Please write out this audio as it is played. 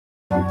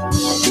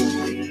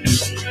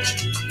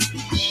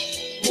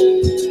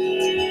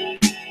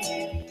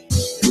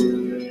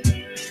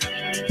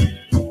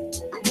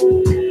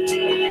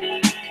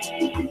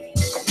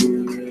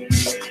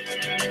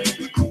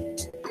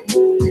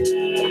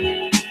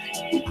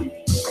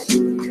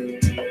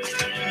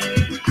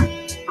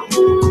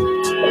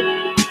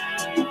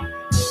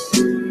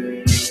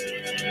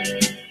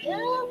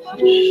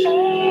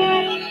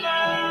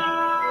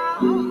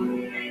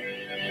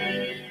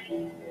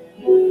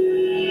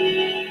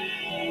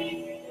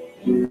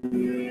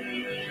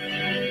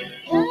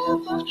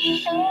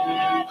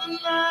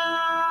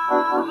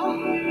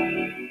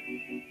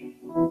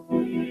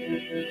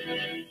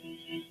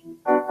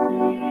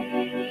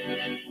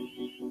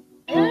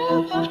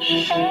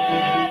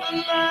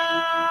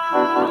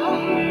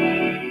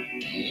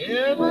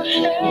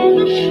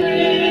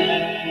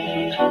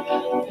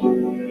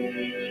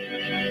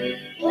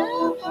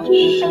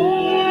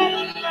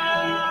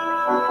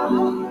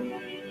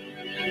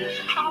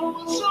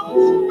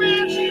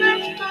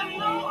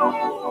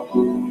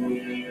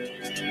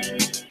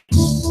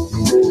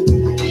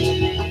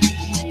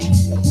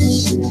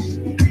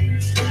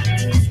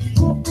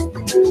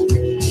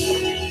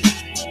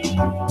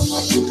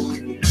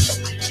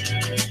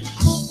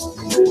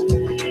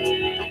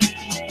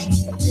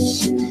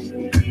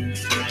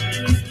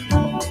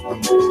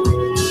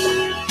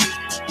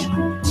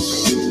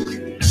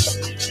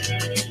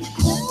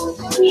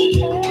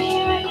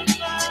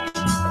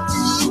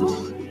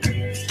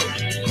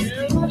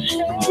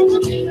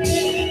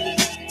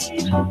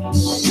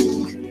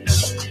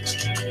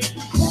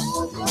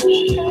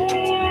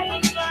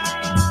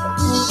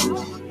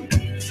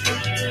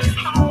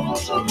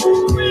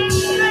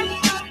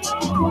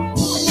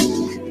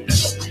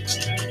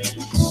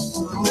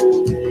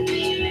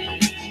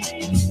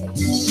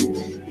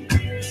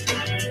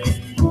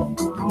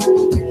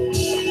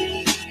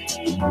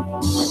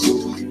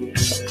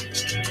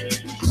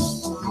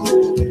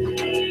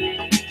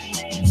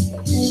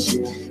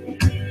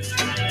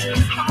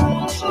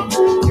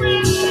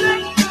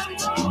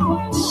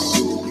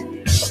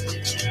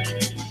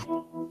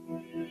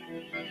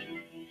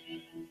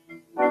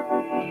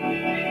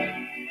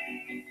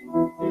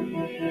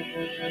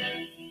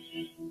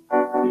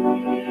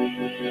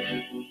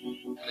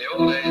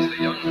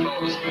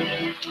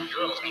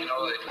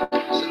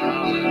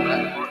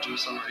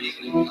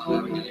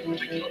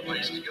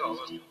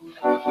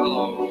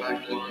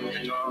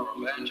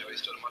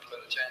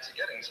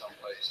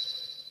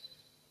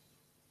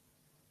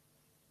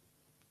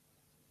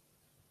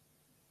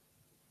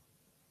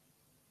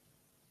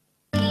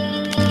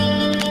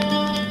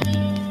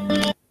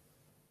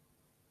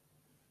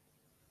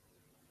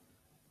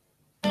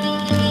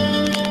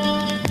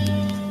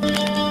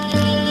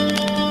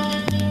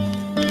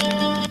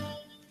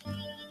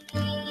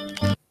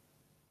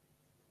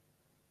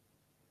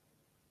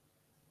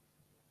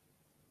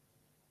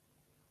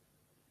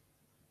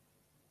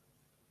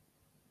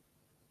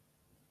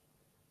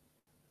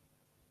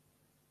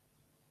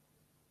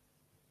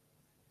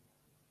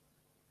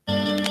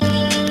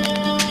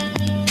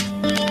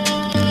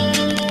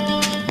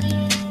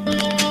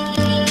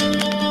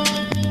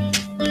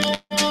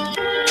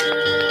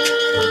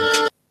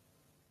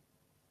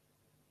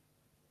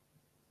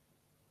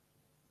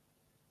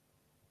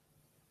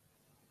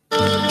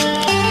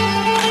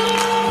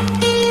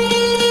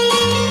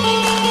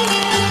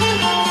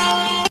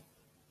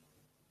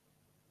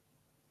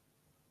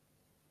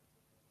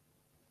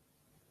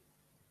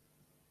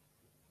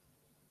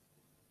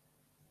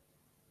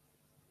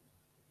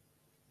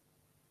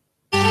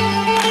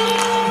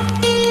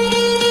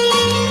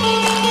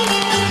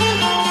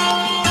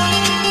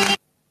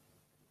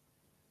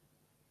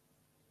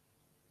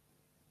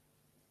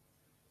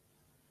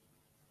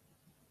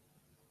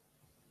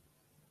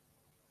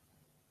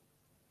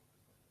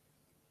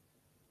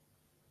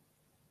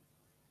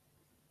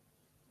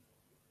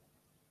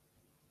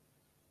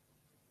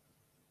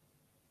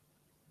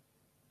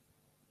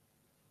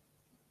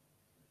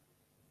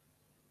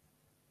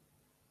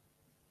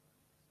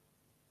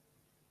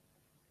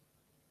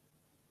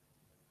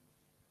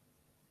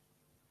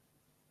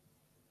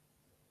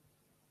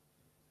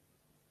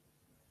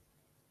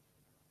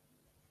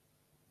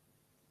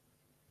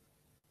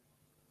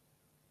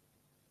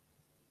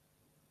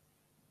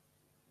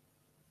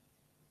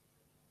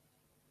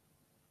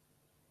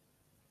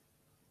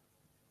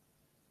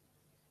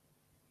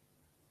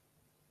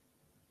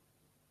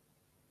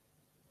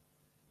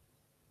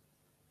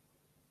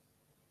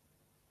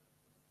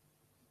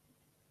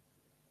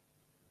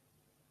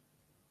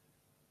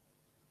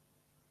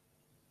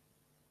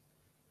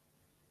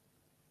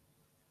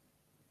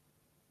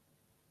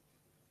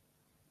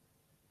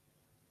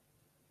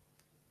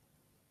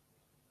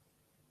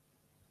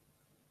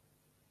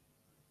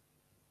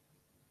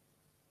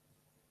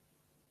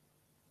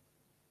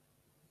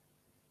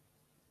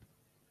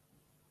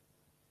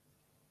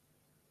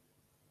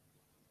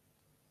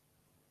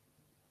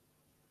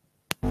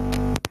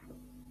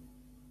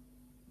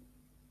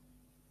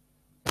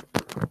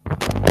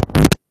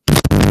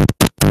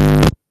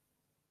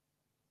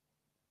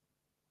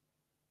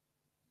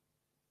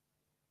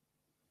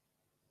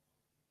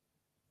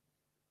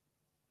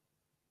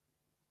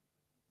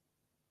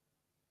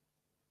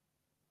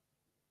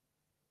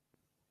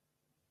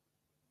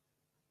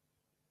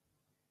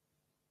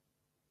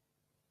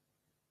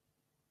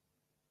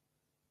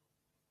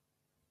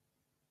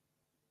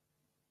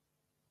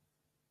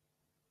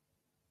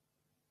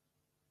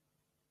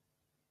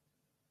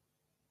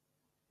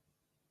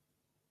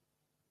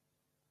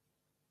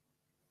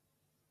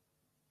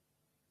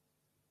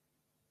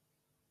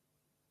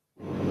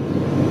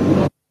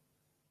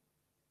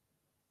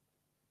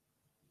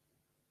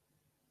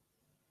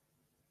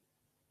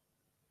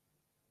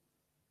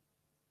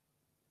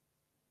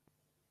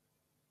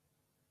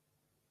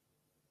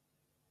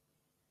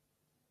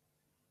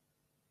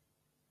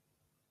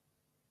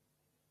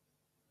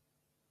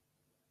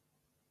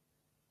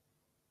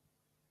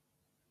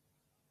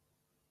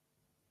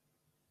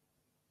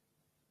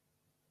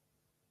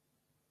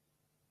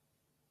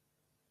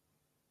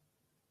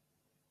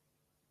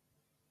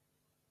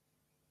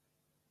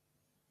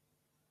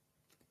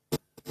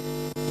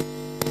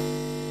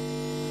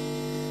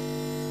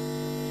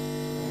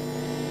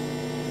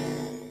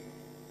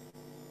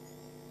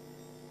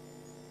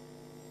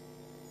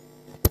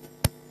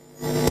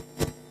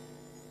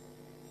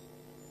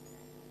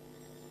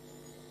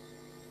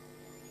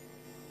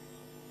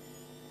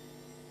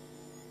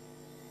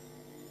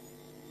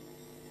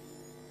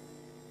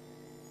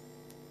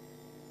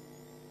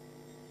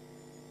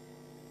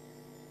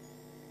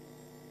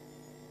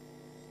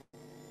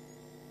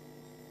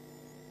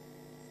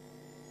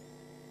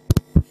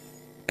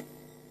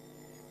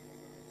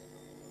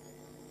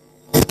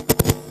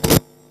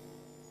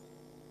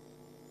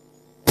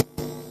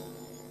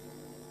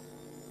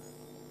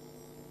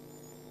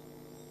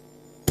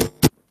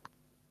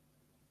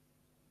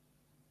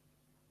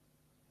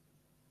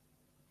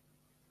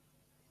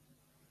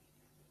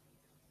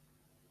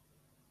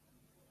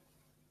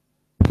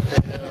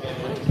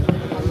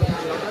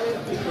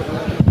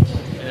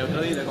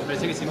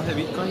de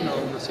Bitcoin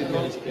no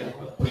sirve ni siquiera.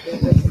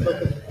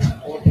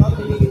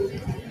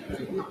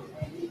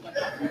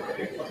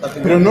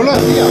 Pero no lo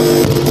hacía.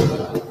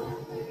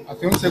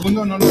 Hace un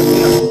segundo no lo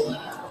hacía.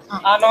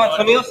 Ah, no, el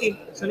sonido sí.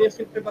 El sonido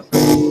siempre pasa.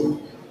 El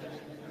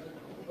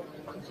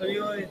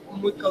sonido es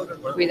muy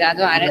caudaloso.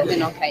 Cuidado, Ares, de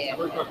no caer.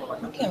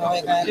 ¿Qué me voy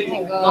a caer?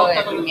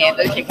 Tengo miedo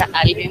de que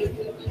alguien...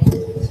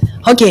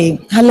 Okay,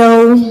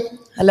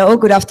 hello,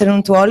 good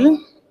afternoon to all.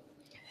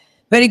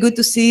 Very good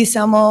to see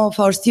some of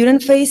our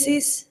student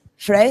faces,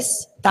 fresh,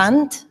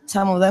 tanned,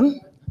 some of them.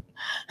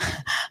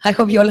 I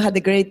hope you all had a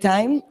great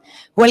time.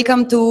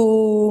 Welcome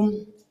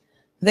to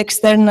the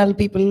external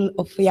people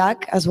of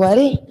IAAC as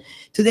well.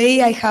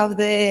 Today I have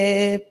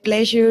the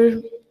pleasure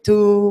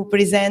to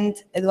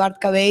present Edouard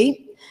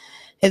Cabay.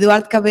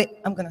 Edouard Cabay,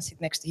 I'm going to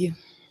sit next to you.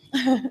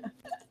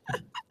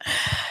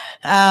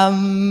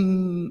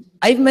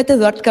 I've met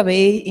Edouard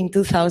Cabay in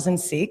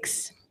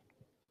 2006,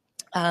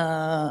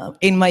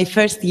 in my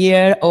first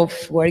year of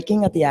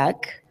working at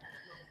IAAC,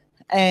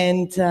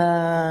 and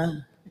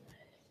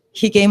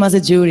he came as a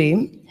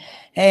jury,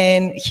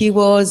 and he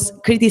was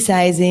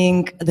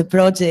criticizing the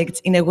project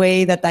in a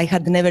way that I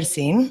had never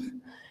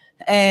seen,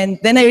 and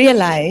then I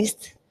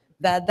realized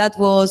that that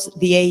was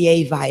the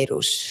AA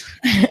virus.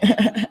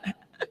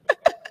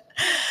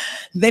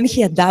 Then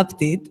he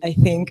adapted, I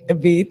think, a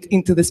bit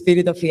into the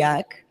spirit of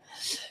IAAC.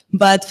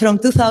 But from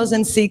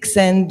 2006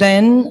 and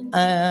then,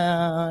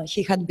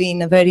 he had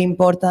been a very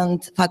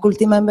important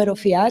faculty member of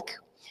IAAC.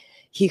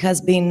 He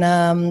has been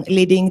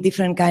leading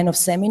different kind of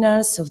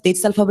seminars of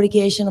digital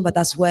fabrication, but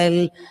as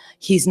well,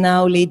 he's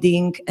now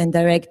leading and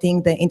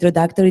directing the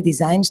introductory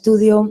design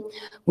studio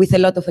with a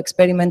lot of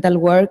experimental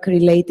work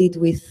related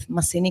with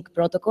Machinic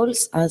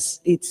protocols,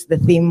 as it's the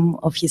theme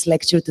of his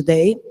lecture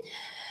today.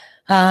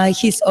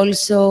 He's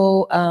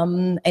also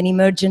an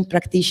emergent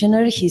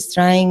practitioner. He's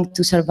trying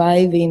to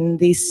survive in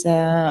this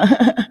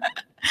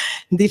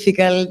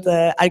difficult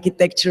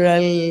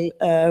architectural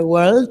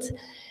world.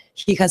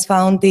 He has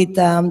founded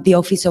the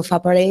office of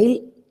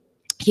Appareil.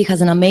 He has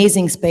an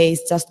amazing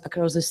space just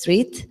across the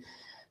street.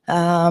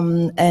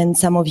 And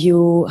some of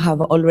you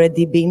have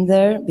already been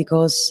there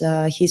because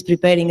he's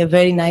preparing a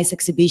very nice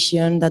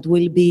exhibition that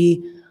will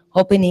be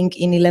opening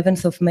in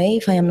 11th of May,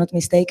 if I am not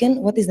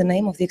mistaken. What is the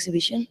name of the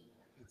exhibition?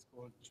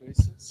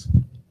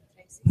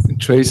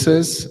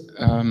 Traces.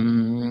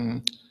 Yeah,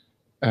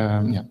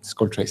 it's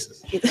called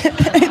Traces.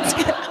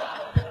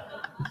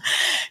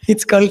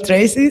 It's called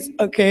Traces,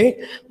 okay.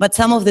 But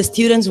some of the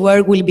students'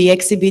 work will be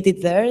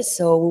exhibited there,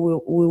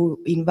 so we'll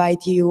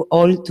invite you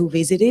all to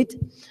visit it.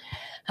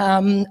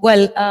 Not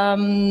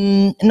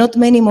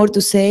many more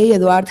to say.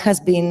 Edouard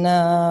has been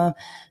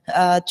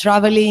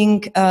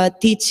traveling,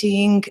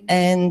 teaching,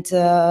 and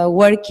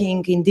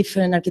working in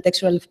different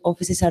architectural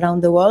offices around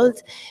the world.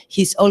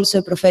 He's also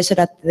a professor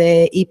at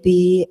the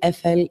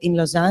EPFL in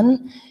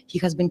Lausanne. He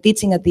has been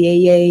teaching at the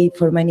AA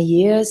for many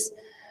years,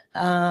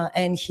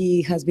 and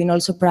he has been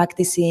also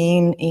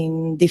practicing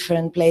in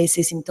different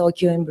places in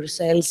Tokyo, in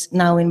Brussels,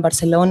 now in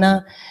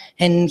Barcelona,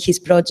 and his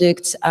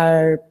projects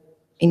are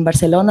in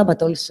Barcelona,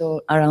 but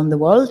also around the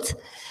world.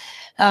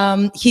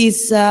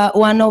 He's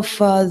one of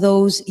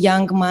those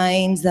young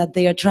minds that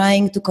they are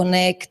trying to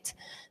connect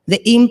the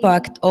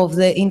impact of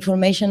the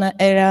information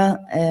era,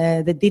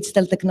 the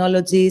digital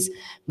technologies,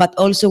 but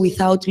also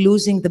without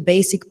losing the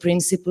basic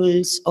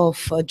principles of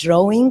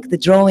drawing. The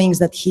drawings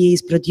that he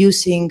is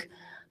producing,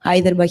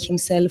 either by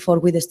himself or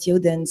with the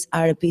students,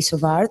 are a piece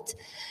of art.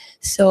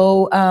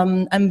 So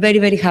I'm very,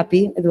 very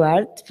happy,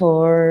 Edouard,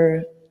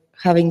 for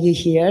having you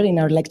here in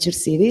our lecture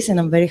series, and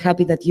I'm very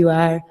happy that you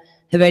are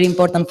a very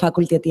important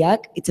faculty at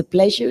IAAC. It's a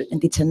pleasure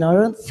and it's an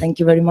honor. Thank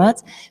you very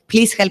much.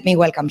 Please help me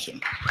welcome him.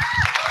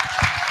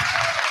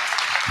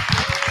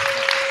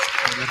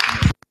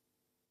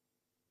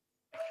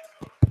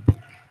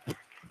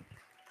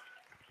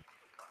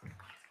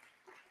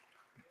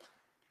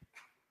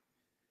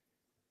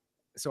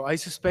 So I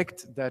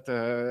suspect that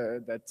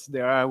that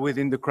there are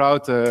within the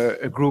crowd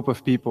a group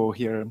of people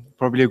here,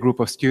 probably a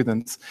group of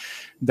students,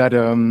 that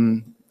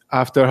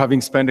after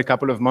having spent a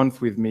couple of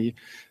months with me,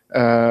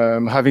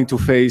 having to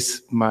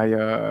face my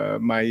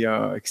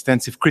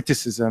extensive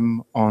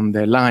criticism on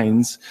their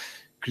lines,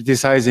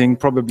 criticizing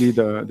probably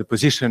the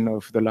position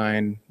of the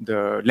line,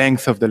 the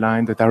length of the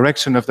line, the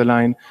direction of the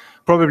line,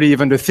 probably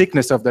even the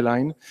thickness of the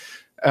line.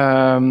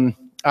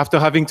 After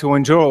having to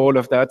endure all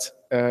of that,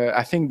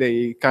 I think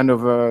they kind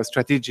of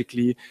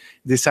strategically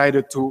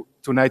decided to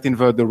tonight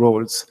invert the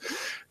roles.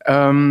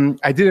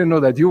 I didn't know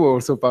that you were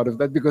also part of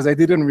that because I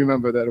didn't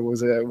remember that it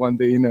was one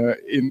day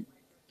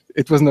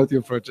it was not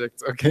your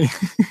project, okay?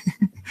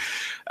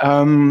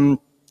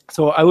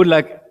 So I would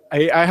like,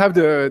 I have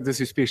the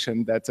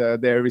suspicion that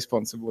they're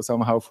responsible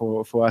somehow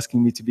for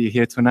asking me to be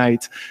here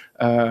tonight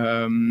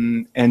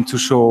and to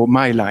show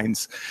my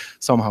lines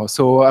somehow.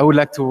 So I would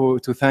like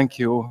to thank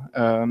you,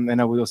 and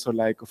I would also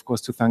like, of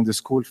course, to thank the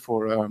school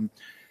for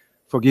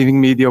giving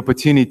me the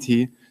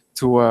opportunity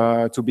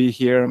to be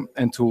here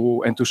and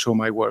to show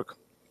my work.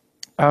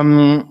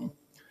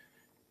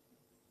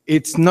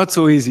 it's not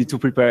so easy to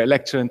prepare a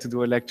lecture and to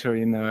do a lecture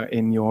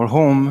in your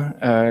home.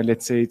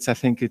 Let's say I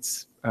think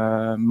it's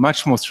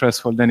much more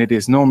stressful than it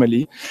is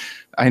normally.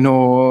 I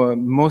know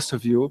most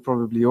of you,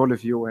 probably all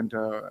of you, and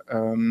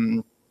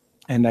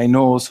I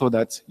know also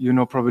that you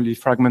know probably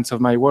fragments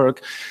of my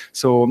work.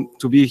 So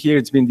to be here,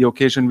 it's been the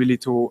occasion really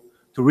to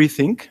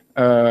rethink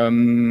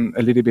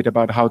a little bit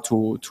about how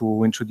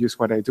to introduce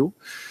what I do.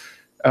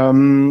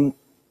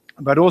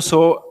 But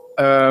also,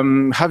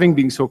 having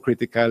been so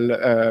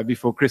critical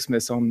before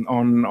Christmas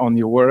on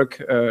your work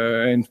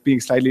and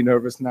being slightly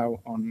nervous now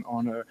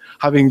on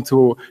having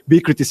to be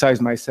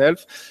criticized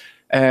myself,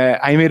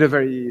 I made a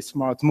very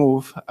smart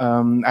move.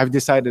 I've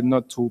decided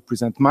not to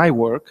present my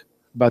work,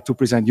 but to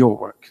present your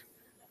work.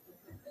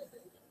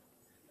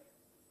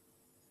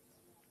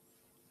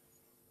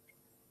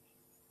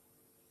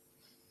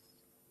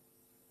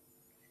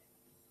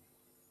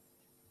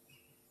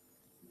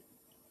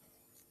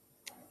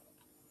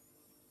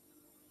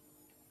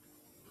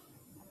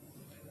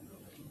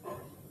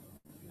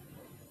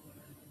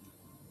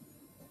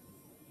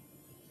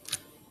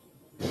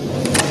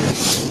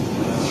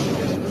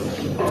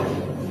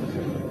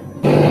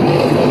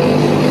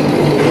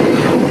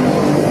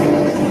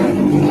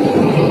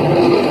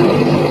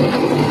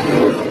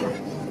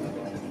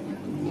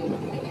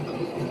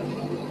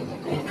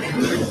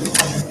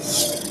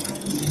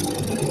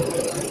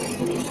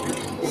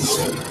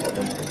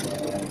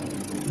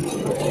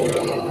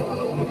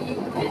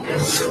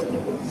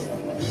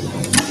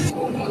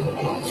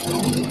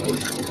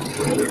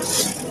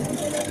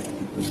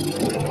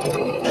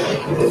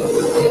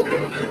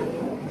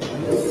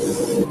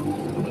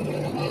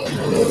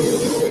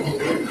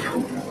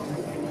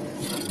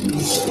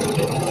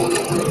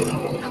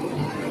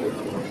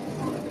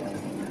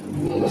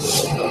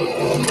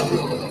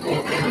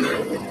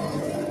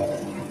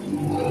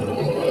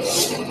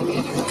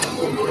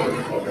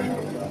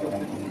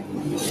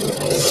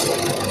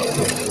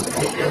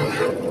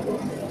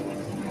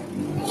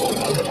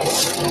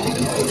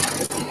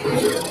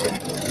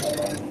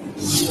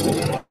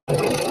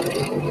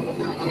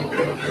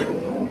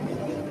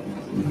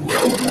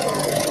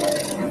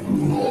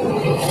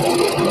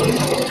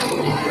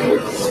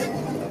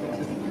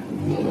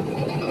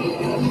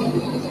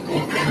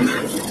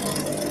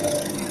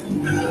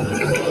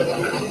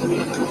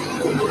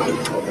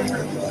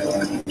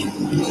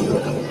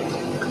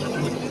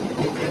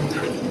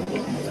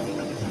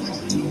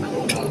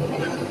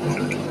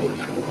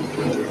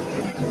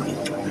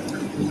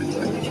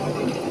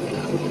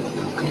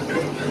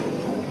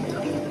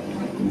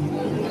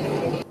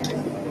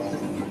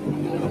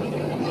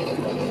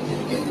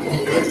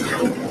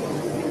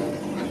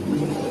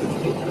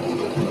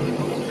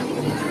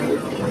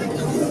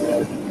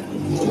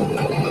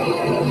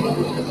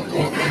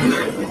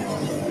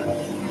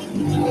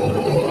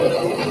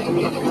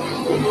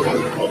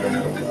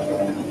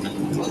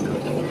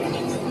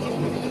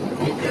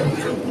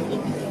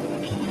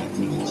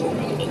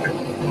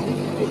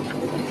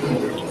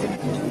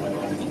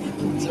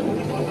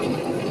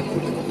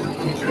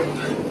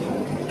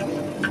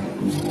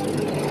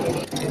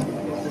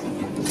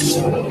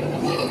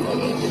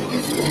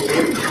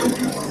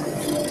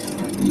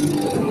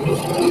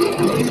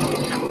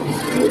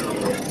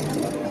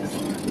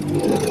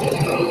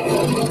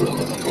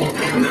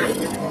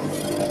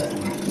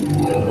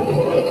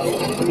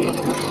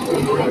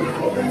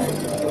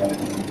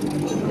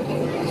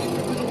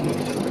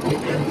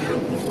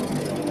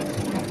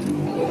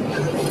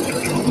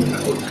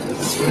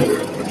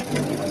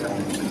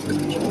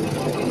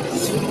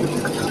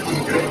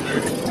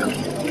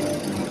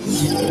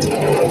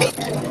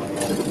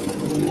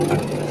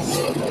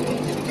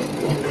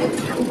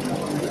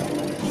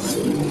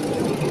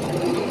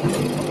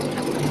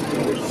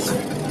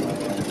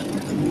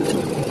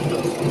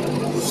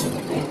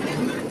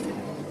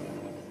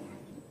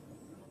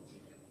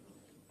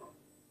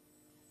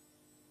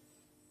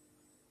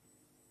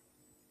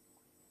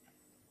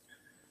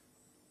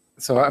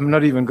 So I'm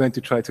not even going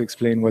to try to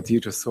explain what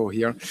you just saw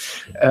here.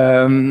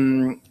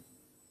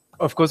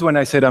 Of course, when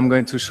I said I'm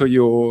going to show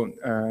you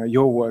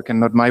your work and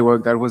not my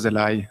work, that was a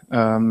lie.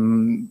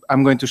 I'm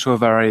going to show a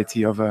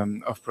variety of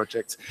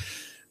projects.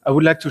 I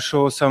would like to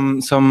show some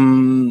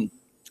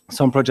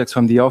projects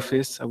from the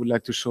office. I would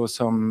like to show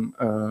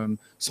some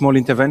small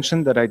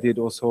intervention that I did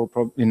also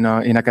in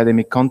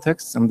academic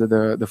contexts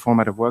under the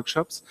format of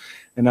workshops.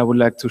 And I would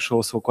like to show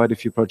also quite a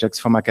few projects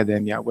from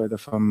academia, whether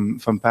from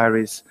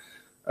Paris,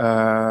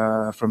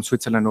 from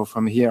Switzerland, or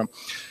from here.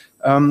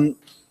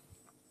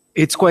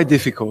 It's quite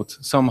difficult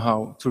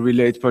somehow to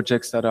relate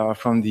projects that are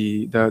from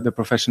the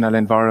professional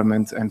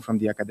environment and from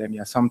the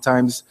academia.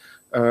 Sometimes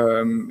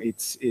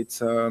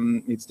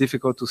it's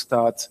difficult to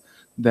start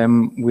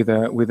them with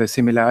a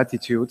similar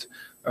attitude,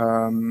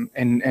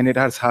 and it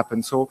has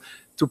happened. So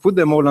to put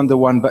them all under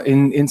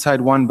inside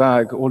one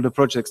bag, all the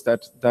projects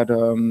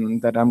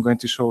that I'm going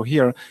to show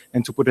here,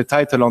 and to put a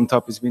title on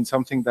top has been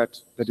something that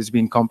has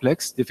been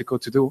complex,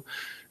 difficult to do,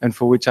 and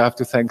for which I have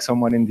to thank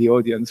someone in the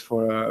audience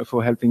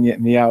for helping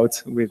me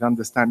out with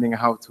understanding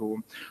how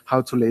to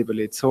label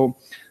it. So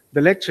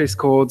The lecture is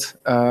called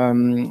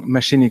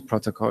Machinic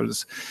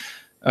Protocols.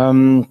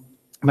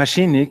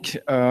 Machinic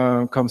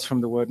comes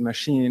from the word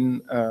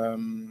machine,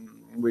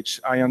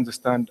 which I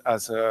understand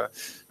as a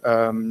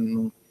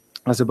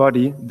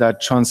body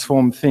that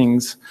transforms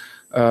things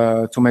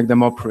to make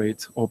them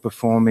operate or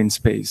perform in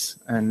space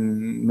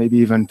and maybe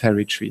even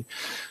territory.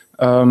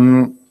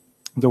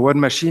 The word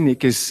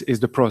machinic is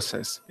the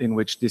process in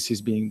which this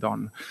is being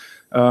done.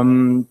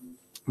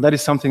 That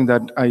is something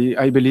that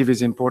I believe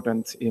is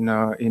important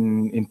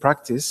in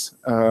practice.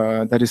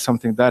 That is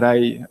something that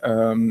I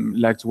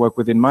like to work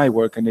with in my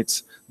work, and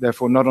it's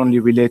therefore not only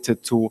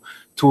related to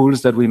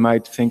tools that we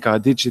might think are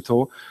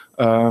digital,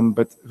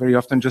 but very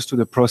often just to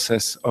the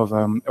process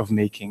of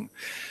making.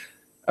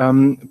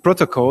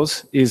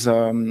 Protocols is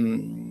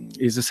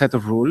a set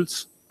of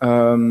rules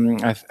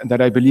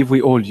that I believe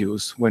we all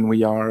use when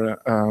we are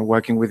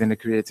working within a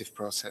creative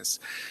process.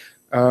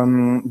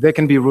 There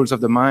can be rules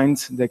of the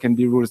mind, there can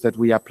be rules that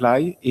we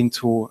apply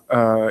into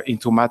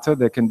matter,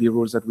 there can be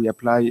rules that we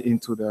apply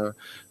into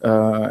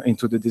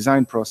the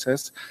design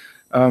process.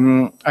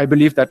 I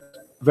believe that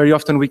very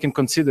often we can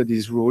consider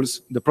these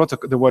rules.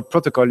 The word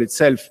protocol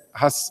itself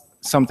has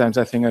sometimes,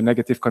 I think, a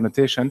negative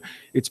connotation.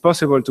 It's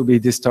possible to be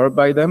disturbed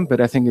by them,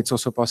 but I think it's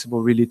also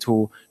possible really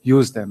to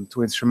use them, to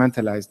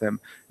instrumentalize them,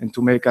 and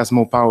to make us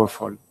more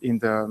powerful in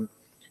the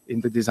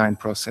design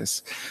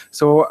process.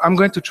 So I'm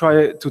going to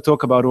try to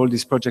talk about all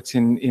these projects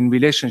in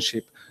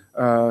relationship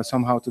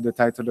somehow to the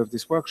title of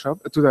this workshop,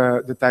 to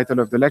the title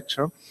of the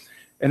lecture.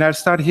 And I'll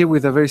start here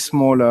with a very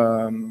small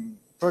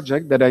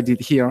project that I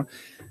did here.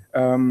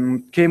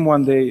 Came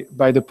one day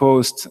by the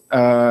post,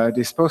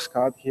 this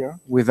postcard here,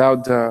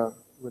 without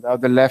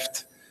the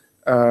left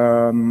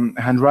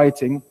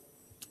handwriting,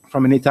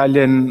 from an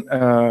Italian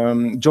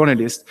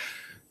journalist,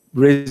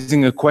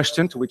 raising a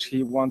question to which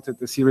he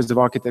wanted a series of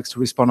architects to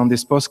respond on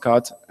this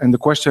postcard. And the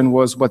question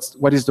was,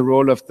 what is the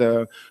role of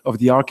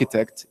the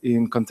architect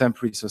in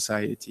contemporary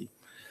society?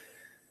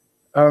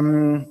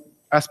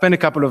 I spent a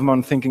couple of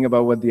months thinking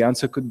about what the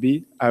answer could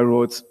be. I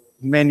wrote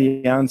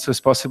many answers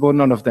possible.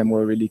 None of them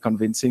were really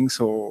convincing.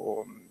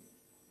 So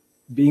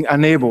being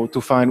unable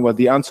to find what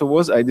the answer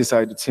was, I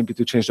decided simply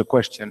to change the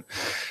question.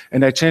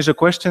 And I changed the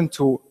question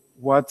to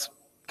what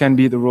can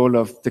be the role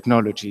of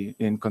technology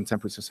in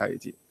contemporary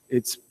society.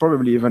 It's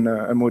probably even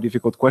a more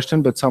difficult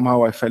question, but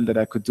somehow I felt that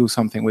I could do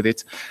something with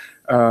it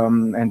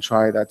and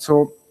try that.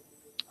 So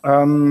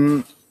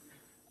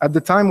at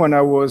the time when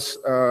I was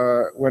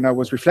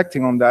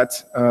reflecting on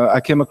that, I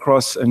came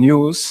across a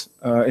news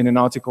in an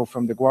article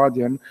from The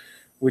Guardian,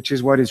 which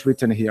is what is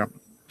written here.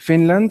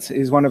 Finland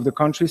is one of the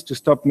countries to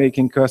stop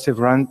making cursive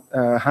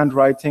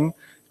handwriting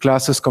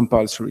classes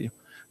compulsory.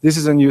 This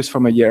is a news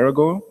from a year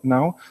ago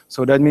now.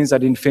 So that means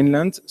that in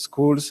Finland,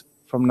 schools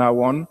from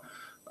now on,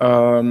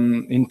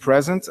 in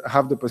present,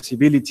 have the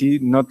possibility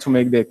not to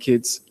make their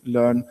kids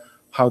learn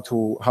how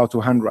to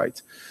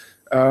handwrite.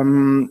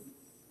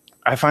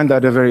 I find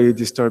that a very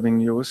disturbing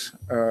news.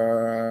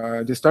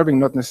 Disturbing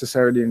not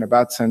necessarily in a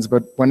bad sense,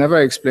 but whenever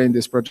I explain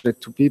this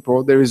project to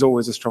people, there is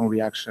always a strong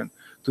reaction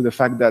to the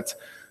fact that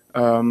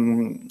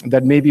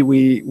that maybe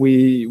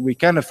we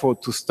can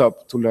afford to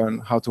stop to learn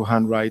how to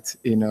handwrite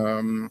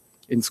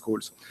in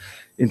schools,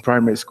 in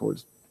primary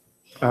schools,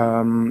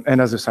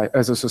 and as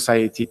a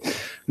society.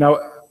 Now,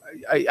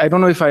 I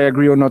don't know if I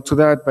agree or not to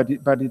that, but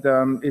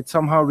it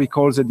somehow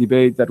recalls a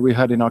debate that we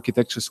had in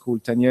architecture school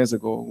 10 years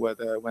ago,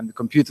 when the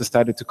computer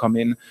started to come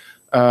in,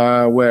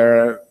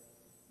 where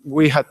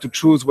we had to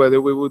choose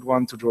whether we would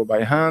want to draw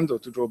by hand or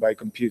to draw by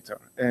computer.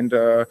 And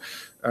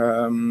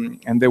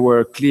there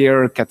were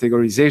clear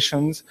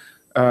categorizations,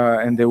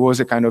 and there was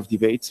a kind of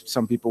debate.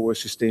 Some people were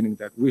sustaining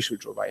that we should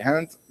draw by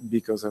hand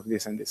because of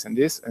this and this and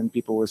this, and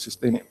people were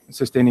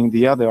sustaining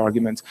the other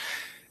arguments.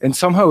 And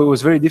somehow it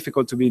was very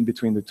difficult to be in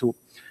between the two.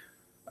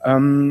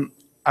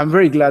 I'm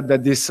very glad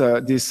that this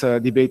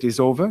debate is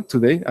over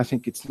today. I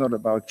think it's not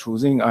about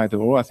choosing either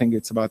or. I think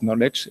it's about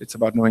knowledge. It's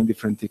about knowing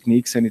different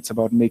techniques, and it's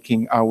about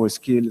making our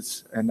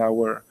skills and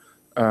our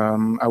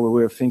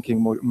way of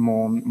thinking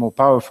more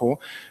powerful.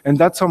 And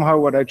that's somehow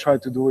what I try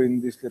to do in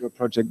this little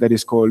project that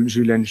is called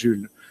Jules and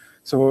Jules.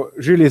 So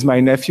Jules is my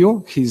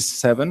nephew. He's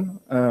 7.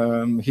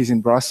 He's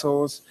in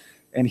Brussels,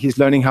 and he's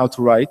learning how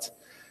to write.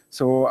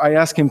 So I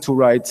asked him to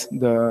write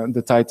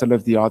the title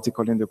of the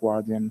article in The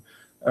Guardian.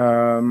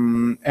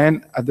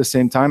 And at the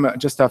same time,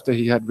 just after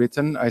he had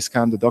written, I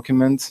scanned the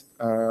document,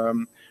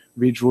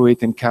 redrew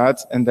it in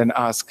CAD, and then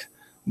asked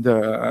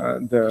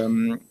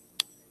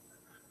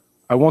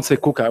I won't say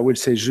Kuka, I will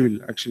say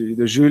Jules, actually,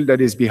 the Jules that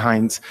is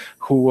behind,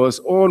 who was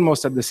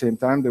almost at the same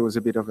time. There was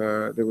a bit of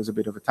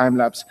a time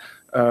lapse.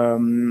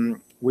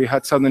 We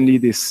had suddenly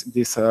this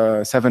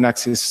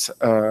 7-axis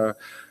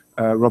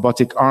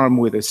robotic arm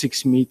with a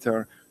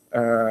 6-meter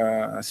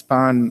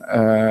span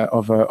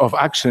of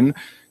action,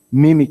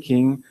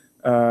 mimicking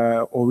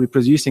or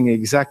reproducing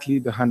exactly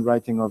the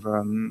handwriting of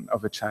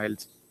a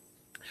child.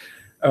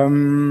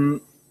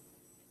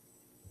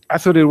 I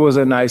thought it was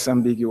a nice,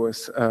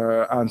 ambiguous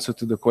answer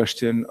to the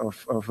question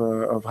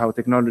of how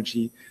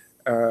technology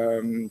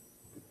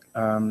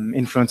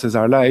influences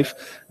our life,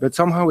 but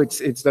somehow it's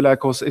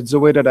the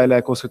way that I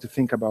like also to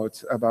think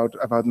about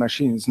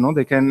machines. No,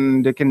 they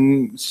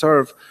can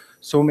serve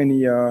so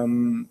many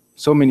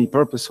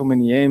purpose, so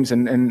many aims,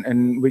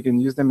 and we can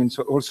use them in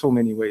so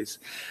many ways.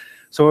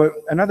 So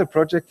another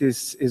project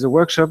is a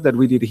workshop that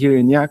we did here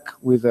in IAAC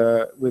with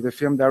a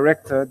film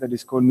director that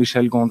is called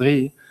Michel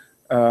Gondry.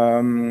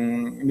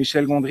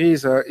 Michel Gondry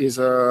is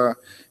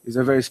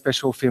a very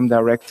special film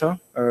director.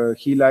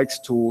 He likes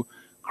to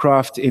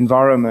craft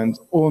environment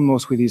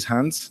almost with his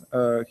hands.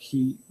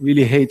 He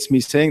really hates me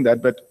saying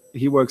that, but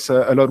he works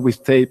a lot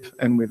with tape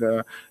and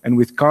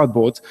with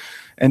cardboard.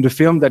 And the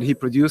film that he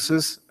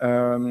produces,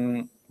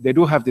 they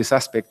do have this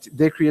aspect.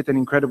 They create an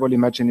incredible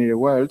imaginary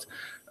world,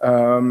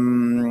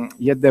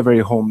 yet they're very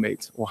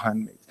homemade or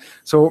handmade.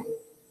 So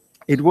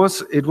it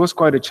was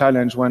quite a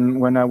challenge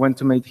when I went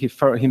to meet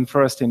him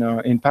first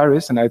in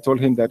Paris, and I told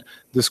him that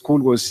the school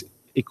was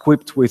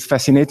equipped with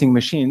fascinating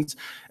machines,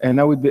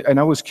 and I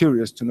was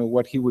curious to know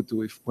what he would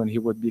do when he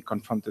would be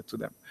confronted to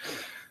them.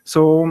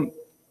 So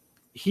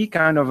he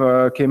kind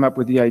of came up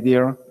with the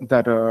idea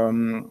that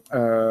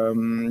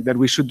that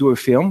we should do a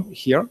film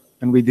here,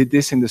 and we did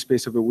this in the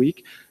space of a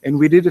week. And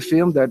we did a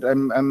film that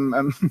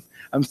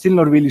I'm still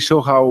not really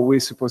sure how we're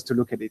supposed to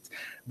look at it,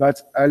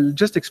 but I'll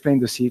just explain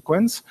the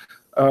sequence.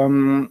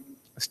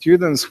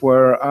 Students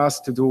were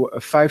asked to do a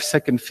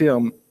 5-second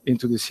film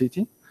into the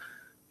city.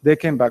 They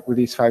came back with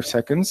these 5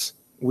 seconds.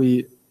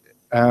 We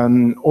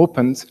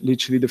opened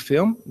literally the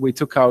film. We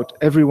took out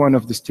every one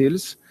of the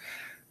stills.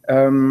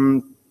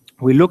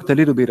 We looked a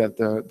little bit at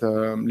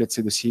let's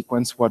say the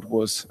sequence, what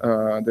was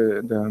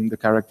the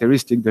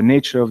characteristic, the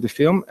nature of the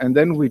film, and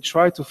then we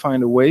tried to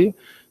find a way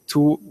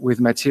with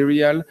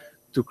material,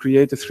 to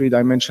create a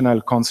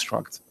 3-dimensional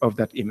construct of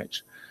that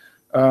image.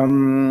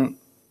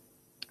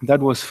 That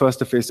was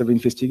first a phase of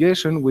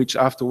investigation, which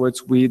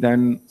afterwards we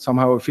then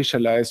somehow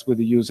officialized with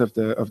the use of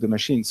the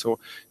machine. So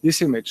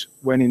this image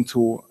went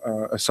into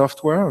a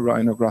software,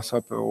 Rhino,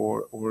 Grasshopper,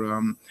 or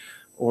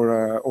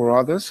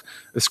others.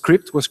 A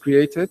script was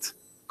created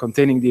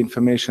containing the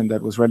information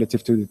that was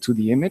relative to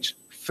the image,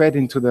 fed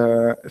into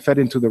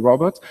the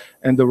robot,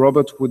 and the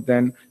robot would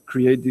then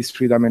create this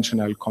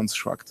 3-dimensional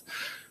construct.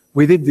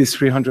 We did this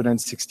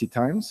 360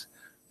 times.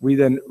 We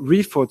then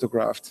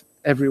rephotographed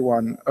every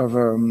one of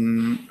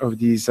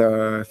these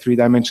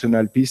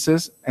 3-dimensional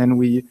pieces, and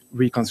we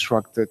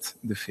reconstructed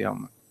the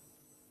film.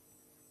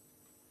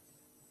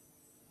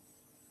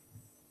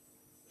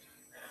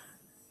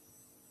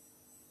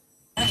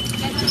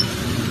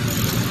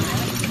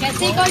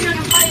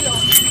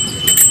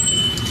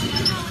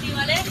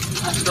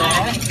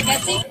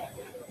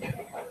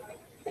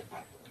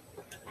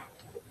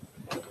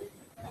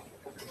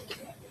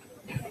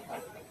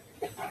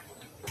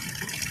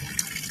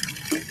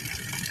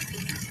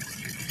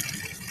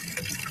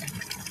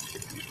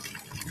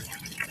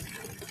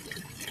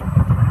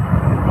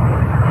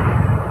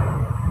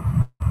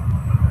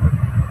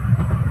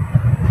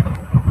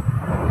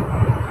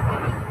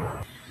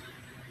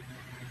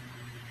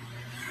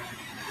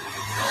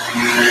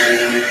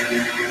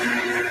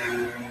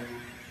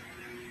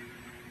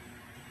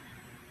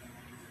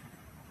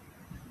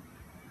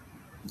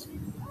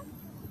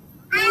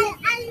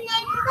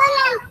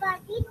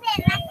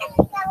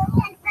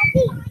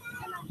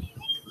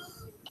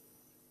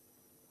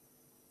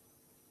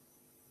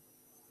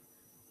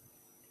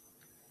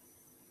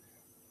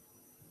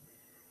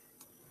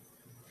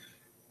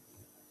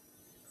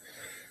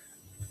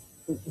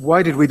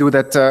 Why did we do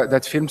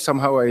that film?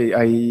 Somehow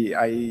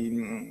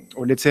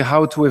or let's say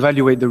how to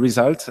evaluate the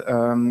result.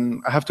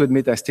 I have to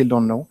admit, I still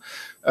don't know.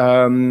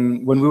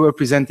 When we were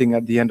presenting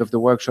at the end of the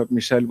workshop,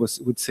 Michel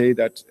would say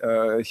that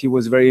he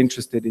was very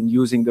interested in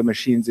using the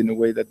machines in a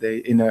way that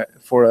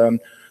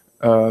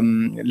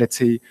let's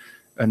say,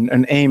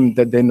 an aim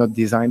that they're not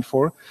designed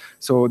for.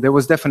 So there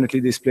was definitely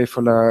this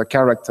playful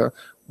character.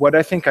 What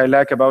I think I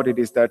like about it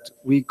is that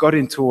we got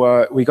into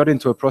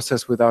a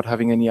process without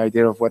having any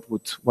idea of what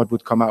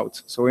would come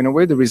out. So in a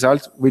way, the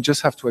result, we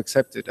just have to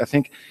accept it. I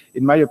think,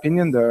 in my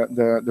opinion,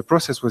 the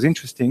process was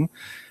interesting,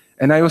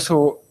 and I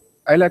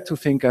like to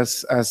think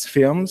as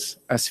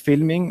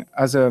filming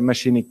as a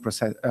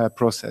machinic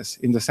process,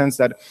 in the sense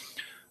that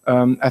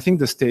I think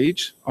the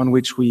stage on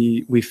which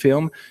we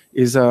film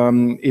is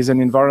an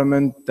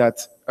environment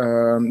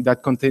that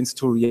contains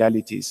two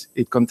realities.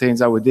 It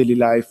contains our daily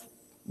life,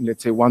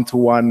 let's say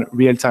one-to-one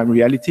real-time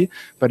reality,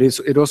 but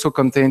it also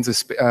contains a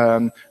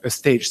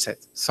stage set,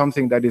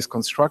 something that is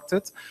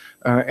constructed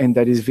and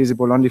that is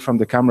visible only from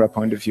the camera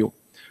point of view.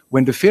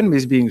 When the film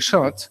is being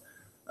shot,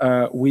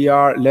 we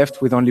are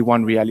left with only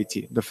one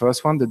reality. The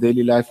first one, the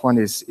daily life one,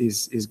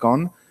 is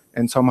gone,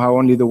 and somehow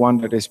only the one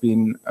that has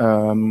been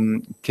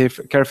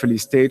carefully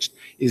staged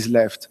is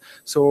left.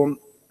 So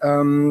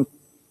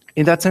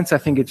in that sense, I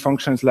think it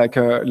functions like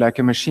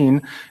a machine.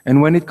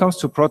 And when it comes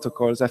to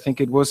protocols, I think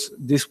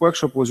this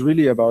workshop was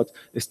really about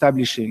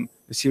establishing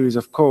a series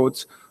of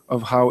codes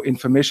of how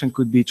information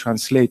could be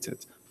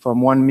translated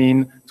from one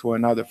mean to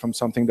another, from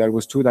something that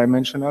was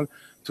 2-dimensional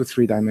to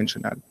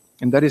 3-dimensional.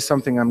 And that is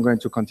something I'm going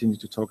to continue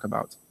to talk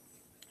about.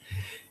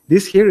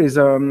 This here is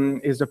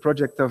the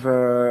project of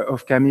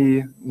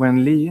Camille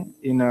Wenli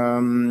in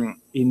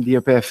the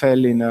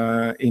EPFL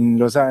in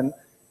Lausanne.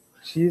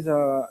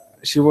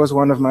 She was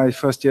one of my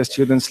first-year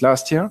students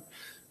last year.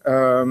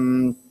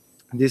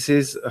 This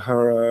is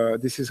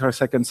her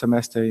second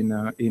semester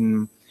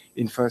in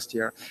first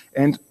year,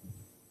 and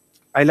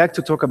I like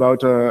to talk a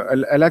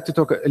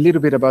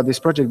little bit about this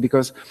project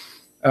because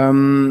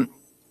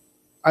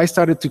I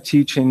started to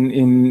teach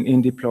in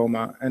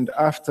diploma, and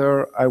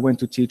after I went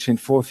to teach in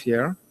fourth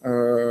year,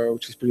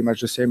 which is pretty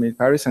much the same in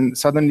Paris, and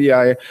suddenly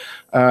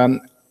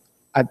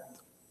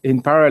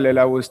in parallel,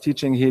 I was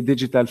teaching here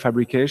digital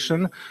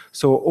fabrication.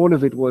 So all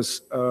of it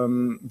was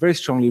very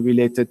strongly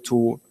related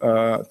to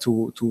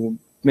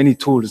many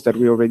tools that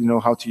we already know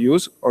how to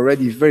use,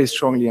 already very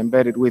strongly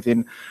embedded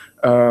within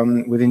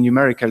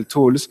numerical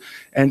tools.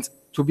 And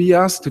to be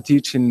asked to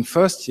teach in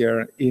first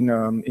year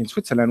in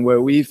Switzerland,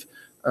 where we've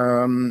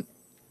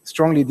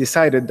strongly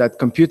decided that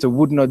computer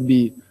would not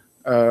be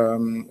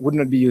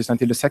used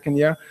until the second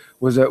year,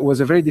 was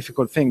a very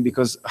difficult thing,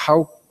 because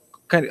how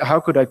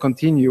could I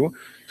continue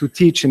to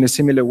teach in a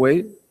similar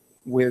way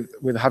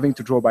with having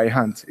to draw by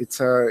hand?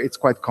 It's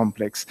quite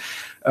complex.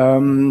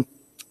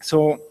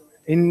 So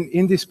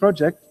in this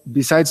project,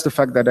 besides the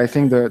fact that I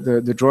think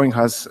the drawing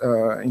has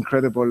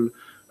incredible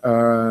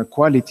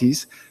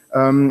qualities,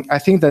 I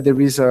think that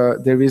there is a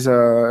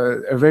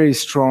very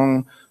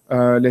strong,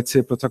 let's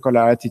say,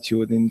 protocolar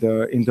attitude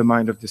in the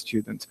mind of the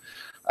student.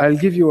 I'll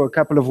give you a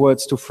couple of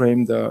words to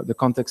frame the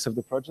context of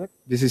the project.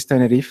 This is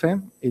Tenerife.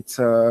 It's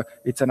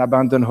an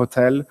abandoned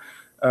hotel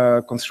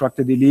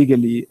constructed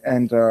illegally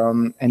and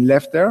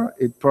left there.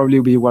 It probably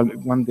will be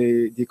one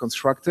day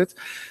deconstructed.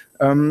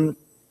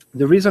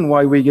 The reason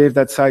why we gave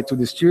that site to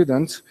the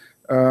students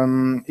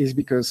is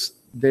because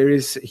there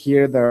is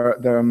here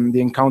the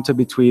encounter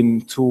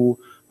between two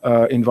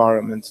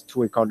environments, two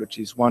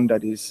ecologies. One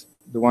that is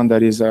the one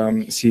that is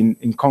seen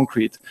in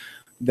concrete,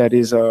 that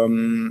is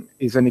an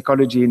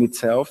ecology in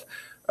itself.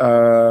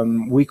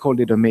 We call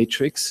it a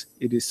matrix.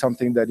 It is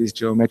something that is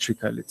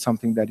geometrical, it's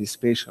something that is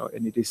spatial,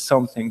 and it is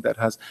something that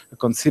has a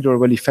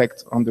considerable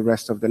effect on the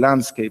rest of the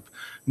landscape,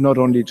 not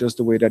only just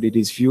the way that it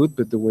is viewed,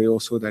 but the way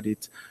also that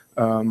it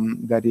I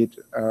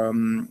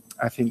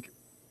think,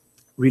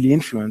 really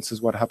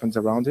influences what happens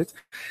around it.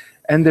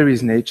 And there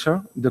is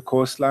nature, the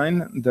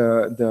coastline,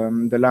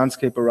 the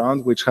landscape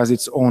around, which has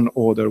its own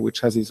order,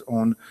 which has its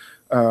own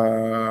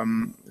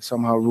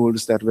somehow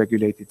rules that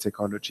regulate its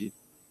ecology.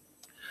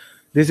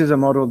 This is a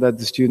model that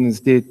the students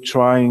did,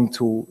 trying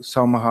to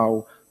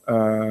somehow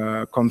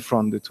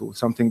confront the two,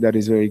 something that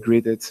is very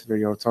gridded,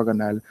 very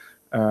orthogonal,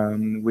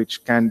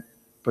 which can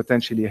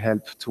potentially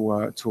help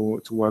to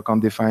work on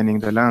defining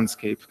the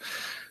landscape.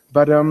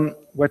 But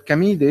what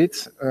Camille did,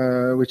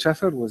 which I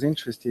thought was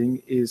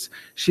interesting, is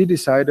she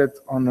decided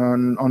on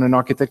an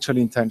architectural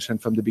intention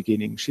from the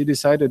beginning. She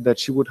decided that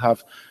she would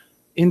have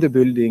in the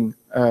building,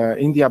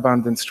 in the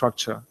abandoned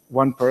structure,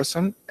 one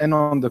person, and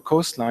on the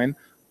coastline,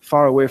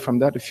 far away from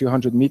that, a few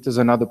hundred meters,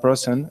 another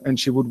person, and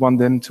she would want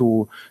them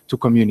to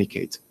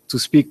communicate, to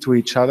speak to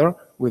each other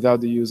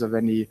without the use of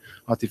any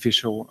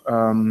artificial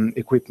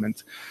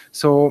equipment.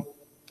 So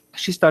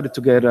she started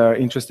to get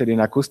interested in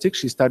acoustics.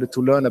 She started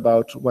to learn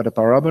about what a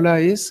parabola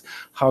is,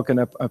 how can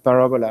a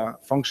parabola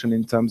function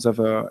in terms of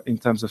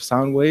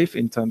sound wave,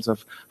 in terms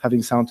of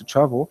having sound to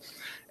travel,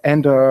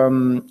 and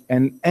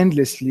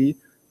endlessly,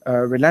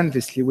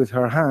 relentlessly with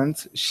her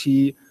hands,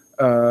 she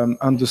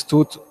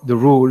understood the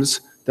rules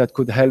that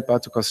could help her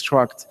to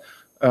construct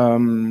a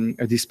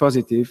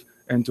dispositive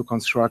and to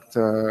construct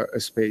a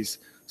space.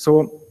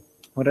 So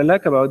what I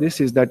like about this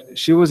is that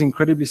she was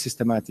incredibly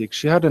systematic.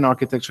 She had an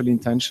architectural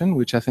intention,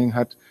 which I think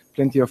had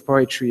plenty of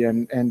poetry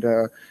and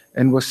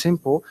was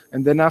simple.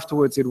 And then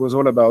afterwards, it was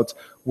all about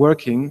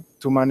working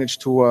to manage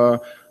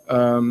to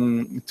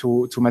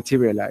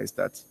materialize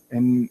that,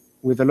 and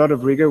with a lot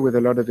of rigor, with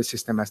a lot of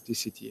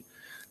systematicity.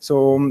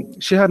 So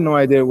she had no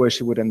idea where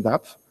she would end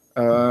up.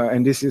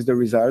 And this is the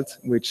result,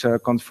 which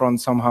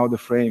confronts somehow the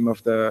frame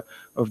of the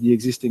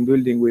existing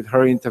building with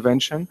her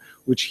intervention,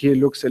 which here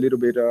looks a little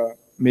bit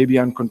maybe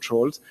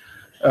uncontrolled.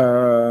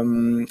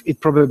 It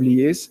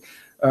probably is,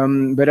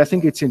 but I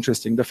think it's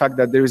interesting, the fact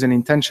that there is an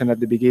intention at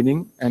the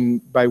beginning,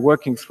 and by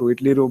working through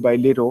it little by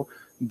little,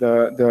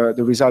 the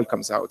result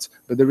comes out.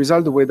 But the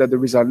result, the way that the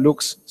result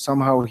looks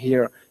somehow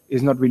here,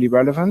 is not really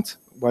relevant.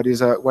 What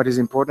is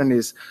important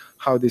is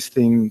how this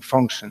thing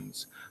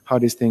functions, how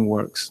this thing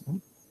works.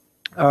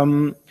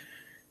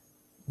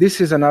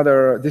 This is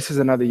another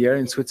year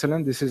in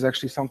Switzerland. This is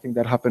actually something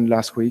that happened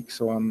last week,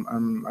 so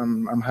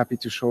I'm happy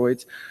to show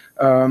it.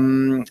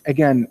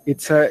 Again,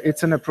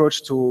 it's an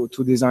approach to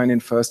design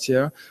in first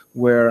year,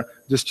 where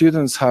the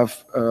students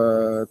have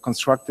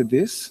constructed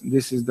this.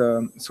 This is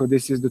the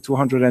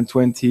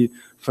 220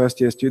 first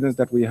year students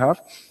that we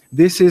have.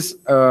 This is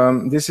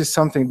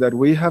something that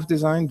we have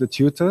designed, the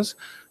tutors,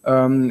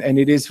 and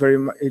it is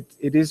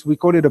we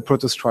call it a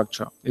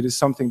protostructure. It is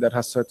something that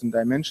has certain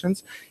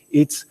dimensions.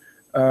 It's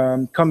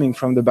coming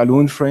from the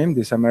balloon frame,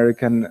 this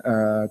American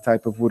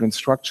type of wooden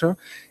structure,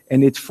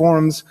 and it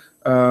forms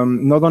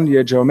not only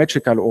a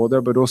geometrical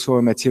order, but also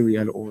a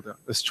material order,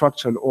 a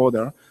structural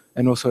order,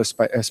 and also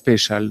a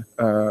spatial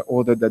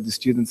order that the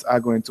students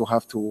are going to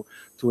have to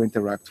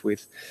interact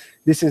with.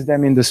 This is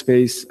them in the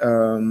space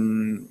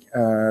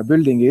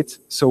building it.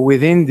 So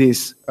within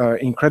this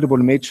incredible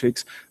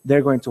matrix,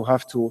 they're going to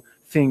have to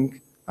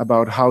think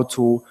about how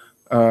to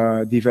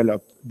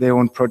develop their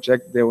own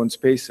project, their own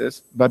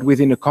spaces, but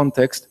within a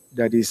context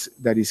that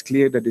is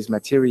clear, that is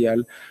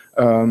material,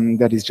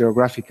 that is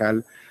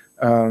geographical,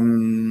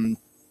 and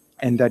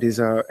that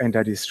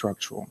is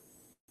structural.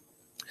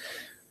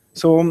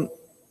 So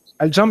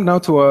I'll jump now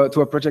to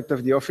a project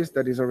of the office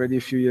that is already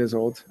a few years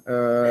old.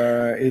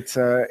 It's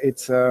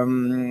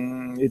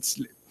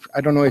I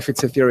don't know if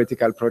it's a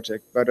theoretical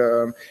project, but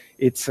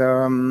it's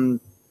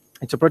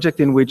a project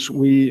in which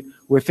we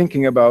were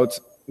thinking about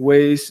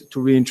ways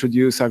to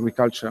reintroduce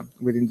agriculture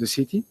within the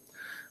city.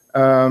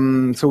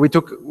 So we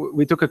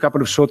took a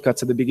couple of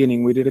shortcuts at the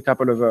beginning. We did a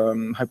couple of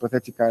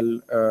hypothetical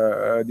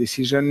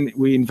decisions.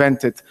 We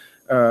invented,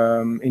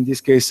 in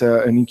this case,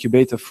 an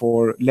incubator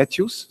for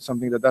lettuce,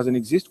 something that doesn't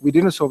exist. We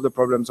didn't solve the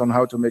problems on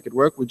how to make it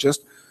work. We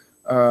just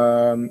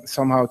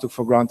somehow took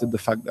for granted the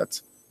fact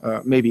that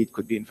maybe it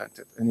could be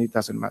invented, and it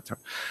doesn't matter.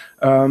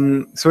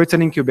 So it's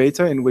an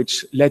incubator in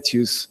which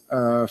lettuce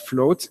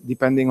float.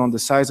 Depending on the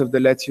size of the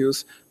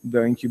lettuce,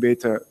 the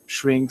incubator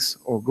shrinks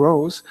or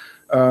grows,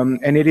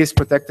 and it is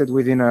protected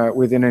within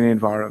an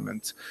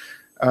environment.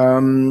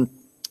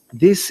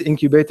 This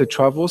incubator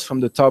travels from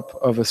the top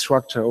of a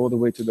structure all the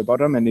way to the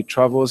bottom, and it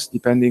travels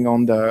depending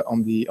on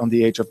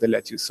the age of the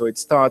lettuce. So it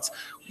starts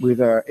with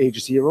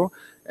age 0,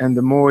 and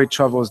the more it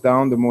travels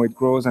down, the more it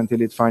grows until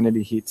it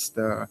finally hits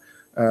the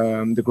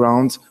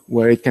ground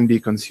where it can be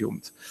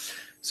consumed.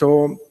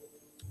 So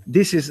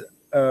this is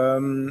a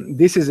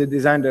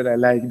design that I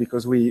like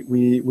because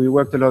we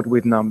worked a lot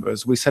with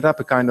numbers. We set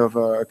up a kind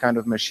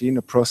of machine,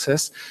 a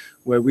process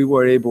where we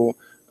were able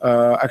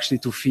actually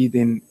to feed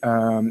in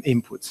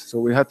inputs. So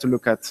we had to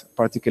look at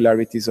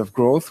particularities of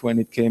growth when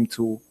it came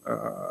to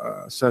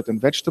certain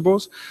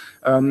vegetables.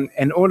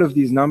 And all of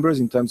these numbers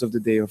in terms of the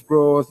day of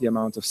growth, the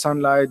amount of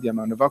sunlight, the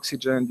amount of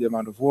oxygen, the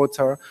amount of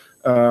water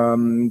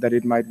that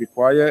it might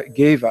require,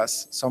 gave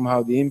us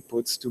somehow the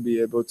inputs to be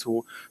able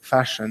to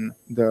fashion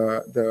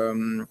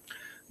the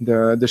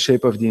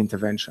shape of the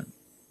intervention.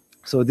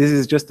 So this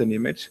is just an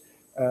image.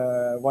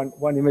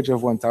 One image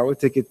of one tower.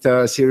 Take it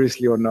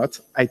seriously or not.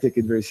 I take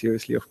it very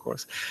seriously, of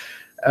course.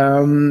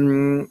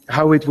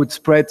 How it would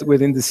spread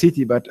within the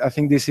city, but I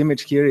think this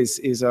image here is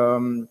it's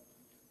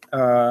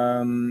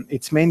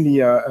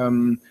mainly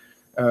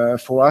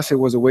for us. It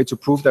was a way to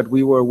prove that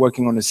we were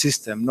working on a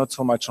system, not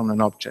so much on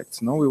an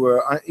object. No, we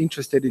were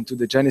interested into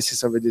the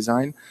genesis of a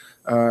design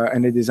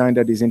and a design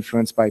that is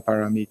influenced by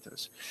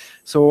parameters.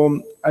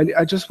 So I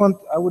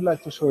would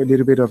like to show a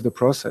little bit of the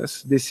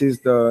process. This is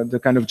the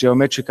kind of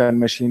geometrical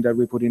machine that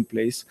we put in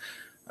place.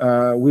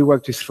 We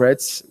worked with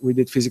threads. We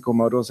did physical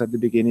models at the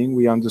beginning.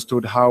 We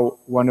understood how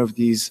one of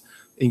these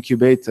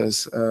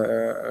incubators,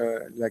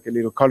 like a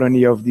little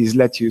colony of these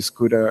lettuce,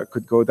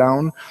 could go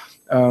down.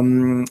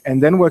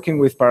 And then working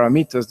with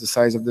parameters, the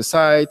size of the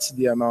site,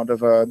 the amount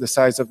of the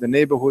size of the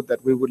neighborhood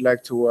that we would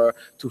like to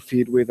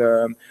feed with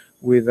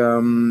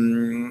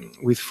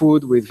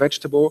food, with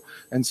vegetable,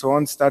 and so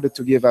on, started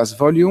to give us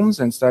volumes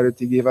and started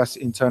to give us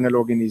internal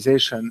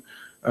organization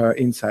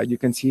inside. You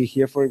can see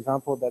here, for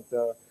example, that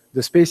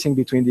the spacing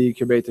between the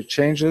incubator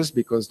changes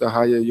because the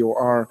higher you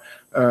are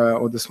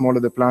or the smaller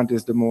the plant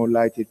is, the more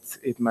light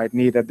it might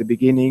need at the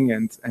beginning,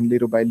 and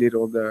little by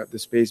little the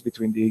space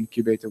between the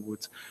incubator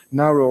would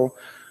narrow.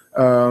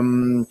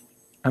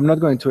 I'm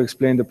not going to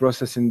explain the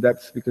process in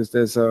depth because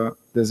there's a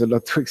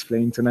lot to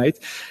explain tonight,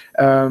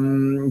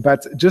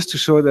 but just to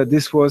show that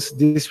this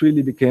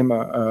really became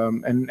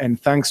and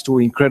thanks to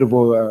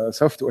incredible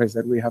softwares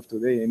that we have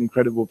today and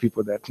incredible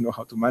people that know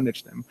how to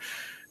manage them,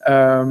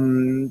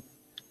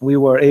 we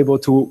were able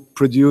to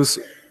produce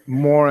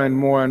more and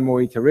more and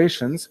more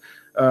iterations,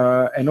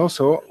 and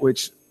also,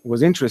 which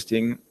was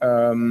interesting,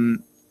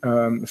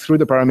 through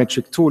the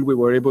parametric tool, we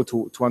were able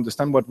to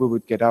understand what we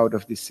would get out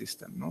of this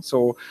system. No?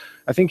 So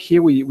I think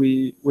here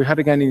we had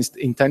again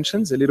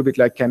intentions, a little bit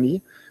like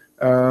Camille.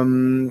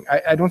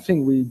 I don't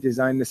think we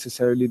designed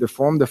necessarily the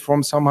form. The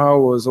form somehow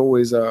was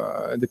always,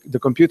 the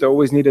computer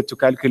always needed to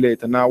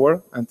calculate an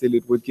hour until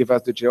it would give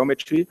us the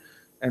geometry,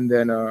 and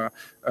then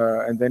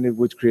it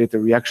would create a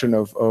reaction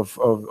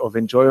of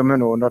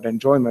enjoyment or not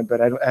enjoyment. But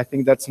I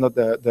think that's not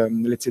the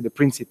let's say the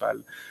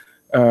principal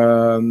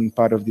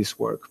part of this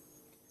work.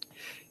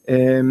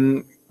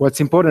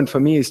 What's important for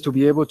me is to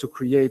be able to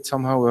create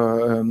somehow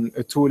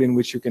a tool in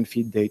which you can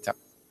feed data,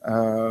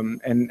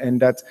 and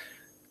that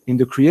in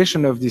the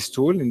creation of this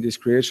tool, in this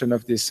creation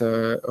of this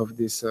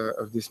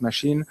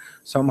machine,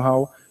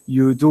 somehow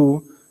you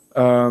do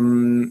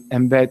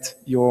embed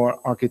your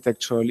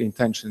architectural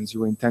intentions,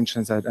 your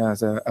intentions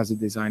as a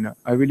designer.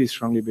 I really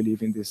strongly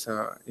believe in this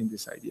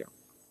idea.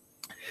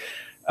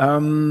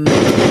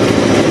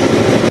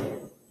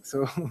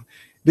 So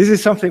this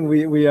is something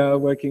we are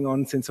working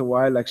on since a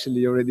while,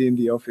 actually, already in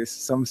the office.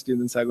 Some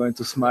students are going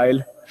to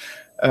smile.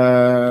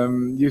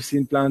 You've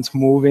seen plants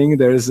moving.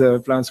 There's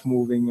plants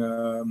moving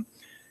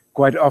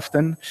quite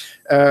often.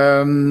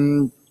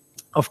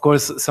 Of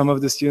course, some of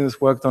the students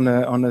worked on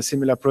a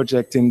similar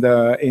project in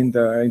the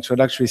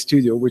introductory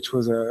studio, which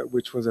was a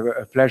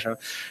pleasure.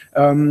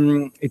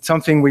 It's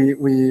something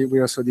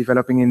we're also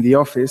developing in the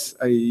office.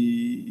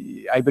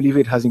 I believe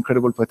it has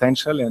incredible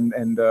potential,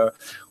 and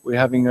we're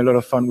having a lot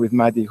of fun with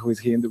Maddie, who is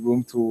here in the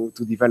room, to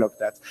develop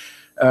that.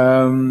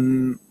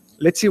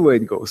 Let's see where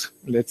it goes.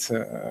 Let's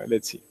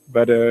see.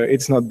 But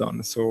it's not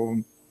done, so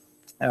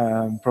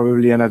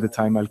probably another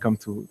time I'll come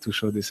to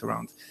show this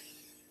around.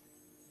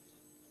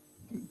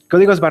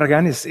 Códigos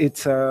Barragán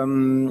it's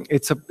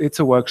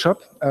a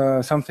workshop,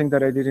 something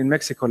that I did in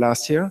Mexico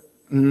last year.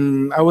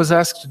 I was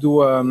asked to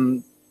do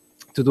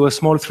a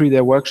small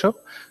 3-day workshop,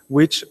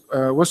 which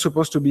was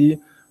supposed to be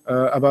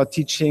about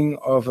teaching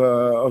of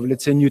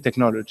let's say, new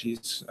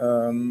technologies.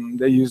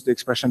 They used the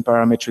expression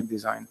parametric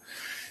design.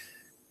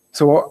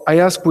 So I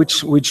asked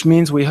which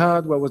means we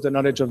had, what was the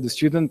knowledge of the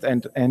student,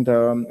 and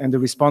the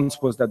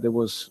response was that there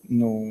was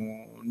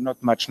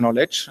not much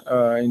knowledge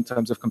in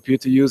terms of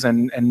computer use,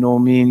 and no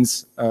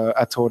means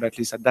at all, at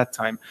least at that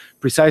time.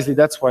 Precisely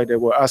that's why they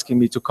were asking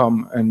me to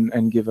come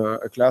and give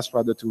a class,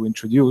 rather to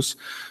introduce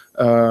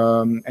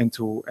and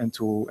to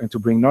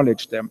bring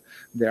knowledge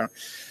there.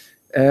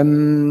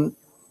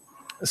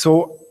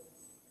 So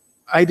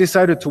I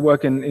decided to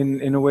work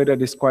in a way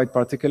that is quite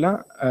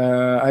particular.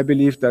 I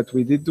believe that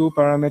we did do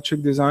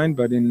parametric design,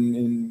 but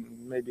in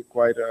maybe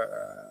quite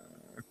a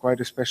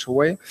special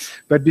way.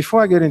 But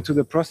before I get into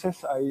the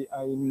process,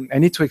 I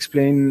need to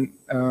explain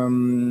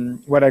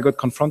what I got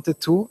confronted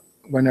to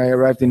when I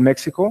arrived in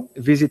Mexico,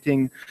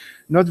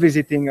 not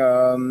visiting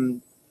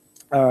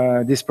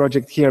this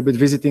project here, but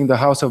visiting the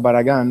house of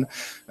Barragán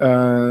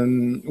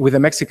with a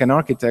Mexican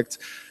architect.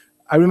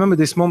 I remember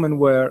this moment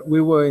where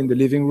we were in the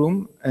living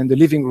room, and the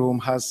living room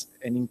has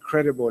an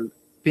incredible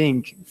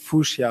pink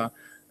fuchsia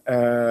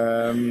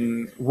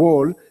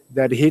wall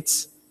that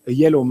hits a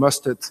yellow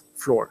mustard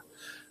floor,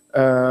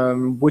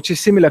 which is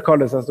similar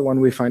colors as the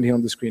one we find here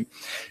on the screen.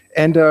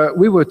 And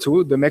we were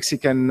too. The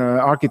Mexican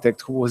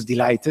architect, who was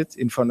delighted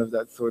in front of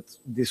that, thought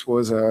this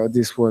was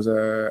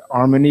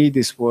harmony,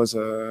 this was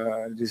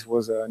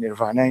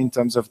nirvana in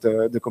terms of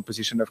the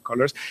composition of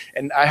colors.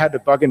 And I had a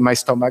bug in my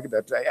stomach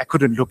that I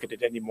couldn't look at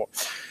it anymore.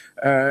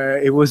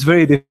 It was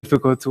very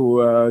difficult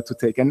to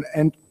take.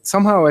 And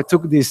somehow I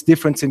took this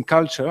difference in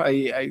culture.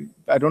 I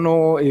don't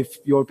know if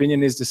your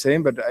opinion is the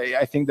same, but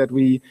I think that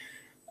we,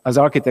 as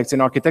architects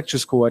in architecture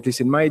school, at least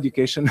in my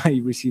education,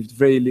 I received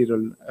very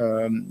little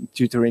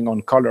tutoring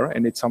on color,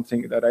 and it's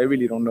something that I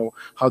really don't know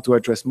how to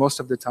address most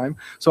of the time.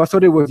 So I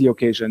thought it was the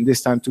occasion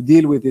this time to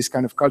deal with this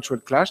kind of cultural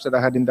clash that I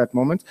had in that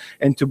moment,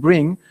 and to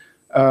bring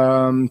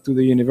to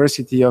the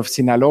University of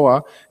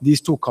Sinaloa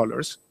these two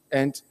colors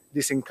and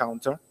this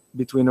encounter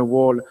between a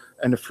wall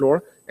and a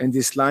floor, and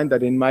this line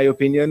that, in my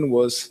opinion,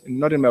 was,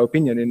 not in my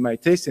opinion, in my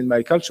taste, in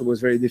my culture, was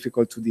very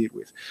difficult to deal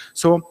with.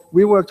 So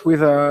we worked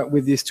with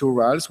these two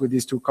RALs, with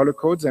these two color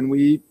codes, and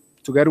we,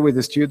 together with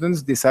the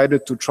students,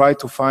 decided to try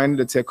to find,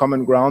 let's say, a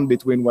common ground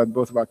between what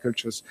both of our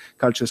cultures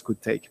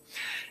could take.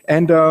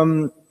 And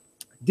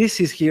this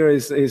is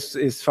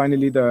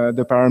finally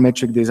the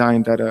parametric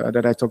design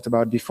that I talked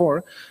about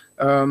before.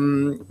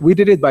 We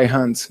did it by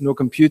hand, no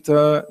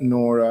computer,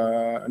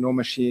 no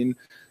machine,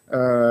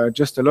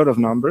 just a lot of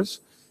numbers.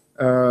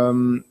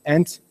 And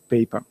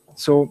paper.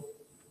 So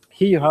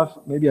here you have,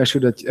 maybe I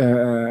should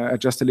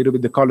adjust a little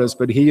bit the colors,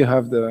 but here you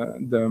have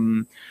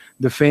the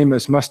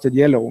famous mustard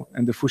yellow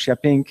and the fuchsia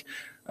pink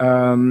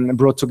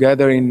brought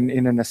together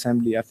in an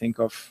assembly, I think,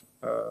 of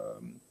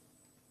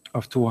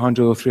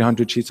 200 or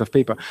 300 sheets of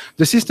paper.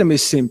 The system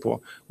is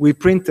simple. We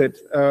printed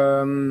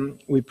the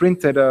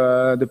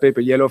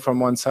paper yellow from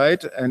one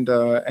side and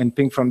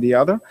pink from the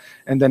other,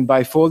 and then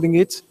by folding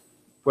it,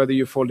 whether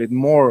you fold it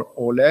more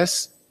or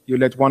less, you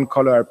let one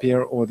color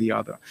appear or the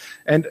other.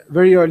 And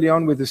very early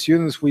on with the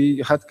students,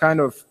 we had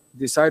kind of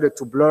decided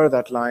to blur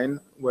that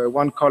line where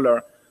one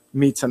color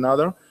meets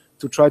another,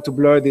 to try to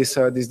blur this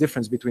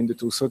difference between the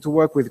two. So to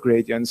work with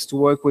gradients, to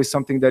work with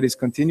something that is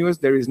continuous.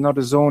 There is not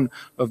a zone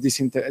of this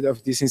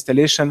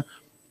installation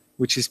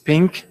which is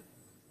pink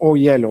or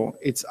yellow.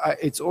 It's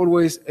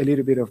always a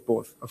little bit of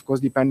both, of course,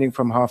 depending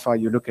from how far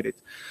you look at it.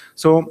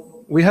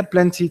 So we had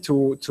plenty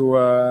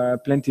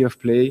plenty of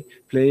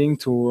playing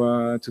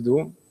to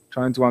do,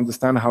 trying to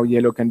understand how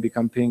yellow can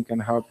become pink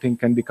and how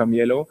pink can become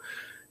yellow.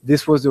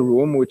 This was the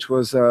room, which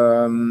was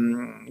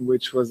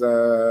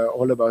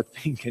all about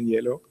pink and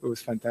yellow. It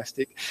was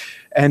fantastic,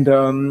 and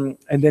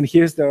then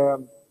here's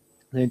the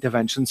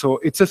intervention. So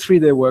it's a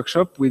 3-day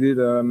workshop. We did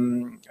a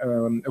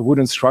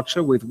wooden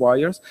structure with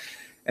wires,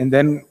 and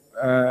then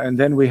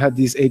we had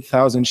these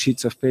 8,000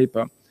 sheets of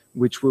paper,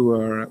 which we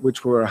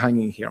were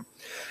hanging here.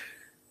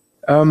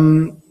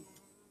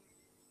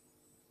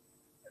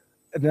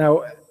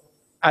 Now,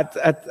 at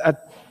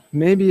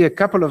maybe a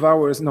couple of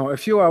hours, no, a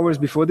few hours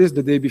before this,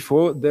 the day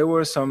before, there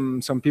were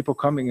some people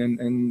coming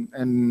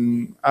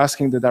and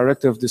asking the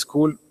director of the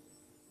school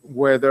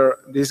whether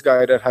this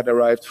guy that had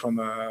arrived from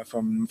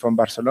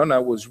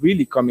Barcelona was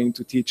really coming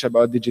to teach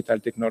about digital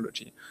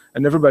technology.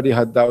 And everybody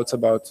had doubts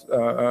about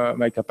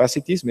my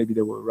capacities. Maybe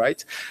they were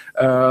right.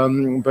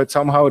 But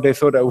somehow they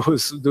thought I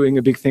was doing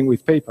a big thing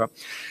with paper.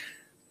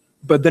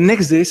 But the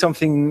next day,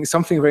 something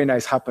very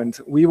nice happened.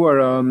 We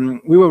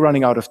were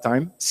running out of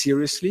time,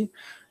 seriously.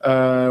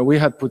 We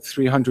had put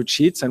 300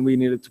 sheets and we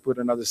needed to put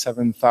another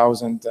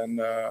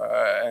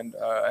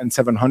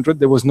 7,700.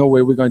 There was no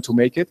way we're going to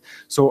make it.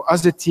 So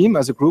as a team,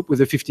 as a group with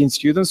the 15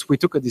 students, we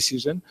took a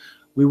decision.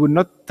 We would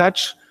not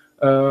touch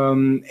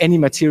any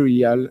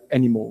material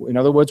anymore. In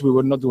other words, we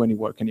would not do any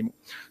work anymore.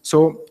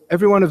 So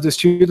every one of the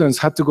students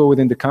had to go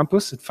within the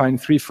campus,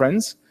 find 3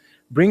 friends,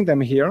 bring them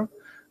here,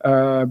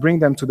 bring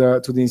them to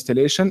the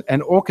installation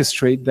and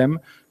orchestrate them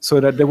so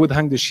that they would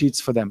hang the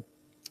sheets for them.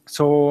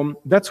 So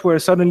that's where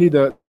suddenly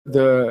the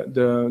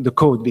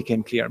code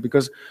became clear,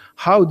 because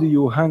how do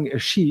you hang a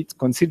sheet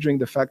considering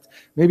the fact,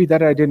 maybe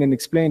that I didn't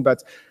explain,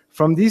 but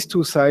from these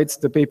 2 sides,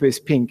 the paper is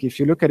pink. If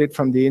you look at it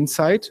from the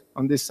inside,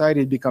 on this side,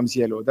 it becomes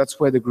yellow. That's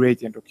where the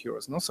gradient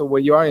occurs. No? So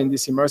where you are in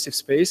this immersive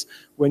space,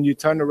 when you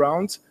turn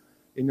around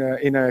in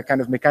a kind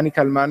of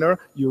mechanical manner,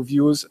 you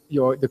use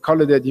the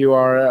color that you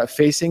are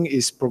facing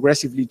is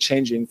progressively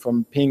changing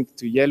from pink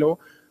to yellow,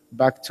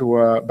 back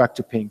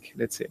to pink,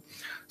 let's say.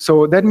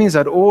 So that means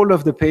that all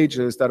of the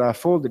pages that are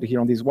folded here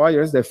on these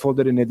wires, they're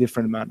folded in a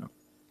different manner.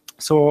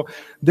 So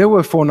there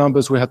were 4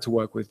 numbers we had to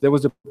work with. There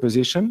was the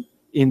position,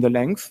 in the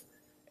length,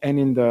 and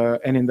in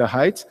the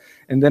height,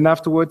 and then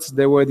afterwards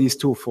there were these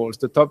 2 folds,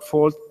 the top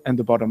fold and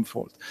the bottom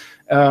fold.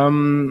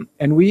 And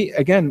we,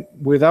 again,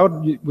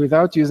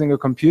 without using a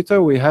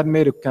computer, we had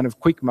made a kind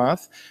of quick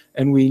math,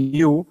 and we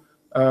knew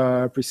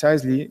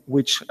precisely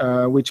which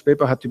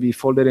paper had to be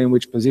folded in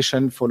which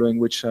position, following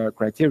which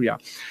criteria.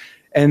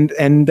 And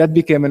that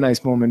became a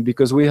nice moment,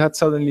 because we had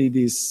suddenly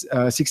these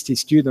 60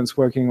 students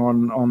working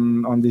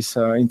on this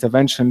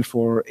intervention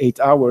for 8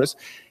 hours,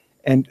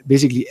 and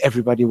basically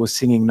everybody was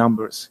singing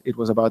numbers. It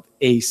was about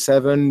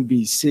A7,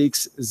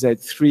 B6,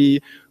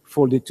 Z3,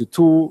 folded to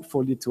 2,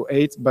 folded to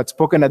 8, but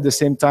spoken at the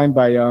same time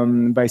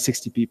by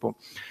 60 people.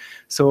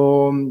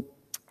 So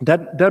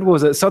that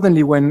was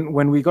suddenly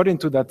when we got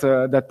into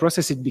that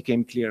process, it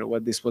became clear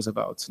what this was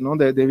about. No,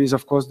 there is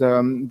of course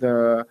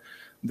the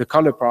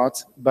color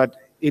part, but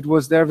it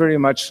was there very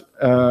much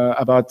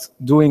about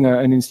doing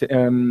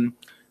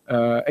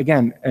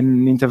again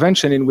an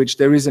intervention in which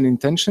there is an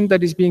intention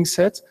that is being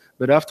set,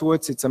 but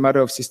afterwards it's a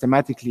matter of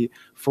systematically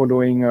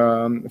following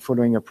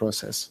a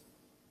process.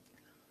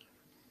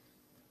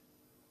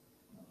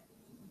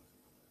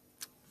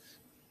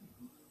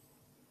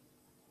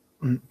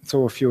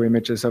 So a few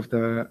images of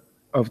the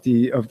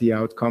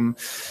outcome,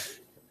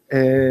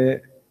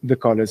 the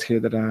colors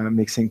here that are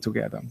mixing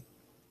together.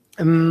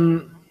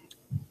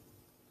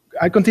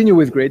 I continue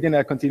with gradient,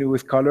 I continue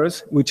with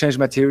colors. We change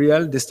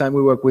material. This time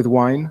we work with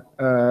wine.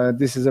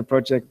 This is a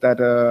project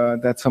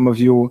that some of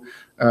you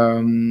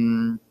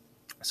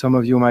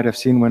might have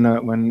seen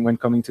when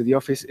coming to the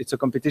office. It's a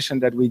competition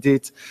that we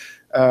did,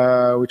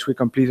 which we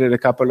completed a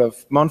couple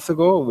of months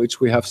ago, which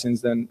we have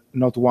since then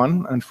not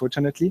won,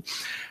 unfortunately.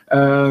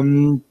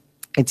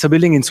 It's a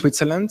building in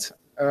Switzerland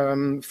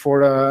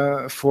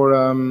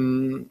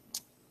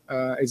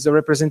it's a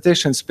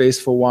representation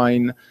space for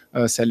wine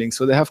selling.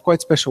 So they have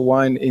quite special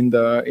wine in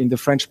the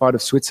French part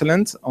of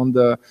Switzerland, on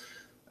the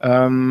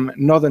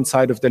northern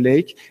side of the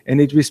lake,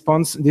 and it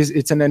responds.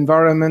 It's an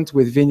environment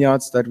with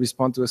vineyards that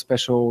respond to a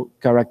special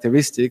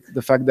characteristic: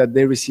 the fact that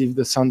they receive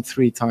the sun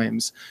 3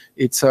 times.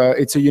 It's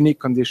a unique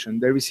condition.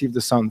 They receive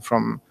the sun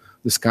from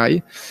the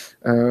sky.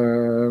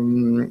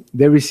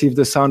 They receive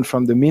the sun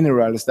from the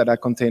minerals that are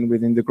contained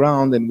within the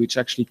ground, and which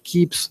actually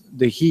keeps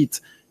the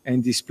heat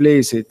and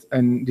displays it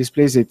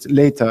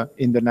later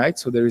in the night.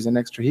 So there is an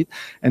extra heat,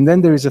 and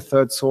then there is a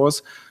third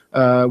source,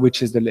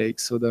 which is the lake.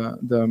 So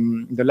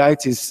the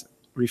light is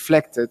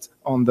reflected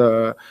on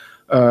the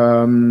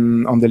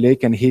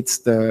lake and hits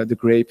the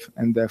grape,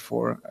 and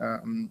therefore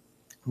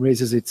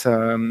raises its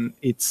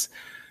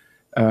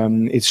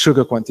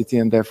sugar quantity,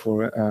 and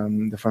therefore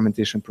the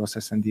fermentation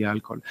process and the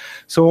alcohol.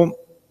 So,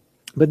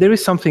 but there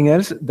is something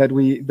else that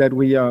we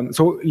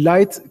so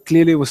light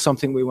clearly was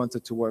something we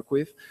wanted to work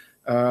with.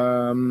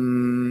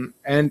 And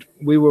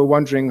we were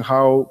wondering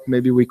how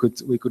maybe we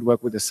could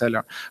work with a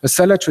cellar. A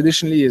cellar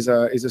traditionally is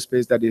a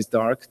space that is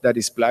dark, that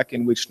is black,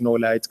 in which no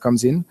light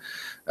comes in.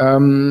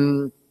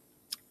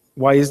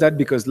 Why is that?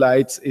 Because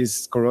light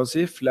is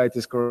corrosive. Light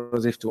is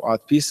corrosive to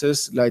art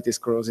pieces. Light is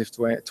corrosive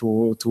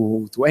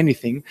to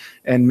anything,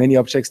 and many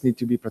objects need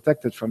to be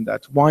protected from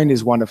that. Wine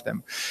is one of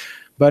them.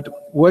 But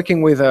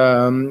working with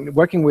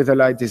a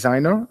light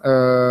designer.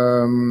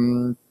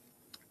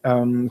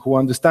 Who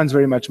understands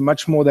very much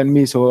more than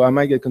me, so I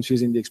might get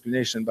confused in the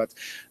explanation. But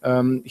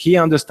he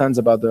understands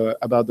about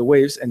the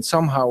waves, and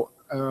somehow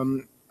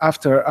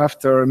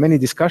after many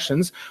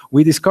discussions,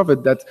 we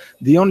discovered that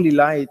the only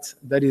light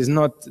that is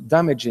not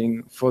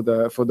damaging for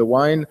the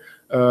wine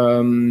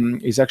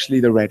is actually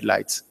the red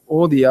lights.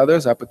 All the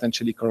others are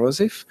potentially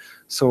corrosive,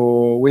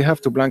 so we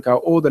have to blank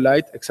out all the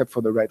light except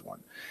for the red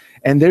one.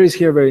 And there is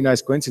here a very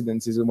nice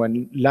coincidence, is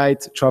when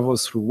light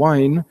travels through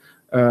wine,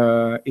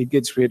 it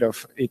gets rid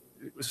of it.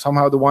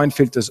 Somehow the wine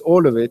filters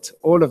all of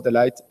the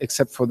light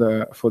except for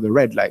the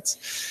red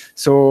lights.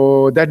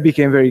 So that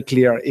became very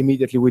clear.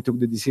 Immediately we took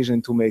the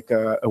decision to make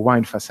a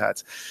wine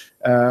facade,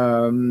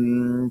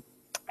 and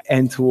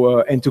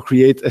to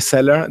create a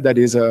cellar that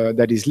is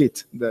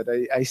lit. That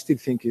I still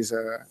think is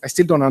I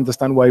still don't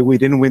understand why we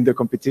didn't win the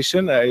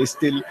competition. I'm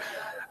still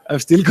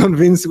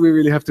convinced we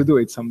really have to do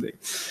it someday.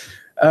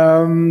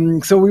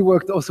 So we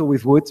worked also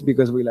with wood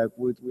because we like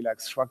wood, we like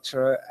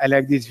structure. I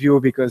like this view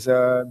because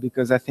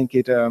I think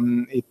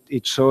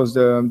it shows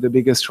the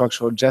biggest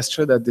structural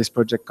gesture that this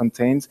project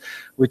contains,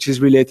 which is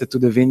related to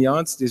the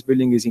vineyards. This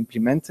building is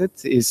implemented,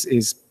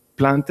 is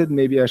planted,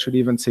 maybe I should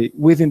even say,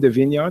 within the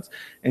vineyards.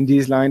 And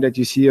this line that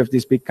you see of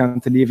this big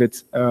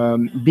cantilevered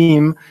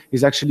beam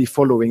is actually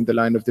following the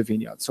line of the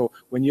vineyard. So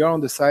when you're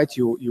on the site,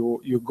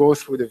 you go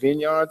through the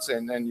vineyards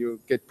and then you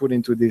get put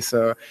into this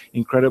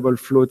incredible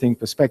floating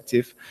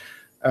perspective.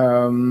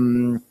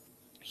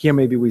 Here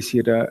maybe we see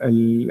it a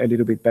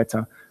little bit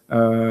better.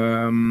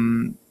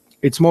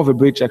 It's more of a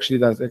bridge actually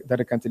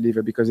than a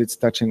cantilever because it's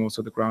touching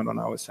also the ground on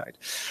our side.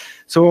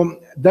 So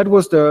that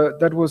was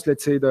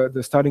let's say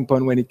the starting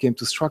point when it came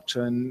to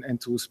structure and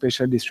to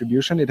spatial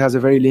distribution. It has a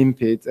very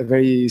limpid, a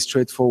very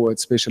straightforward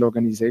spatial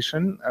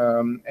organization,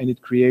 and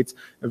it creates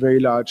a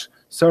very large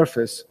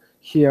surface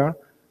here,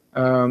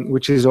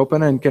 which is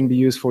open and can be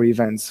used for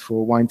events,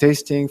 for wine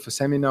tasting, for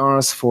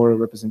seminars, for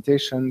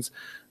representations,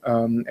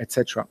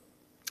 etc.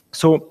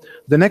 So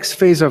the next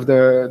phase of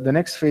the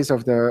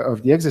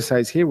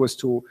exercise here was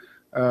to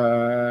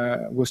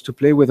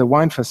play with a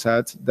wine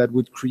facade that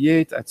would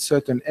create at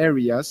certain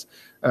areas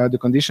the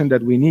condition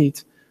that we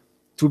need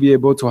to be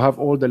able to have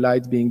all the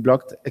light being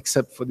blocked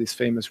except for this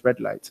famous red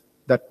light.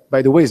 That,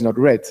 by the way, is not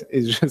red.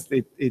 It's just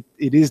it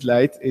is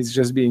light. It's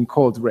just being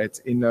called red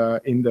in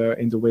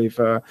the wave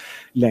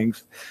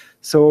length.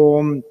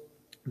 So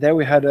there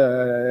we had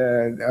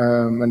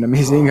an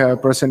amazing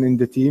person in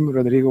the team.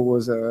 Rodrigo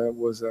was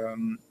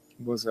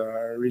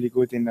really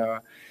good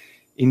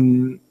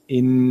in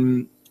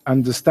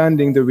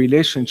understanding the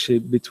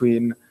relationship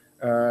between.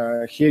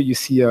 Here you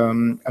see a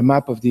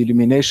map of the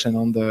illumination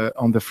on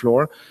the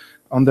floor.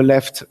 On the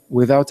left,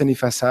 without any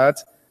facade,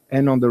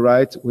 and on the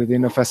right,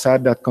 within a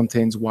facade that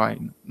contains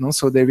wine. No?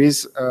 So there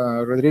is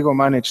Rodrigo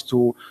managed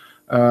to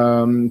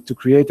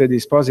create a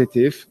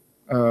dispositif.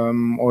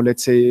 Or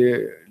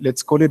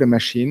let's call it a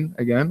machine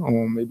again,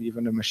 or maybe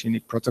even a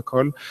Machinic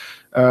protocol,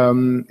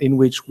 in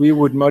which we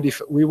would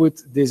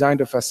design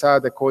the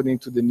facade according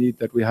to the need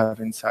that we have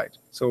inside.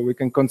 So we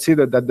can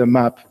consider that the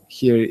map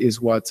here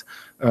is what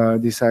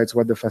decides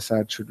what the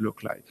facade should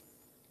look like.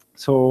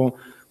 So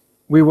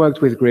we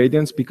worked with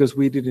gradients because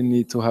we didn't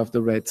need to have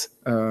the red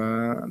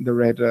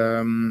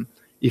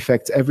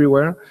effect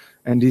everywhere,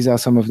 and these are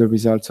some of the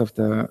results of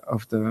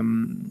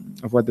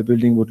what the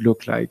building would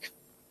look like.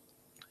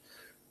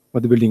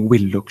 What the building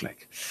will look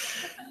like.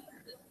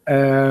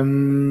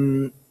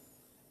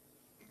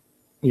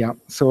 Yeah,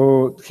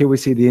 so here we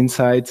see the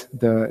inside,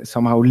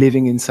 somehow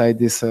living inside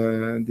this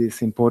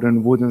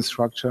important wooden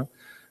structure,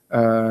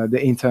 the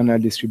internal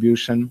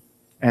distribution,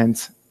 and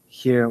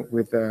here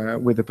with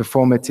the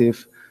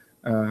performative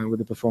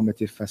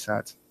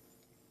facade.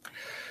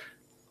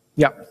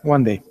 Yeah,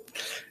 one day.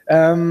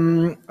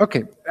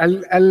 Okay,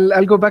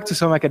 I'll go back to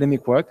some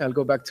academic work. I'll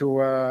go back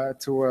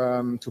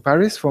to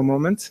Paris for a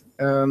moment.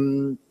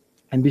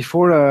 And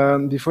before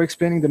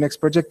explaining the next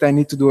project, I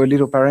need to do a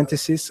little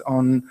parenthesis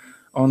on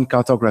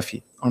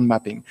cartography, on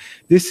mapping.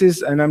 This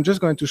is, and I'm just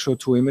going to show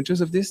two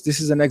images of this. This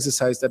is an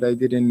exercise that I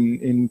did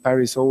in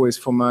Paris always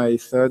for my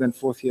 3rd and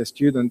 4th year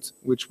students,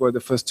 which were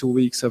the first 2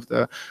 weeks of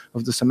the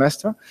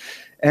semester.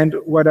 And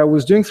what I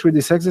was doing through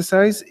this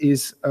exercise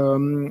is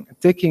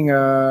taking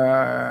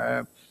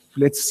a,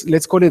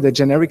 let's call it a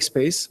generic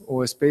space,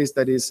 or a space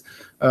that is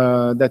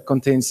that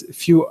contains a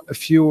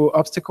few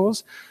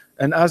obstacles,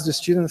 and ask the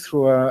student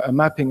through a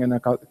mapping and a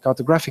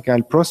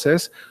cartographical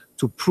process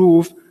to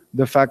prove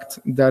the fact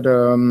that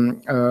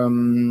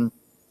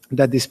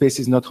that this space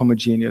is not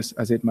homogeneous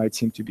as it might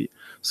seem to be.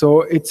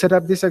 So it's set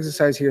up. This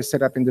exercise here is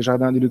set up in the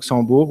Jardin du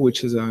Luxembourg,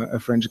 which is a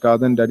French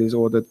garden that is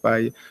ordered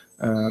by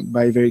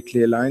very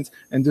clear lines.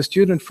 And the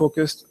student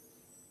focused.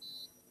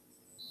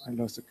 I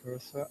lost the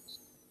cursor.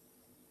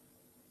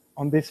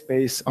 On this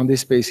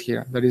space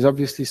here, that is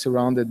obviously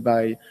surrounded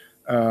by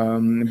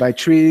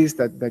trees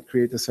that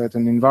create a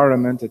certain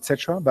environment,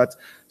 etc. But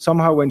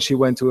somehow when she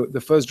went to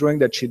the first drawing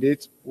that she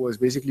did was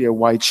basically a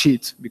white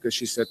sheet, because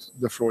she said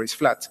the floor is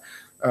flat,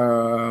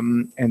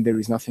 and there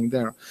is nothing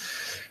there.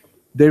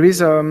 There is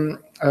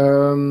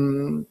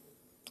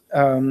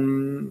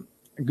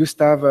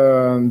Gustav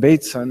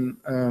Bateson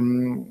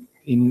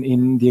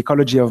in The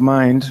Ecology of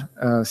Mind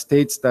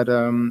states that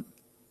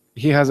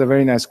he has a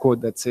very nice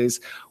quote that says,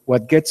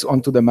 "What gets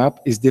onto the map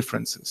is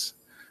differences."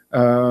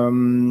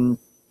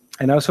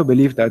 And I also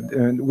believe that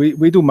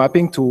we do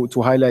mapping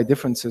to highlight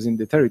differences in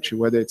the territory,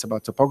 whether it's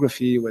about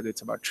topography, whether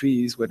it's about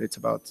trees, whether it's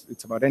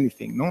about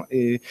anything. No,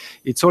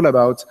 it's all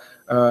about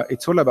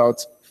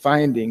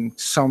finding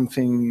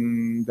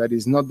something that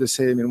is not the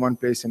same in one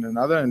place and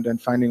another, and then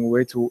finding a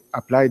way to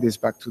apply this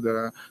back to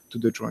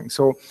the drawing.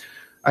 So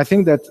I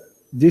think that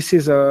this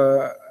is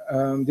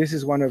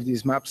one of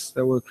these maps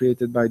that were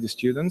created by the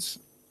students.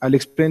 I'll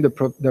explain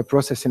the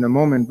process in a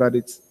moment, but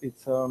it's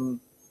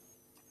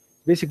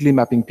basically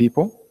mapping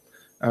people,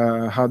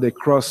 how they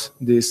cross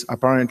this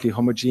apparently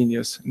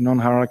homogeneous,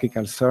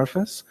 non-hierarchical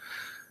surface.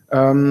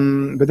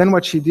 But then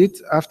what she did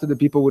after the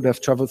people would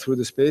have traveled through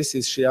the space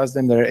is she asked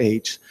them their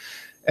age.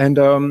 And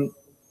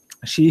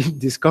she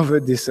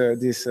discovered this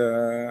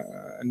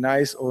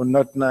nice or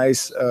not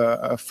nice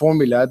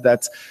formula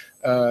that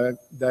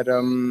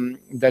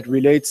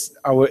relates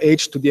our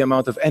age to the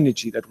amount of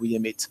energy that we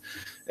emit.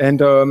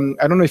 And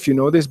I don't know if you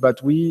know this,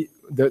 but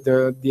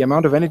the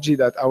amount of energy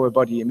that our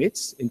body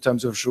emits in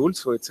terms of joules,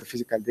 so it's a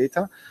physical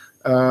data,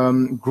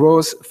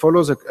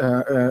 follows a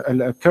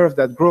curve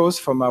that grows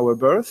from our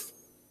birth.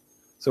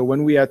 So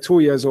when we are 2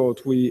 years old,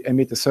 we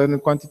emit a certain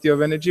quantity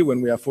of energy. When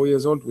we are 4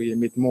 years old, we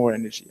emit more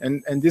energy.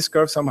 And this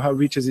curve somehow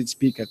reaches its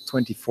peak at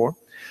 24.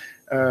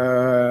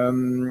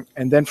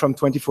 And then from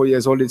 24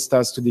 years old, it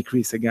starts to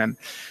decrease again.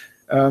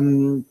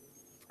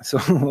 So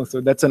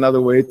that's another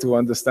way to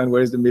understand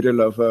where is the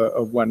middle of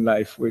one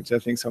life, which I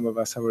think some of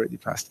us have already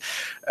passed.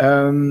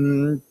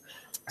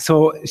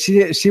 So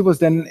she was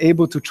then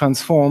able to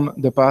transform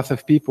the path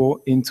of people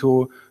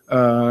into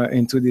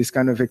this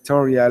kind of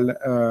vectorial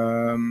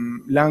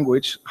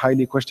language,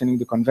 highly questioning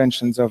the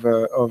conventions of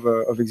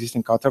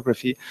existing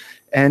cartography,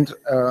 and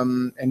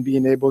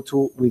being able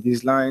to, with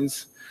these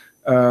lines,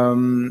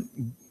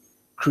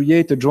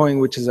 create a drawing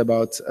which is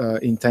about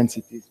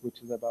intensities,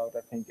 which is about,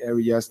 I think,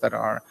 areas that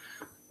are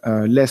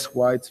less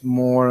white,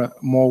 more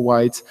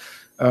white.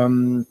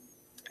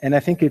 And I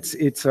think it's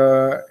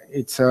a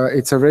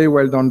very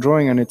well done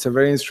drawing, and it's a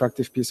very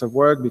instructive piece of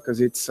work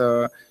because it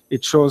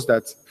shows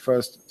that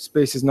first,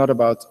 space is not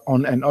about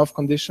on and off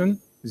condition,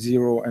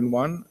 0 and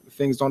 1.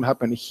 Things don't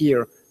happen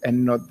here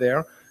and not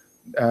there.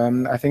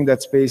 I think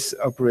that space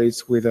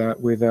operates with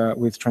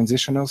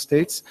transitional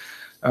states,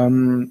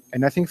 and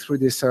I think through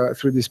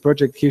this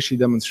project here she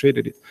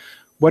demonstrated it.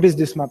 What is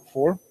this map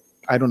for?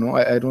 I don't know.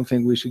 I don't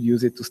think we should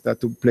use it to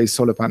start to place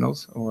solar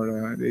panels,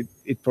 or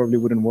it probably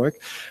wouldn't work.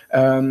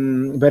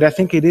 But I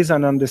think it is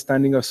an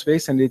understanding of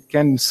space, and it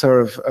can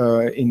serve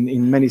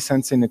in many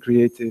senses in a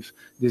creative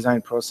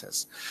design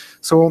process.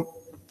 So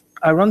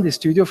I run this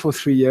studio for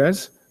 3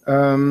 years,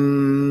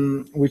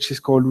 which is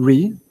called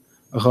RE.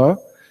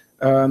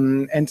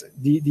 And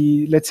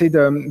let's say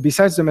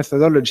besides the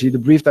methodology, the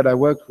brief that I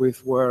worked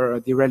with were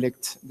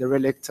derelict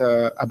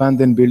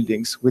abandoned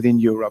buildings within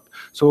Europe.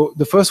 So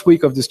the first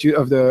week of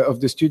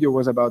the studio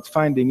was about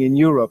finding in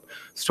Europe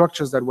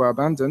structures that were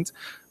abandoned,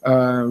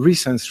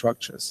 recent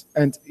structures.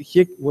 And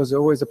here was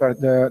always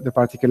the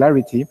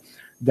particularity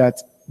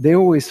that they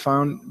always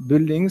found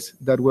buildings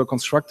that were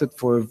constructed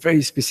for a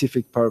very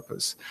specific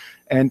purpose.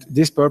 And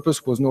this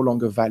purpose was no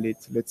longer valid,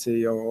 let's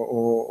say,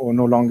 or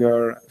no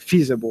longer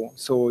feasible.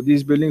 So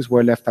these buildings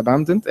were left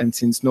abandoned, and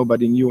since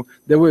nobody knew,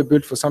 they were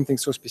built for something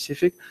so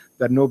specific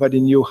that nobody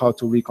knew how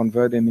to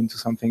reconvert them into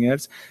something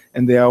else,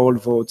 and they are all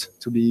voted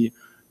to be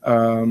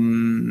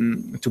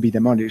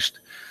demolished.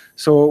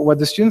 So what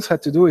the students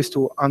had to do is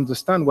to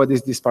understand what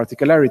is this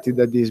particularity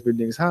that these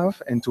buildings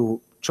have, and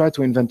to try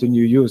to invent a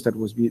new use that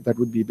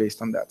would be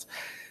based on that.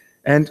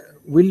 And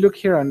we'll look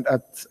here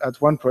at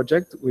one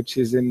project, which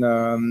is in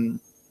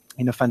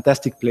a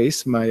fantastic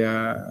place,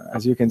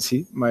 as you can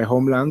see, my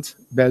homeland,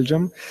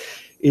 Belgium.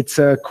 It's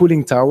a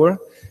cooling tower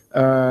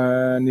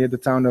near the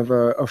town of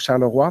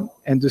Charleroi,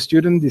 and the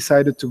student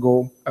decided to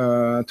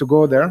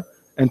go there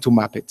and to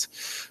map it.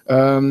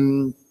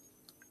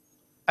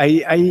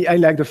 I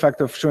like the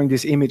fact of showing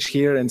this image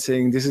here and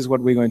saying this is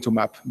what we're going to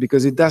map,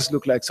 because it does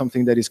look like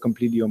something that is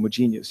completely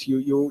homogeneous.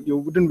 You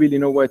wouldn't really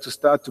know where to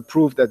start to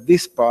prove that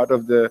this part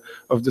of the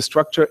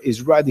structure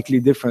is radically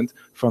different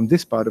from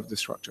this part of the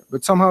structure.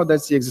 But somehow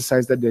that's the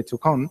exercise that they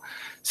took on.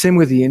 Same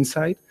with the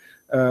inside,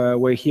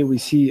 where here we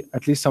see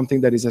at least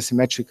something that is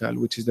asymmetrical,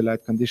 which is the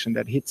light condition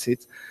that hits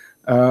it.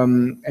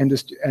 And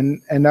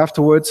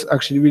afterwards,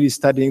 actually really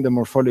studying the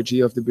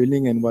morphology of the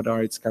building and what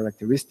are its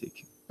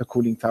characteristics. A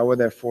cooling tower,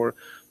 therefore,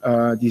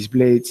 these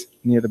blades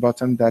near the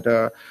bottom that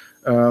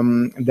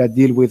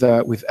deal with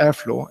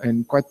airflow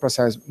and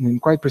in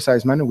quite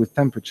precise manner with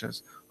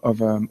temperatures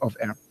of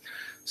air.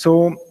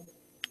 So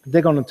they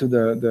got onto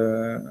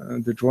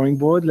the drawing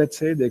board. Let's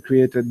say they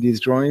created these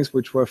drawings,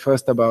 which were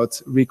first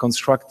about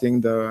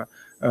reconstructing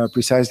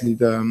precisely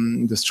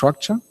the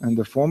structure and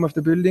the form of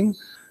the building.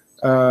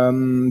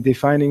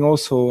 Defining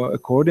also a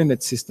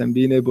coordinate system,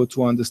 being able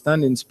to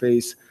understand in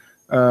space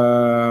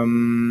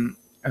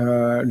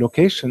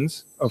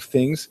locations of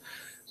things,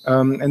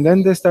 and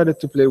then they started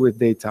to play with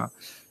data.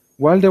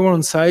 While they were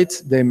on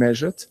site, they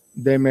measured,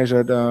 they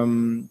measured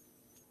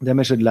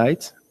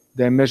light,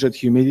 they measured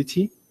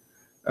humidity,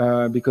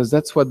 because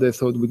that's what they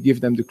thought would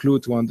give them the clue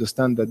to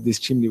understand that this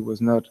chimney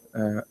was not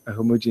a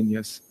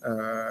homogeneous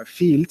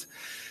field.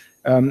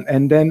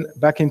 And then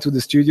back into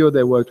the studio,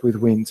 they worked with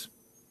wind.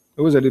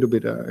 It was a little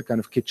bit a kind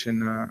of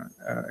kitchen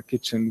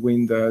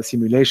wind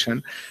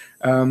simulation,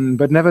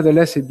 but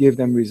nevertheless, it gave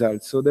them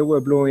results. So they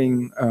were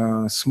blowing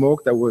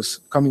smoke that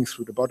was coming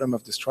through the bottom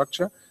of the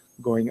structure,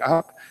 going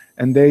up,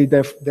 and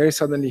they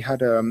suddenly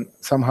had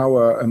somehow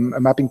a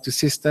mapping to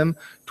system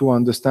to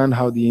understand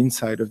how the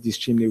inside of this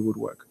chimney would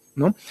work.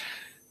 No,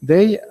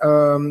 they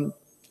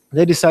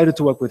decided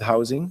to work with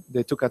housing.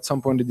 They took at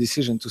some point the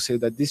decision to say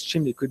that this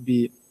chimney could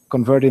be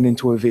converted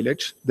into a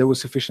village. There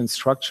was sufficient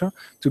structure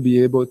to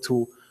be able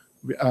to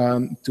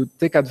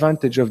take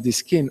advantage of the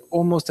skin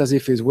almost as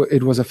if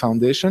it was a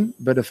foundation,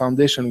 but a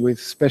foundation with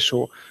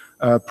special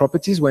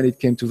properties when it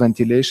came to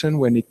ventilation,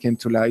 when it came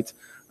to light,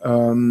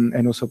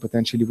 and also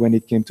potentially when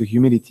it came to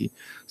humidity.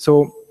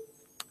 So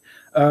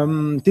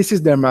this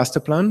is their master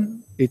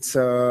plan. It's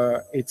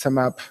a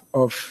map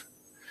of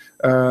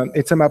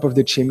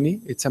the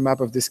chimney. It's a map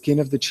of the skin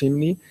of the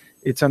chimney.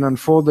 It's an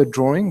unfolded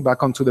drawing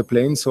back onto the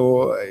plane.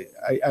 So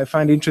I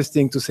find it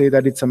interesting to say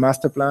that it's a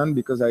master plan,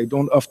 because I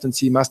don't often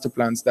see master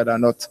plans that are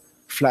not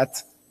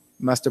flat,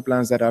 master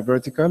plans that are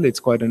vertical. It's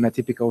quite an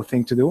atypical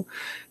thing to do.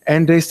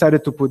 And they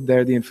started to put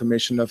there the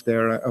information of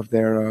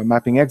their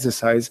mapping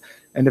exercise.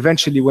 And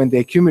eventually, when they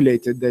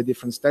accumulated their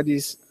different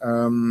studies,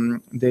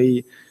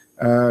 they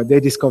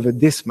discovered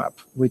this map,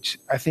 which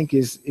I think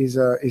is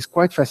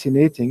quite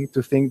fascinating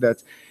to think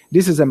that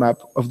this is a map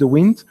of the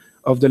wind,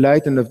 of the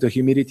light, and of the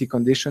humidity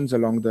conditions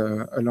along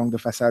the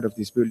facade of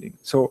this building.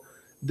 So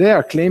they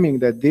are claiming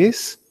that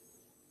this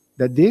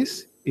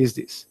is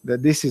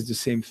the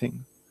same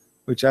thing,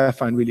 which I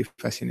find really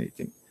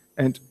fascinating.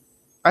 And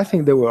I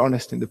think they were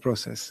honest in the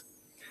process.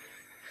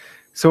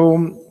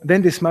 So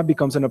then this map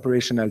becomes an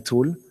operational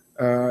tool.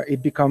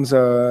 It becomes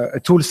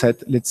a tool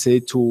set, let's say,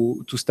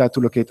 to start to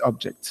locate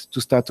objects,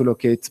 to start to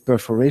locate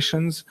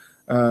perforations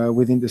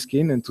within the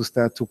skin, and to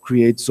start to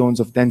create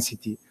zones of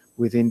density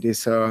within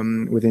this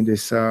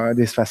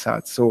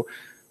facade. So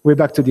we're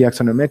back to the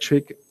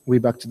axonometric,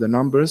 we're back to the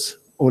numbers.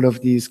 All of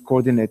these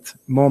coordinate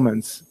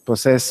moments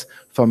possess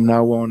from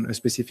now on a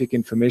specific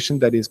information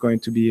that is going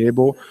to be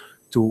able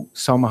to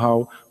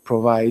somehow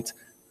provide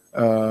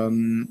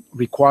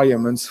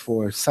requirements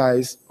for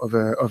size of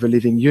a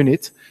living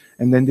unit.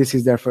 And then this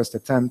is their first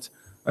attempt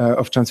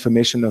of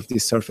transformation of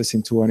this surface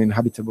into an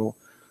inhabitable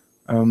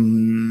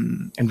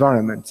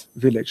environment,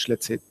 village,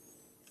 let's say.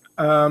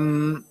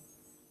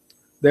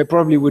 They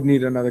probably would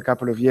need another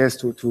couple of years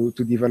to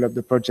develop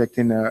the project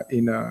in a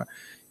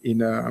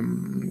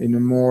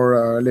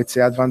more, let's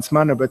say, advanced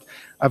manner. But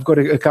I've got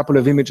a couple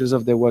of images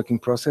of their working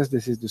process.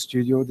 This is the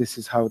studio. This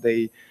is how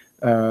they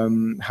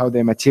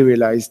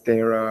materialized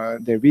their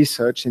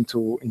research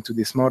into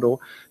this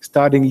model,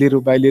 starting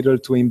little by little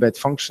to embed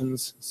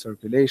functions,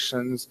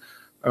 circulations,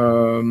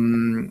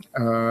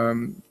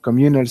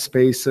 communal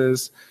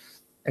spaces,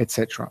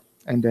 etc.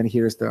 And then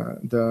here's the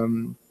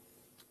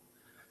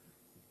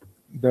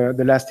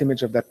last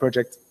image of that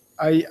project.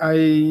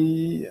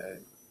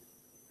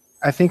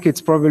 I think it's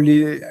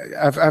probably,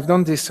 I've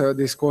done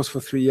this course for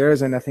 3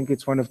 years, and I think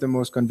it's one of the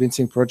most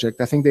convincing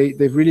projects. I think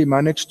they've really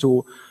managed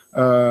to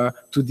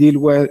deal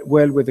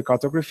well with the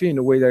cartography in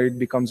a way that it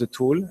becomes a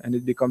tool, and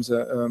it becomes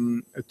a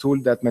tool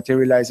that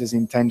materializes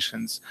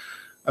intentions.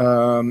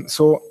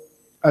 So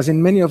as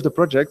in many of the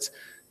projects,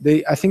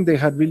 I think they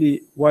had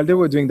really, while they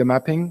were doing the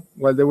mapping,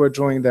 while they were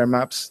drawing their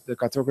maps, the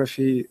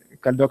cartography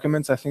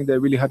documents, I think they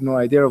really had no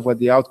idea of what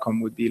the outcome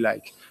would be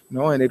like.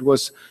 And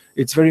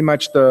it's very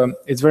much,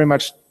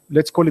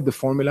 let's call it the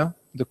formula,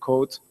 the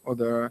code, or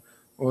the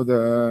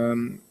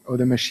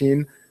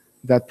machine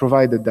that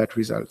provided that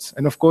results.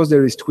 And of course,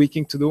 there is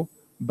tweaking to do,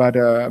 but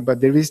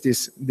there is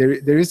this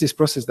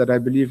process that I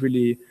believe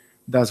really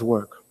does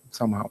work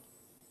somehow.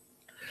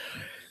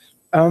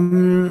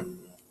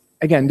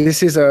 Again,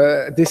 this is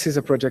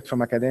a project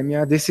from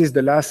academia. This is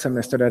the last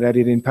semester that I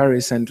did in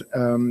Paris, and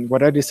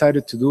what I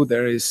decided to do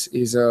there is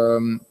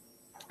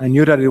I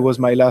knew that it was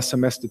my last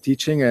semester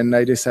teaching, and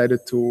I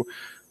decided to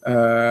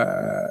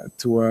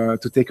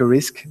take a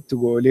risk, to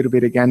go a little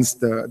bit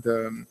against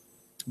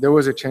there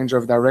was a change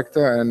of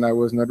director, and I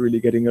was not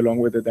really getting along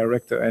with the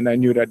director, and I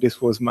knew that this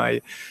was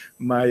I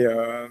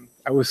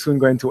was soon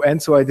going to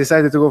end, so I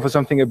decided to go for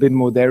something a bit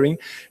more daring,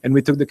 and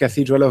we took the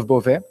Cathedral of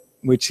Beauvais,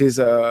 which is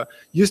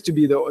used to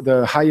be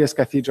the highest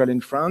cathedral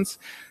in France.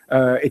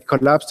 It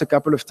collapsed a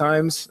couple of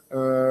times,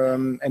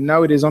 and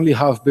now it is only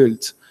half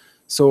built.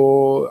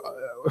 So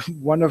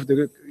one of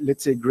the,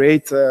 let's say,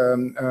 great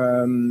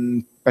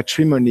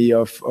patrimony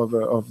of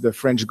the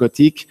French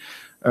Gothic,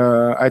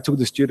 I took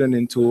the student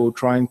into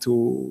trying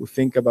to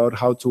think about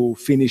how to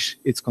finish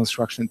its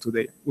construction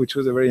today, which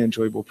was a very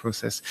enjoyable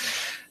process.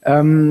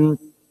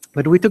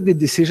 But we took the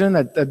decision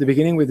at the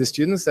beginning with the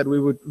students that we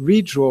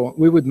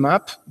would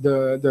map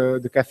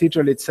the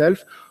cathedral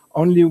itself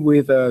only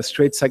with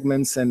straight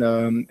segments and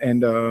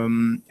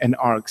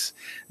arcs.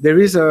 There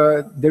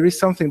is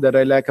something that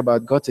I like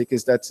about Gothic,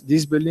 is that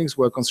these buildings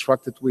were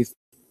constructed with,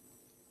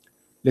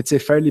 let's say,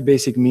 fairly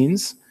basic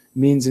means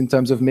in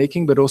terms of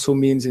making, but also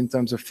means in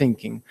terms of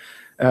thinking.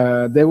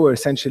 They were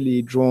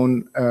essentially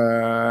drawn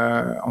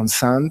on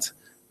sand,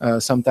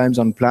 sometimes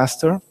on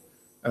plaster.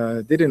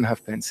 They didn't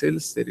have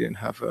pencils.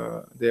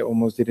 They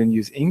almost didn't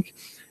use ink,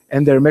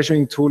 and their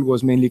measuring tool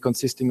was mainly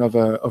consisting of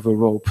a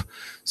rope.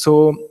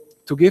 So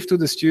to give to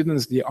the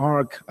students the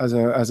arc as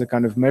a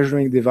kind of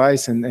measuring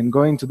device, and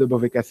going to the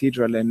Beauvais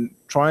Cathedral and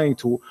trying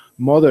to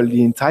model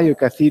the entire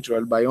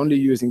cathedral by only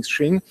using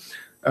string,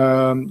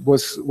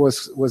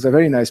 was a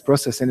very nice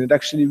process, and it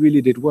actually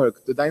really did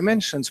work. The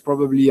dimensions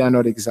probably are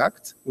not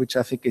exact, which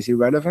I think is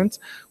irrelevant.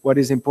 What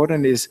is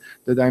important is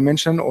the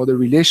dimension or the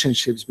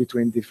relationships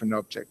between different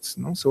objects.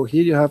 No? So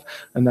here you have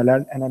an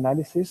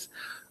analysis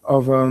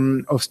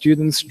of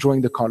students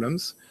drawing the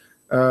columns.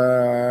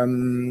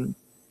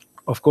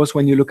 Of course,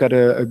 when you look at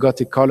a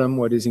Gothic column,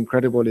 what is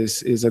incredible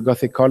is a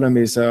Gothic column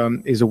is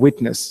a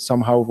witness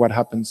somehow of what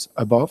happens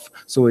above.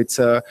 So it's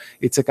a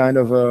kind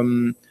of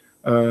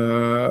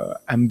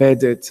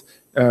embedded,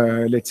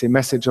 let's say,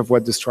 message of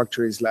what the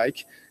structure is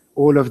like.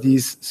 All of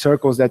these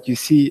circles that you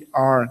see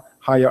are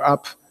higher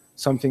up,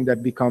 something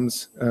that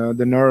becomes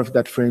the nerve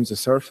that frames the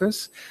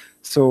surface.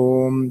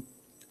 So,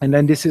 and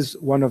then this is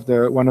one of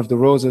the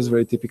roses,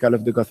 very typical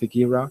of the Gothic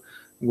era,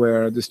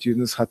 where the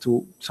students had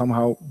to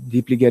somehow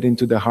deeply get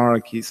into the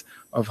hierarchies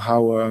of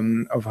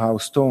how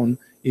stone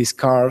is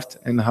carved,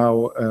 and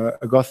how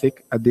a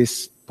Gothic at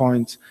this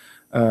point,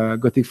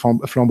 Gothic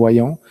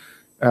flamboyant,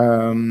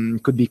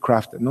 could be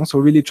crafted. No? So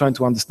really trying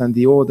to understand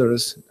the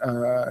orders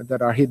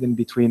that are hidden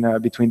between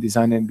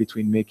design and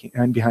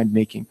behind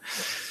making.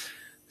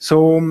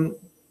 So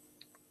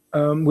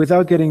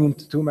without getting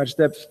into too much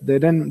depth, they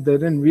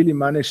then really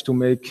managed to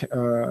make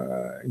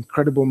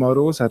incredible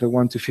models at a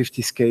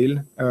 1:50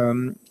 scale.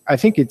 I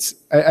think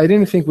I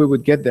didn't think we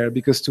would get there,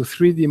 because to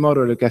 3D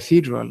model a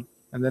cathedral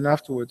and then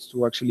afterwards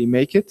to actually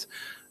make it,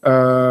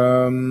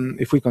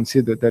 if we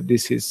consider that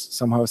this is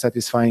somehow a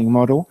satisfying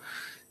model,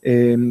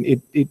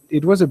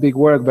 it was a big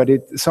work, but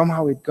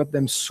somehow it got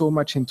them so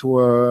much into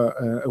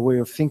a way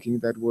of thinking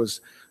that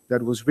was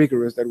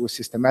rigorous, that was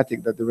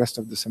systematic, that the rest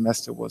of the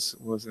semester was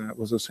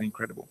also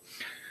incredible.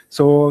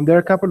 So there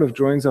are a couple of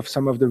drawings of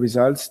some of the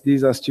results.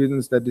 These are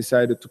students that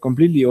decided to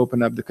completely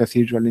open up the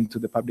cathedral into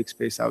the public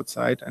space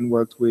outside, and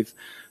worked with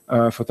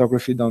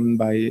photography done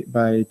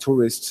by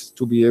tourists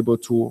to be able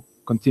to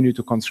continue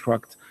to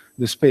construct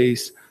the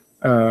space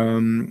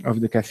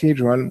of the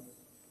cathedral.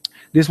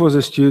 This was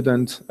a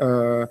student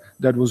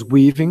that was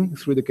weaving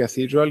through the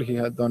cathedral. He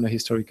had done a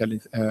historical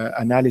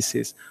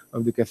analysis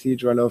of the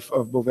cathedral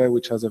of Beauvais,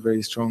 which has a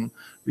very strong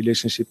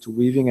relationship to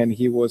weaving, and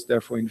he was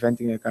therefore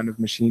inventing a kind of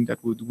machine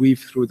that would weave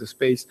through the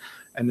space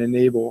and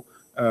enable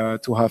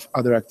to have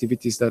other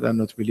activities that are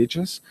not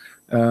religious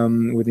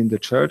within the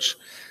church.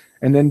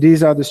 And then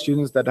these are the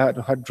students that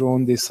had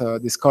drawn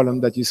this column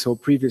that you saw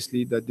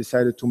previously, that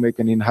decided to make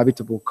an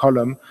inhabitable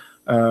column,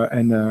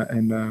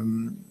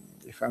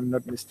 if I'm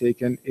not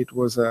mistaken, it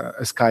was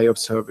a sky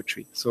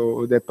observatory.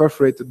 So they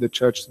perforated the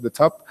church to the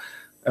top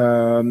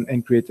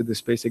and created the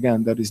space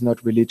again that is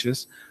not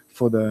religious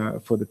for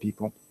the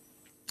people.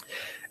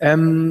 I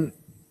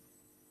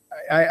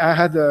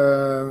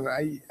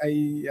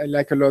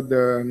like a lot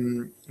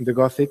the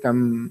Gothic.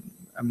 I'm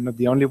not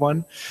the only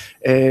one.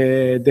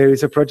 There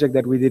is a project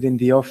that we did in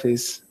the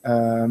office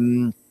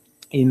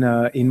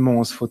in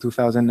Mons for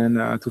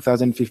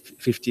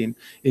 2015.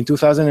 In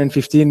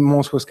 2015,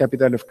 Mons was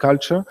capital of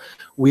culture.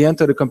 We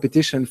entered a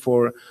competition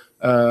for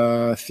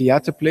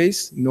theater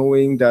plays,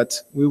 knowing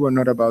that we were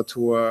not about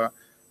to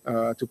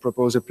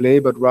propose a play,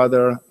 but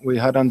rather we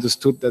had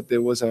understood that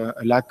there was a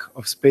lack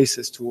of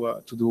spaces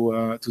to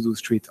do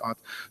street art.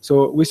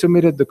 So we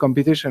submitted the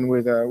competition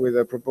with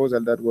a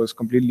proposal that was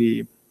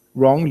completely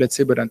wrong, let's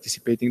say, but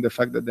anticipating the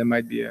fact that there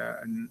might be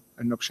an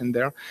option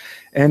there,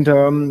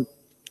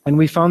 and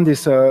we found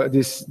this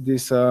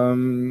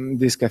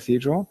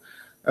cathedral,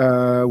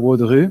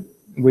 Vaudreuil,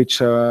 which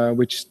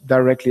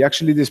directly,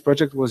 actually this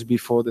project was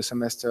before the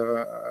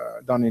semester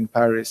done in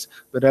Paris,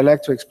 but I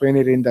like to explain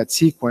it in that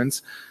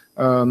sequence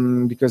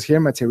because here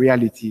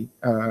materiality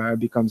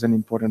becomes an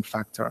important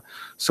factor.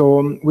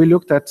 So we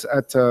looked at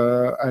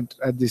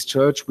this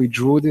church. We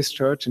drew this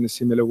church in a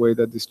similar way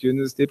that the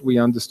students did. We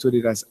understood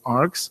it as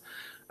arcs.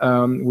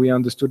 We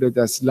understood it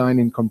as line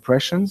in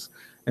compressions.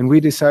 And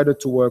we decided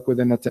to work with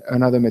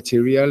another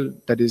material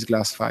that is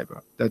glass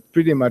fiber, that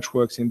pretty much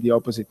works in the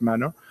opposite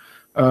manner.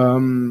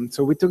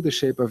 So we took the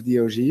shape of the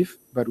ogive,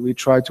 but we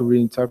tried to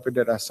reinterpret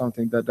it as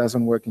something that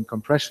doesn't work in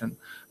compression,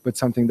 but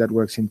something that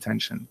works in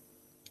tension.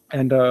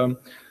 And I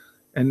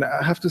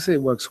have to say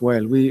it works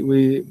well.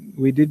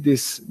 We did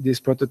this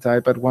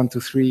prototype at 1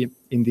 to 3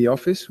 in the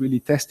office, really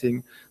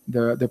testing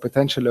the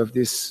potential of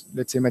this,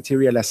 let's say,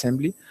 material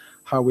assembly,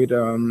 how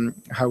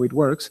it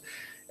works.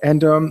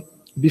 And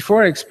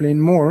before I explain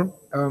more,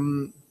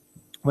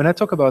 when I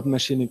talk about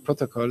Machinic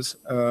protocols,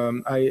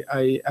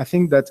 I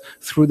think that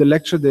through the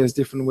lecture there's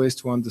different ways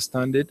to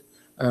understand it.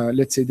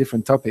 Let's say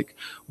different topic.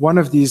 One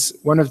of these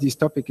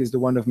topics is the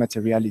one of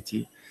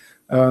materiality.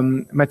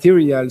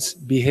 Materials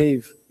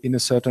behave in a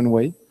certain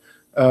way.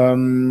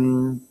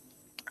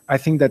 I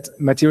think that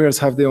materials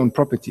have their own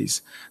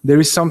properties. There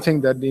is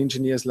something that the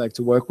engineers like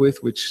to work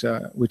with, which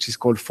is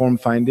called form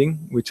finding,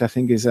 which I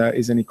think is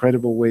an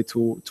incredible way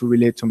to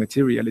relate to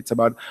material. It's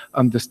about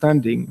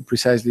understanding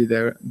precisely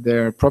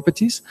their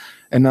properties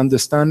and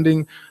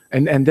understanding,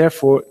 and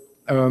therefore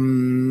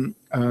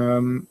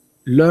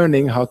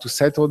learning how to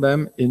settle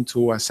them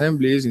into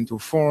assemblies, into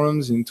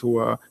forms,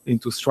 into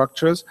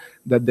structures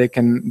that they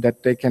can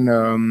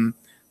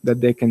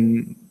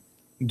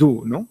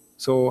do. No.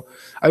 So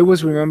I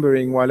was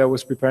remembering while I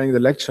was preparing the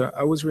lecture,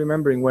 I was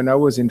remembering when I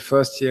was in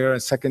first year,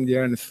 second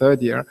year, and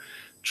third year,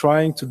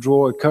 trying to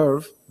draw a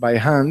curve by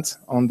hand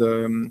on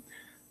the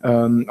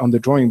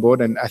drawing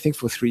board. And I think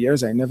for 3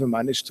 years, I never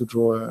managed to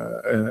draw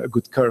a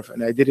good curve.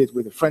 And I did it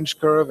with a French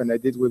curve, and I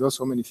did with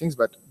so many things,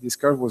 but this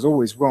curve was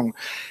always wrong.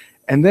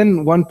 And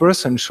then one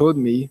person showed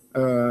me,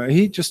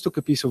 he just took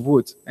a piece of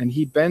wood and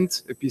he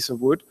bent a piece of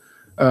wood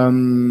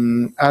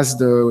as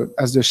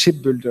the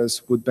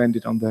shipbuilders would bend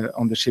it on the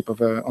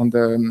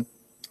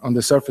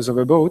surface of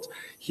a boat.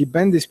 He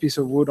bent this piece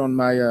of wood on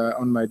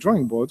my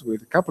drawing board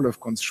with a couple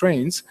of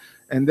constraints,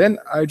 and then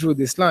I drew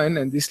this line,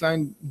 and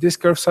this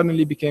curve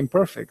suddenly became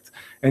perfect.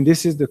 And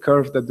this is the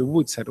curve that the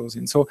wood settles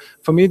in. So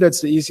for me,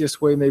 that's the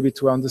easiest way maybe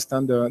to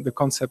understand the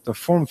concept of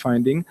form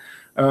finding.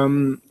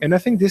 And I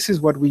think this is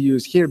what we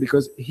use here,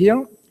 because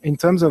here, in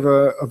terms of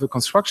a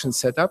construction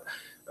setup,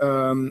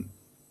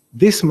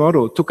 this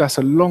model took us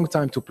a long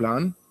time to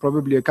plan,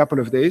 probably a couple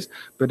of days,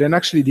 but then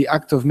actually the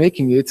act of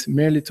making it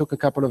merely took a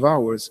couple of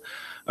hours.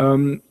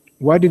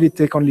 Why did it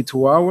take only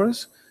 2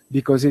 hours?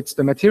 Because it's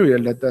the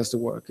material that does the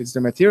work. It's the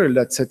material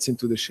that sets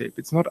into the shape.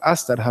 It's not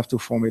us that have to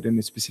form it in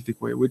a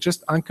specific way. We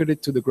just anchored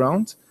it to the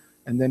ground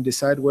and then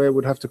decide where it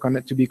would have to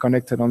be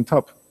connected on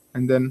top.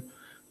 And then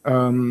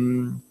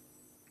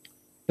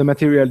the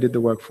material did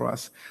the work for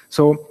us.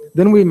 So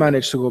then we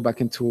managed to go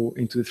back into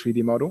the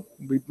 3D model.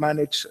 We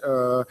managed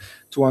to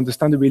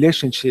understand the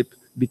relationship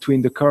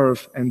between the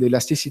curve and the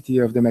elasticity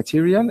of the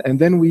material. And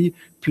then we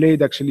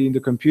played actually in the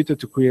computer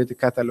to create a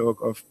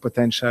catalog of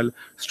potential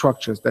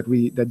structures that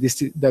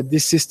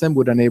this system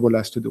would enable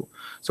us to do.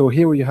 So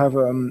here we have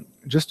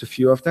just a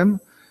few of them,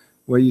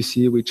 where you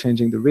see we're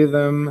changing the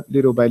rhythm,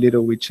 little by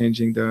little we're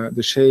changing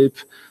the shape,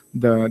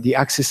 the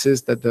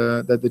axes that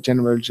the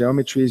general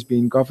geometry is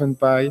being governed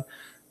by.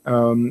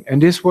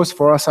 And this was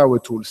for us our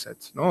tool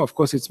set. No, of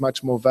course it's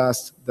much more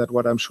vast than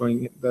what I am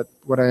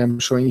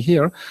showing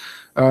here.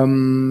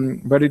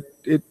 But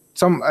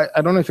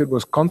I don't know if it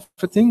was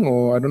comforting,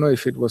 or I don't know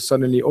if it was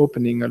suddenly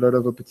opening a lot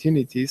of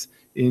opportunities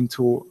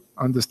into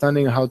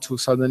understanding how to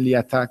suddenly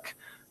attack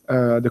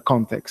the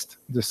context,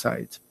 the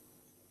site.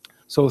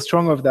 So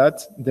strong of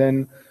that,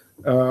 then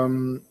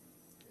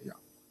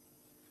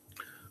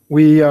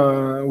we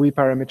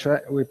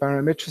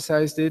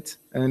parametricized it,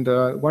 and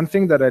one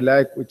thing that I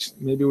like, which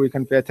maybe we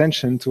can pay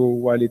attention to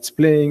while it's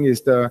playing,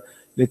 is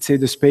let's say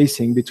the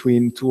spacing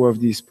between two of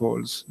these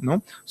poles.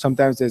 No,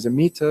 sometimes there's a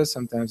meter,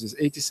 sometimes there's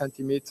 80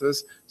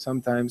 centimeters,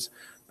 sometimes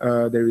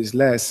there is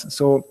less.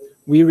 So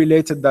we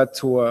related that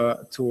to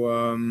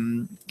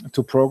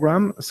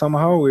program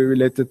somehow. We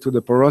related to the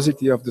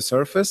porosity of the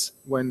surface.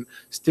 When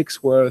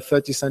sticks were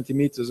 30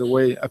 centimeters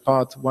away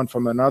apart one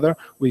from another,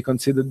 we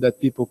considered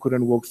that people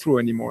couldn't walk through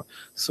anymore.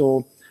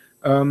 So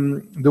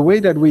the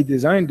way that we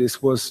designed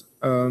this was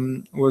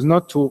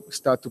not to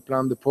start to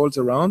plan the poles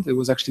around. It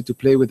was actually to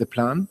play with the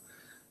plan,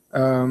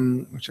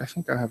 which I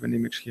think I have an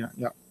image here.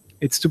 Yeah,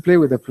 it's to play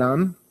with the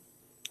plan.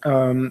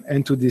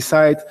 And to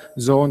decide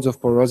zones of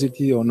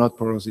porosity or not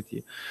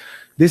porosity.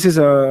 This is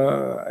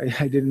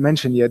I didn't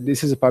mention yet,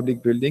 this is a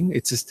public building.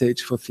 It's a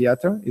stage for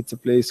theater. It's a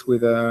place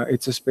with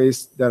it's a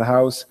space that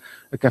houses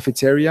a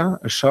cafeteria,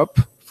 a shop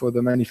for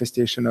the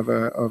manifestation of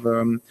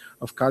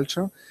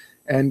culture.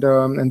 And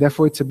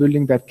therefore it's a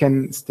building that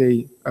can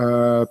stay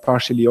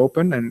partially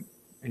open, and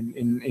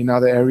in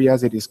other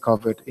areas it is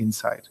covered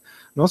inside.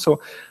 And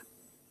also,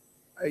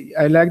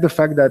 I like the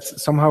fact that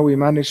somehow we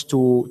managed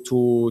to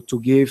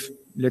give,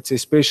 let's say,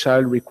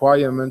 spatial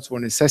requirements or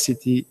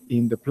necessity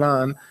in the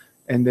plan,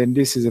 and then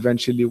this is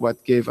eventually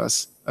what gave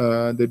us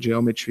the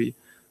geometry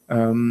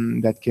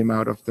that came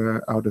out of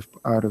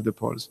the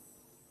poles.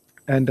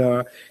 And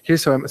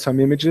here's some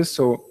images.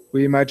 So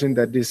we imagine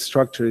that this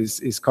structure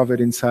is covered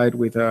inside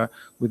with an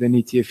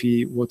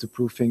ETFE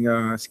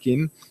waterproofing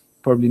skin.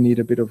 Probably need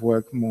a bit of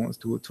work more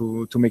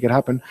to make it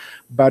happen,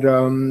 but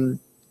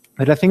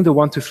I think the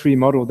 1-to-3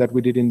 model that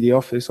we did in the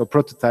office, or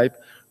prototype,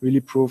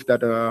 really proved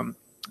that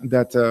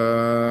that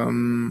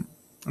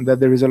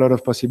there is a lot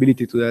of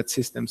possibility to that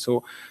system.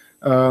 So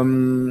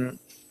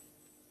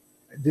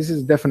this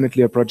is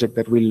definitely a project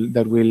that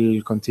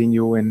will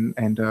continue and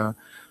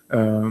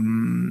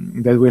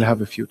that will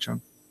have a future.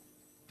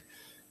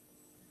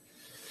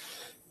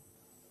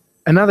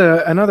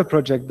 Another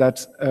project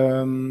that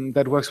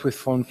that works with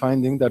form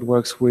finding, that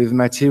works with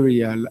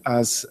material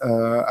as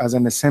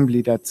an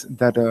assembly that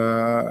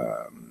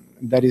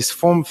is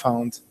form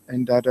found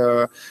and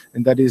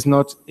that is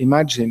not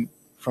imagined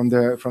from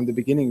the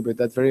beginning, but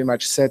that very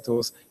much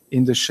settles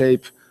in the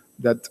shape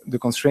that the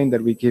constraint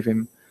that we give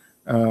him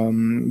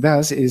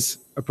does, is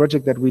a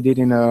project that we did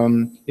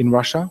in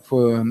Russia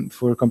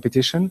for a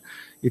competition.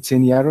 It's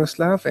in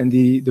Yaroslav, and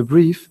the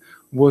brief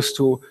was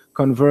to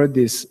convert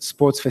this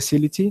sports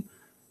facility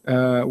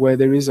where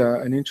there is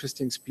an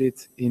interesting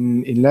split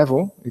in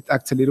level. It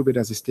acts a little bit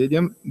as a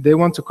stadium. They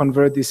want to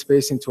convert this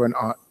space into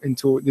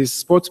this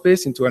sports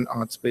space into an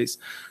art space.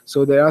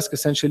 So they ask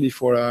essentially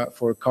for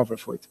a cover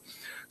for it.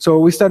 So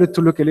we started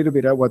to look a little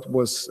bit at what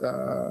was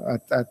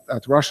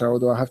at Russia,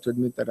 although I have to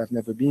admit that I've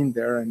never been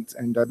there and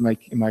that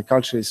my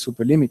culture is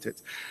super limited.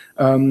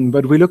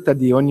 But we looked at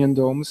the onion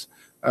domes,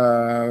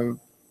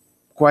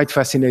 quite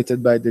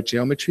fascinated by the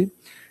geometry.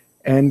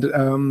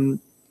 And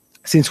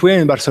since we're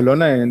in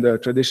Barcelona, in the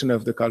tradition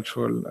of the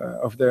cultural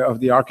of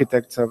the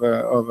architects of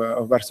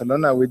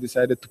Barcelona, we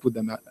decided to put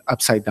them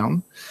upside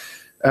down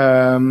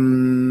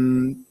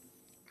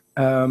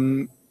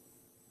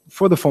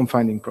for the form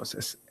finding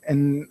process,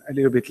 and a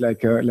little bit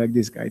like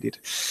this guy did.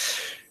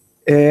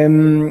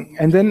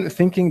 And then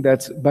thinking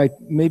that by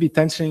maybe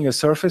tensioning a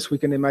surface, we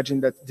can imagine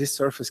that this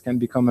surface can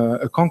become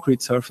a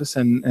concrete surface,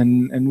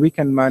 and we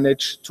can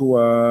manage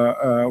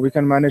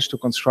to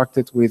construct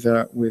it with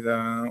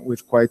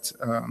quite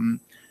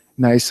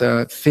nice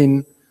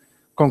thin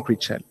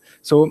concrete shell.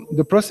 So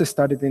the process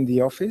started in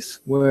the office,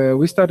 where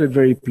we started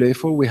very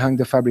playful. We hung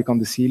the fabric on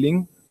the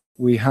ceiling,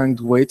 we hung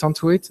weight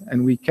onto it,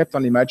 and we kept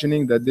on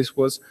imagining that this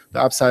was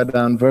the upside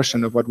down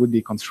version of what would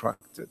be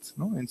constructed,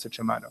 no, in such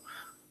a manner.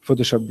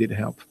 Photoshop did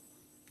help.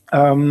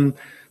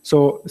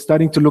 So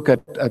starting to look at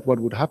what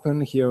would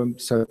happen here,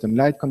 certain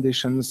light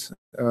conditions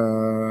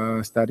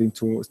starting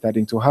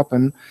to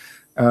happen,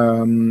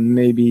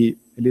 maybe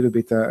a little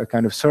bit a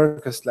kind of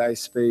circus-like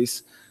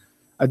space.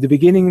 At the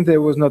beginning,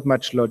 there was not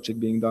much logic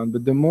being done,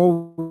 but the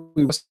more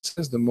we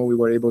processed, the more we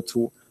were able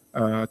to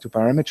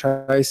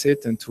parameterize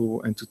it and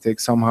to take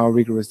somehow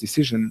rigorous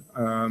decision,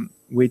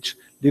 which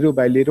little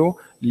by little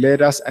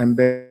led us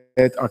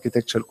embed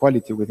architectural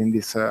quality within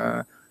this.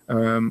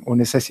 Or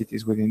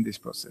necessities within this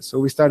process. So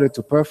we started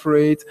to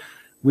perforate.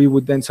 We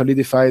would then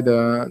solidify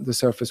the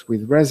surface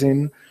with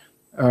resin,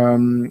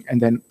 and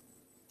then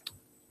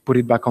put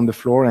it back on the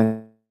floor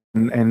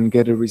and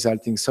get a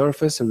resulting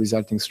surface, a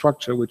resulting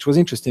structure, which was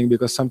interesting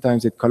because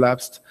sometimes it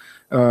collapsed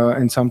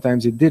and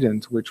sometimes it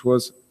didn't, which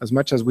was as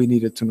much as we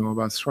needed to know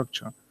about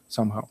structure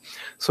somehow.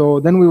 So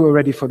then we were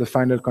ready for the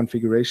final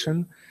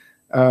configuration,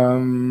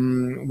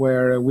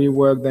 where we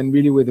worked then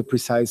really with the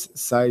precise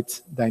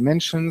site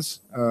dimensions,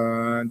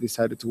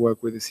 decided to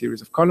work with a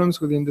series of columns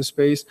within the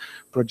space,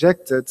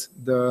 projected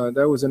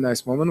that was a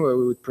nice moment where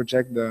we would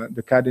project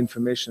the CAD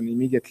information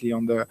immediately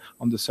on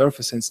the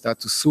surface and start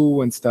to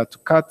sew and start to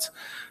cut,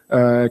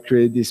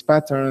 create these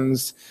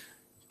patterns,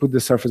 put the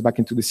surface back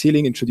into the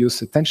ceiling,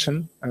 introduce a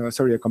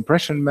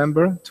compression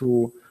member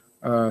to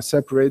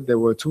separate. There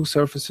were two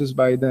surfaces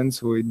by then,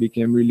 so it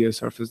became really a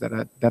surface that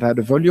had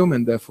a volume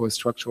and therefore a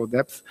structural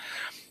depth.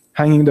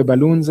 Hanging the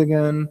balloons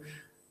again,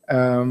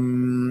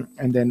 and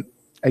then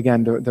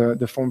again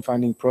the form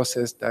finding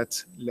process that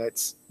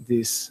lets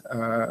this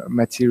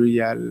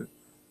material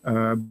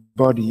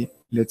body,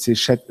 let's say,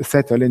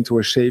 settle into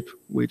a shape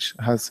which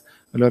has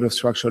a lot of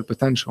structural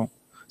potential.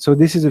 So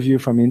this is a view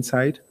from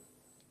inside.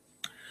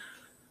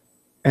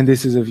 And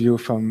this is a view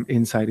from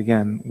inside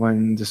again,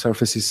 when the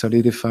surface is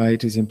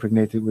solidified, is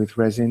impregnated with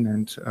resin,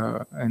 and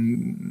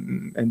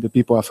the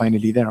people are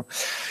finally there.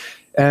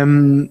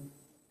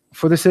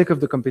 For the sake of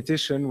the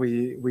competition,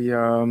 we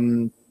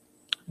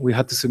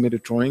had to submit a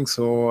drawing.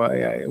 So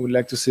I would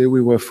like to say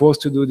we were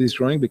forced to do this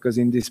drawing because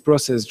in this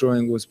process,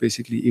 drawing was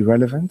basically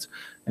irrelevant,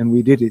 and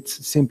we did it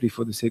simply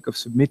for the sake of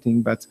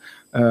submitting. But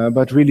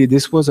really,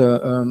 this was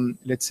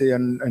let's say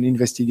an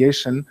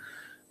investigation.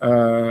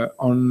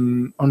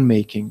 On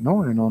making,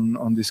 no, and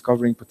on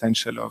discovering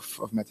potential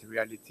of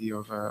materiality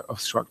of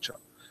structure.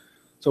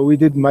 So we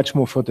did much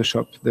more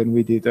Photoshop than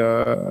we did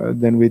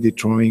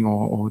drawing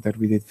or that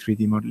we did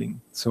 3D modeling.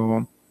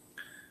 So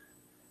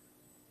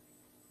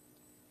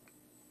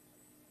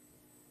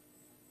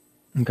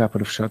a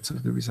couple of shots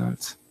of the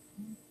results.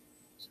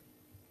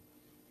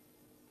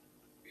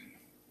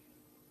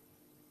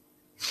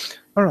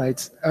 All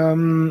right,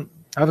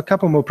 I have a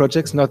couple more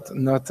projects, not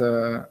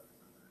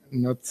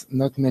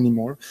many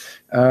more.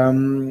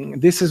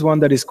 This is one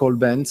that is called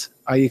bend.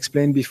 I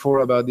explained before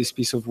about this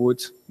piece of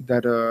wood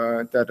that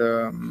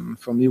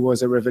for me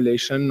was a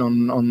revelation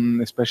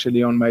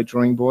especially on my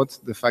drawing board,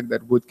 the fact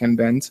that wood can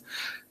bend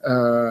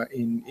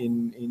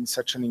in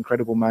such an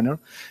incredible manner.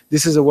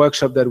 This is a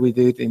workshop that we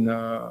did in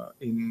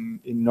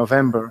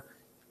November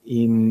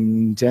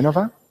in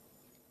Genova,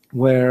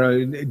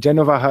 where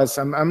Genova has,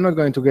 I'm not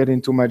going to get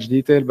into much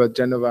detail, but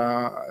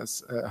Genova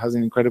has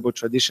an incredible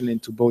tradition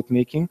into boat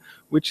making,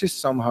 which is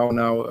somehow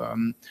now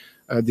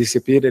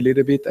disappeared a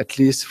little bit, at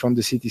least from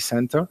the city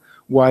center,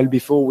 while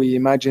before we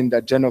imagined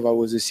that Genova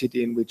was a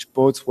city in which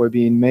boats were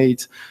being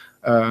made,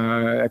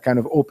 a kind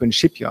of open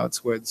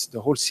shipyards where the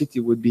whole city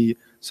would be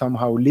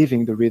somehow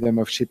living the rhythm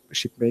of ship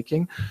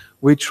making.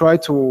 We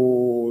tried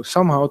to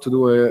somehow to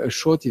do a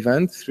short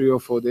event, 3 or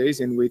 4 days,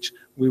 in which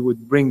we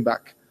would bring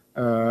back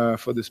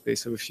for the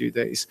space of a few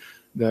days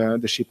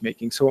the ship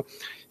making. So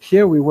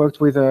here we worked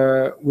with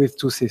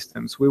 2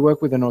 systems. We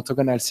work with an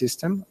orthogonal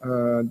system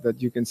that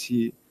you can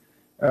see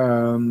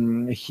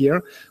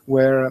here,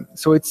 where,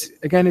 so it's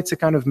a kind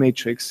of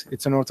matrix.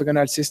 It's an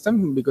orthogonal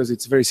system because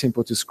it's very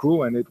simple to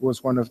screw, and it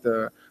was one of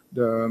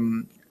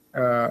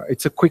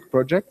it's a quick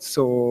project.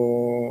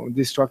 So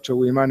this structure,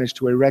 we managed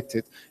to erect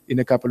it in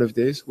a couple of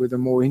days. With a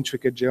more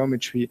intricate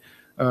geometry,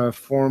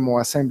 form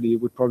or assembly,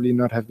 it would probably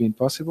not have been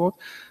possible.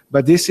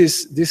 But this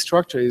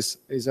structure is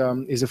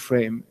a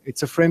frame.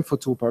 It's a frame for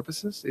 2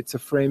 purposes. It's a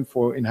frame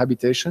for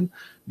inhabitation,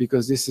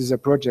 because this is a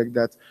project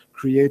that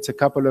creates a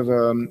couple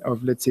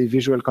of let's say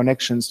visual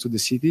connections to the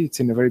city. It's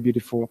in a very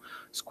beautiful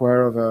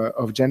square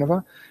of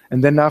Genova.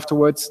 And then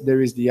afterwards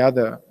there is the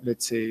other,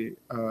 let's say,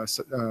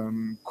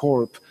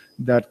 corp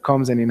that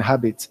comes and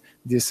inhabits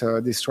this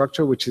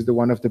structure, which is the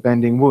one of the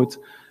bending wood,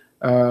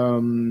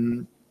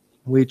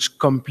 which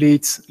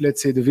completes,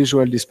 let's say, the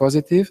visual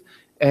dispositive.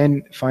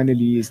 And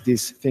finally is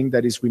this thing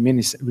that is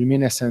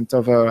reminiscent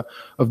of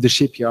the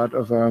shipyard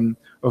of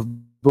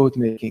boat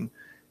making.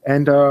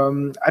 And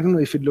I don't know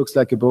if it looks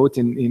like a boat.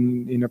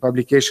 In a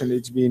publication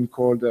it's being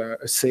called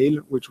a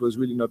sail, which was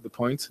really not the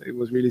point. It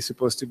was really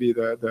supposed to be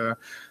the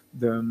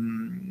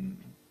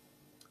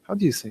how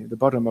do you say, the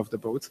bottom of the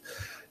boat?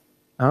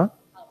 Huh?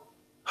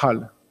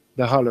 Hull.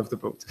 The hull of the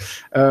boat.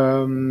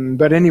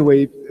 But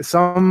anyway,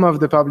 some of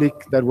the public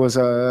that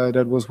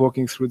was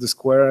walking through the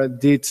square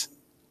did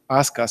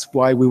ask us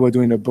why we were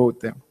doing a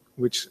boat there,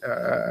 which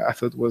I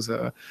thought was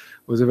a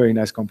very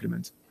nice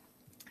compliment.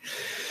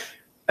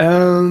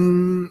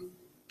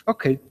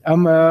 Okay.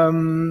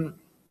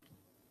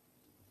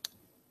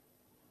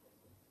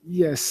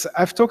 Yes,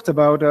 I've talked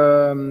about.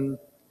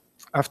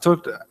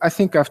 I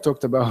think I've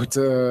talked about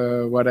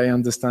what I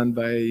understand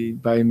by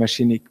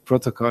Machinic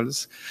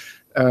protocols.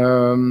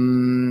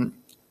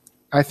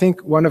 I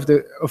think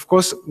of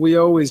course, we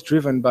are always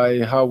driven by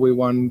how we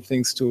want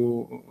things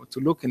to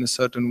look in a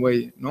certain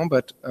way, no?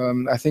 But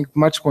I think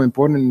much more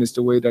important is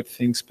the way that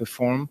things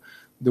perform,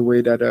 the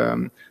way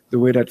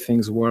that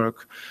things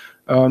work.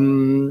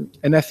 And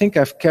I think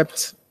I've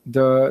kept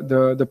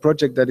the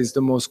project that is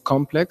the most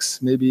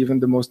complex, maybe even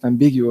the most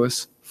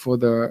ambiguous for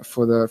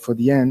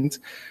the end.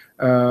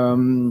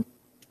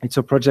 It's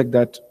a project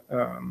that.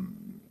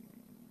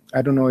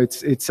 I don't know.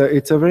 It's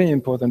a very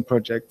important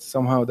project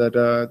somehow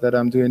that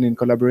I'm doing in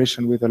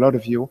collaboration with a lot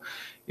of you.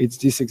 It's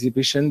this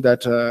exhibition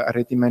that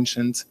Areti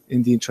mentioned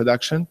in the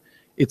introduction.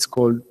 It's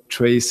called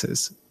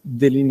Traces,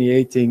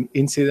 Delineating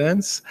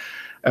Incidents.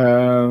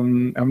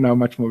 I'm now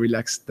much more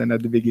relaxed than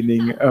at the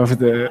beginning of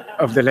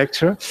the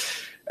lecture.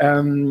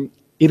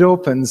 It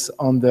opens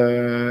on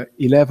the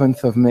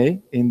 11th of May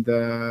in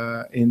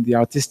the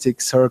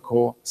Artistic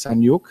Circle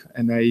Sanyuk,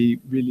 and I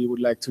really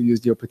would like to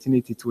use the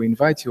opportunity to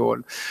invite you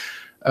all.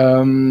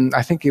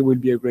 I think it will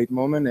be a great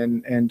moment,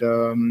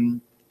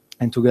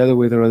 and together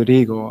with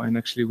Rodrigo, and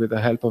actually with the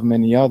help of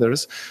many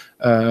others,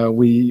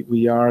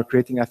 we are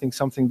creating, I think,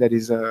 something that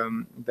is,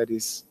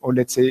 or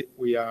let's say,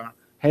 we are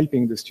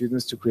helping the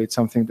students to create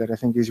something that I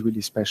think is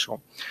really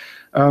special.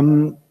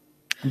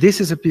 This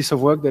is a piece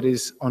of work that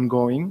is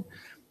ongoing.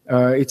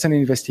 It's an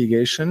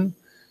investigation.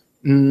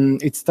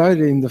 It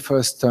started in the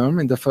first term,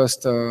 in the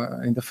first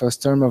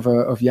term of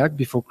IAAC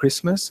before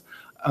Christmas,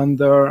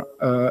 under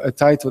a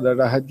title that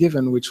I had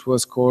given, which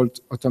was called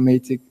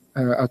automatic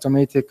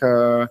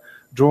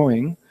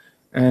drawing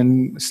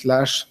and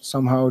 /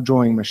 somehow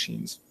drawing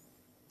machines.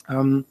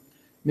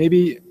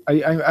 Maybe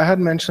I had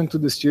mentioned to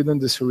the student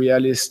the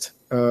surrealist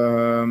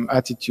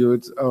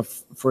attitude of,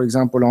 for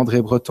example,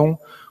 André Breton,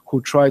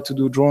 who tried to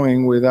do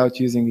drawing without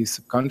using his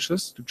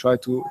subconscious, to try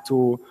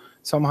to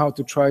somehow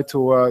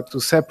to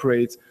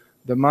separate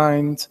the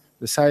mind,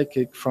 the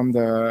psychic from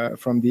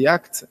the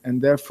act,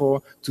 and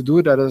therefore to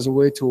do that as a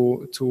way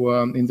to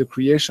in the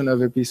creation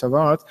of a piece of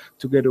art,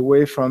 to get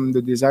away from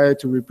the desire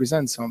to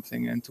represent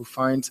something and to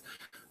find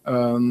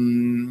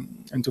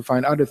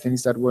other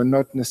things that were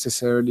not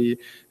necessarily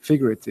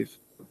figurative.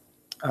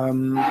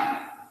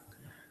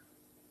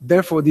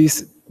 Therefore,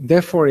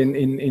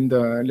 in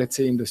the, let's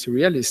say, in the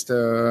surrealist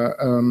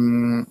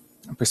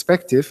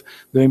perspective,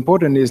 the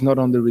important is not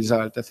on the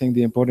result. I think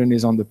the important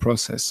is on the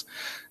process.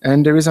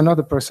 And there is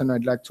another person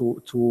I'd like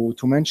to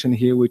mention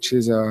here, which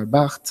is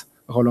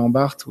Roland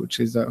Barthes, which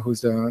is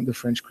who's the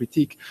French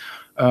critique.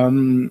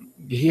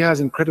 He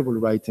has incredible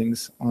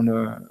writings on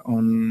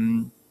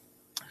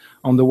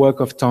the work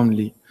of Tom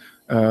Lee.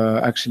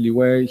 Actually,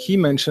 where he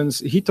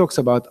talks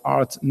about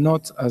art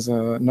not as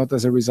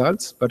a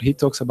result, but he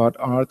talks about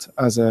art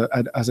as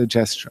a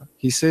gesture.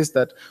 He says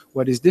that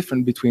what is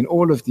different between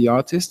all of the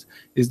artists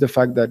is the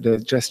fact that the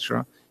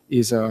gesture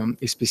is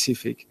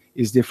specific,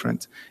 is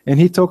different. And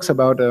he talks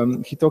about the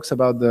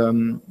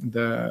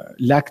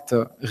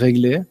l'acte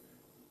réglé,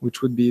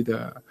 which would be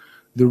the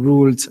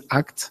ruled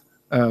act,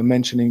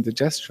 mentioning the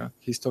gesture.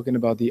 He's talking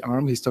about the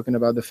arm. He's talking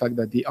about the fact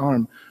that the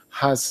arm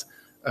has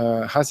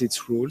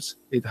its rules.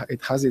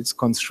 It has its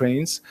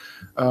constraints,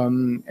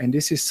 and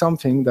this is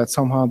something that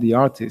somehow the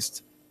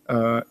artist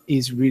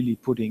is really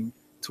putting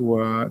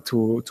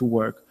to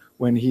work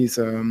when he's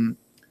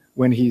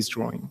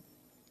drawing.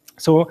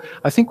 So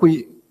I think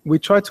we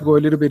try to go a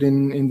little bit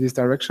in this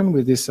direction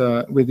with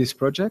this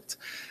project.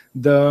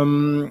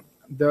 The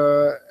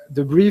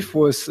brief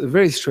was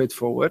very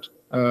straightforward.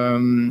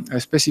 I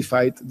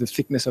specified the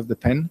thickness of the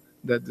pen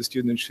that the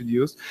students should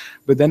use,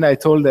 but then I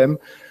told them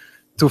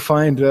to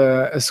find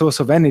a source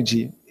of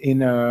energy in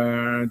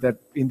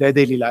their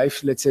daily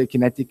life, let's say a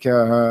kinetic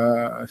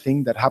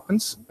thing that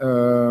happens,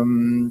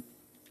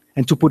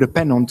 and to put a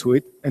pen onto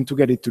it and to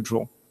get it to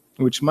draw,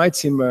 which might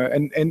seem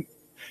and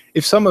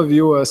if some of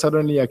you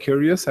suddenly are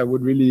curious, I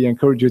would really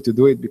encourage you to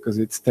do it because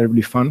it's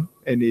terribly fun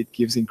and it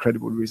gives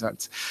incredible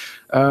results.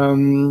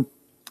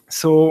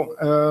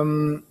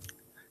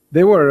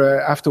 They were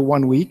after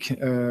 1 week,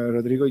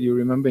 Rodrigo, you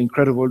remember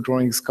incredible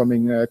drawings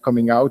coming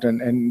out,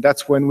 and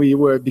that's when we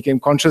became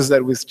conscious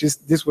that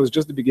this was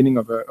just the beginning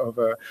of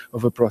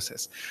a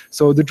process.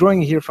 So the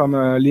drawing here from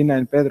Lina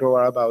and Pedro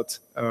are about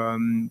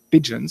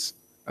pigeons.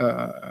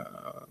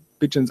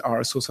 Pigeons are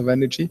a source of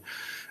energy,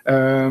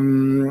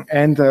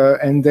 and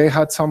they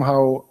had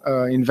somehow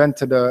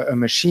invented a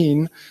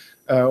machine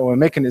or a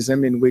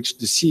mechanism in which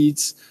the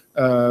seeds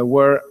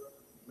were,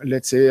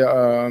 let's say,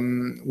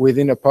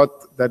 within a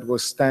pot that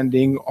was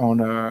standing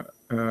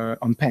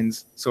on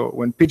pens. So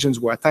when pigeons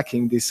were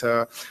attacking this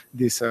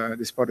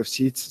pot of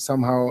seeds,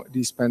 somehow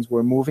these pens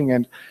were moving.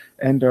 And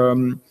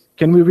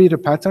can we read a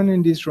pattern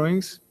in these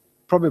drawings?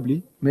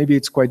 Probably. Maybe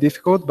it's quite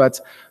difficult, but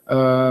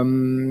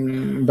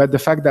the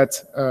fact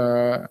that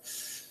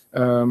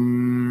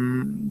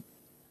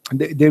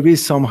there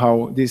is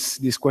somehow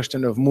this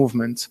question of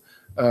movement.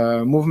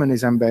 Movement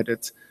is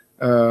embedded.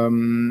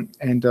 And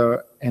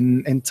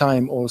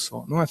time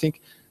also. No, I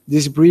think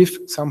this brief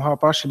somehow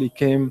partially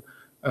came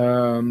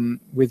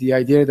with the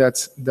idea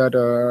that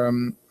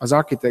as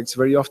architects,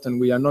 very often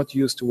we are not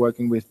used to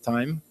working with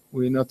time.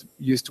 We're not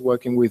used to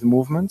working with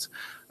movement,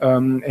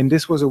 and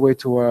this was a way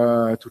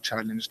to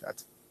challenge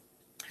that.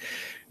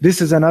 This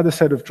is another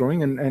set of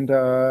drawing, and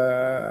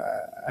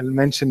I'll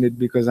mention it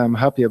because I'm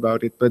happy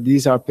about it. But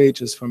these are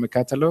pages from a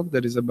catalog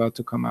that is about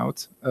to come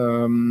out.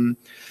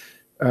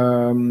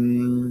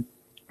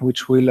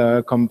 Which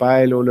will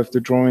compile all of the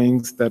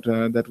drawings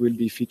that will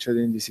be featured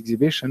in this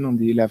exhibition on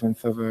the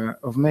 11th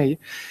of May.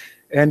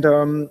 And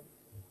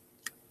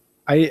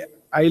I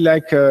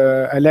like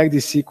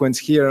this sequence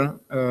here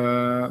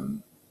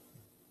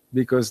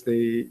because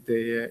they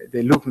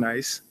look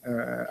nice,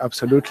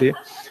 absolutely.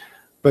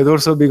 But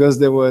also because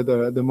they were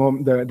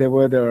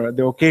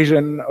the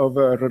occasion of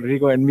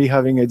Rodrigo and me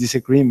having a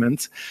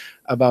disagreement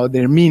about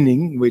their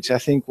meaning, which I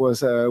think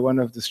was one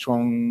of the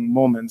strong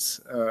moments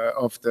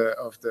of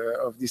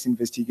this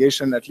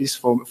investigation, at least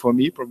for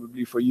me,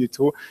 probably for you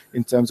too,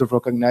 in terms of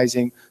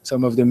recognizing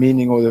some of the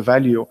meaning or the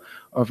value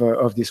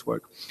of this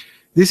work.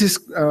 This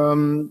is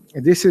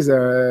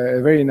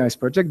a very nice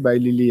project by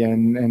Lily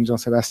and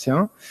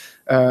Jean-Sébastien.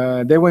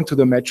 They went to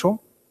the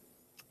metro.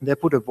 They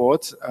put a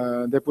board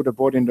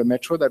in the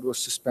metro that was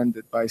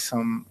suspended by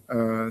some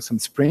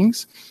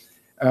springs,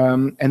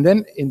 and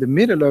then in the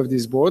middle of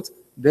this board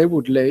they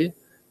would lay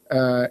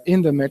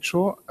in the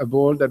metro a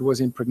ball that was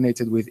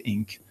impregnated with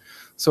ink.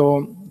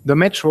 So the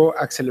metro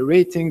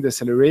accelerating,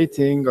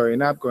 decelerating,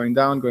 going up, going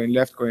down, going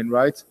left, going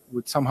right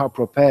would somehow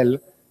propel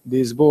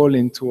this ball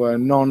into a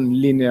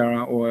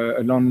non-linear or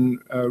a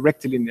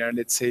non-rectilinear,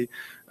 let's say,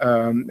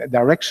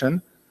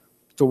 direction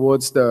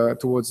towards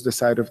the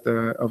side of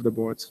the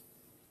board.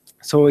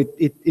 So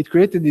it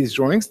created these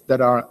drawings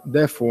that are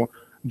therefore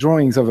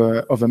drawings of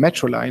a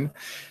metro line,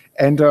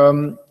 and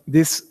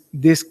this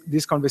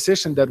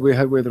conversation that we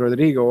had with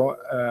Rodrigo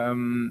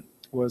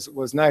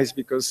was nice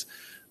because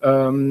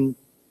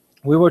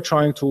we were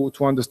trying to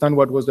understand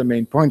what was the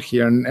main point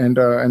here, and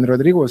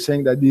Rodrigo was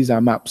saying that these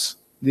are maps,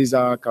 these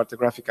are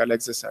cartographical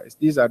exercise,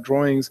 these are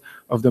drawings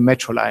of the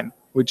metro line,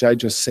 which I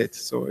just said.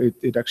 So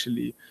it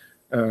actually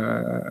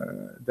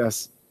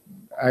does.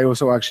 I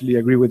also actually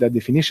agree with that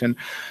definition.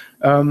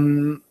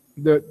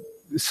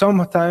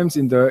 Sometimes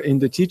in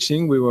the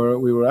teaching, we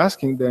were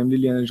asking them,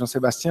 Lilian and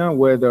Jean-Sébastien,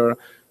 whether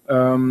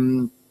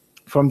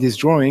from this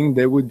drawing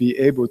they would be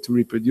able to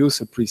reproduce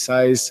a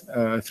precise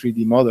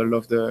 3D model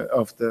of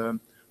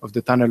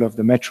the tunnel of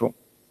the metro.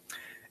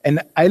 And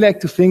I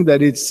like to think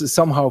that it's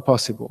somehow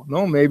possible.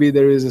 No, maybe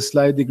there is a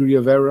slight degree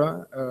of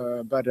error,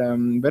 but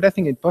I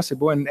think it's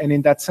possible. And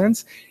in that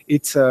sense,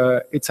 it's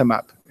a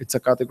map. It's a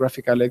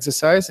cartographical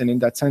exercise, and in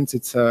that sense,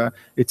 it's a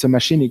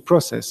machinic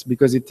process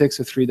because it takes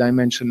a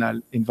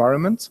three-dimensional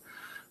environment,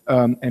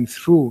 and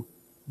through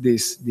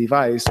this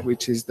device,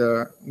 which is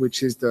the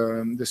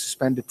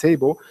suspended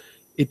table,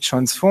 it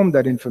transformed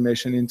that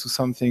information into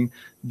something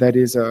that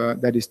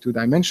is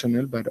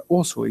two-dimensional, but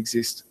also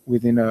exists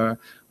within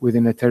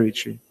a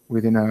territory,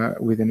 within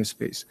a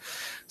space.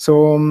 So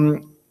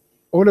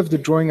all of the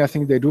drawing, I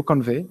think they do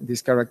convey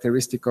this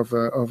characteristic of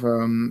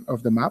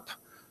the map,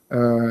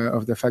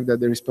 of the fact that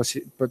there is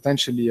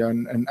potentially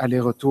an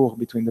aller-retour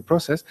between the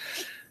process.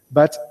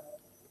 But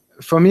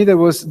for me, there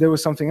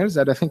was something else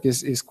that I think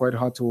is quite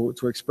hard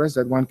to express,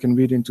 that one can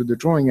read into the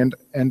drawing,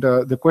 and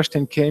the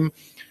question came: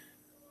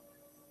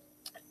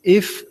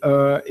 if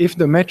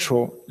the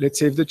metro, let's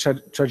say, if the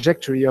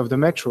trajectory of the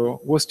metro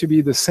was to be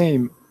the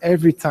same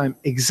every time,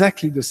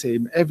 exactly the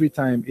same every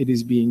time it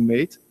is being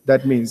made,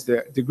 that means the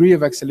degree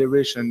of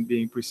acceleration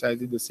being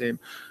precisely the same,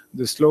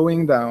 the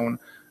slowing down,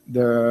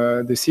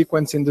 the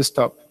sequence in the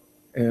stop,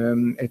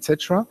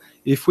 etc.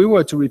 If we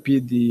were to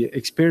repeat the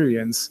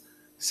experience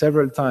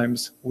several times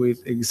with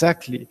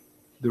exactly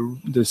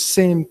the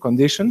same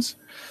conditions,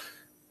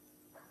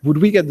 would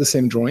we get the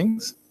same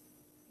drawings?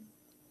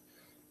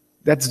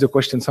 That's the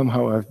question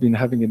somehow I've been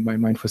having in my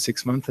mind for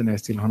 6 months, and I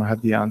still don't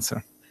have the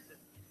answer.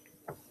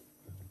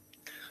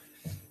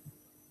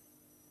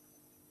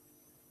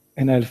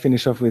 And I'll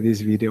finish off with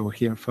this video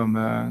here from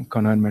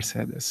Conor and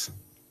Mercedes.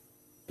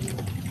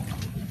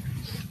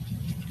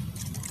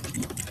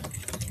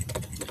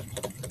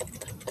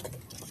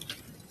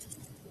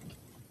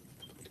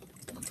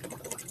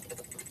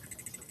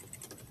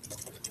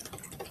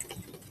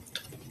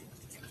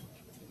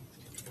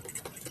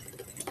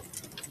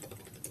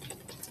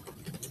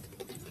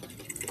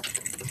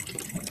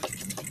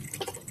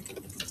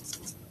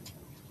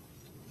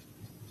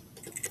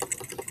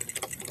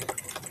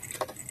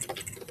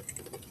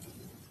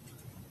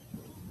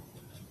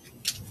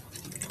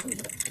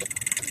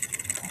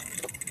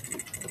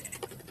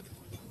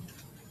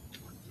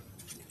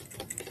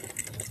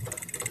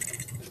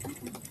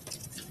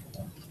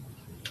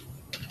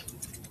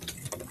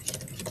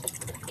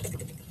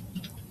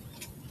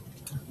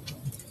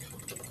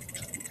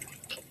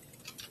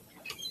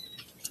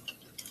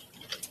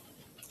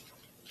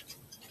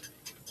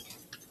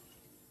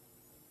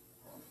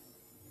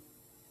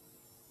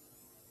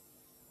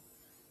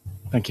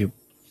 Thank you.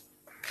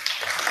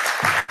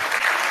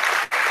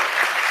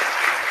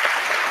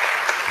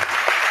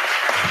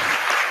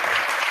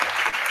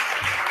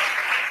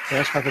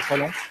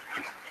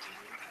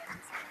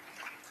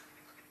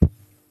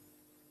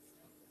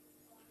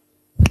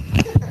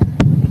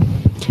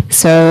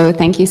 So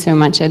thank you so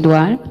much,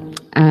 Edouard,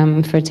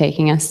 for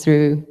taking us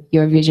through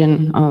your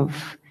vision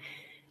of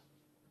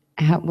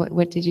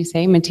what did you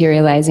say?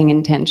 Materializing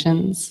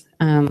intentions.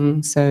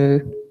 So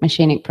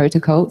Machinic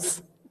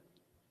protocols,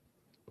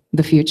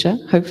 the future,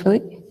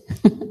 hopefully.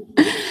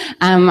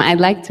 I'd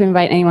like to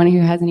invite anyone who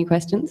has any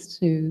questions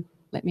to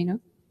let me know.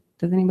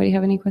 Does anybody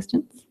have any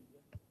questions?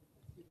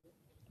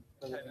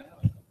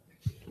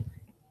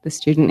 The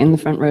student in the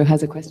front row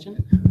has a question.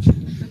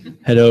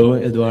 Hello,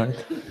 Edouard.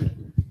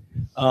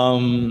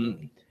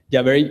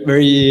 Yeah,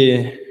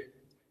 very.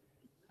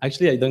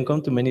 Actually, I don't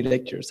come to many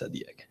lectures at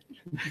the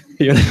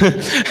IAAC.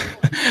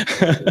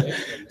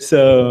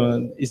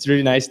 So it's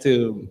really nice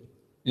to,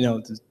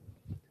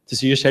 to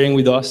see you sharing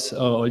with us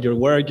all your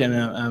work,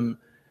 and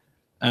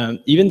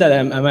even that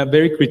I'm a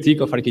very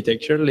critique of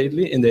architecture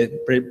lately,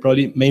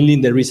 probably mainly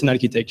in the recent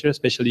architecture,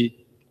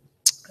 especially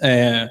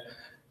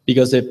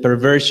because the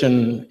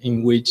perversion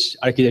in which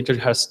architecture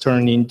has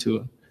turned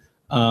into,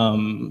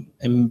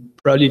 and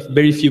probably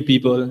very few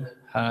people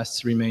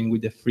has remained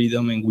with the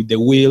freedom and with the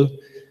will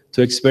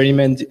to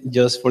experiment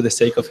just for the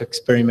sake of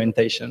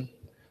experimentation.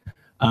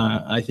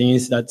 I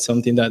think that's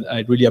something that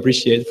I really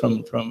appreciate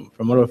from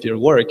all of your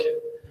work.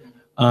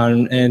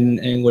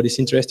 And what is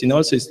interesting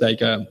also is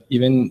like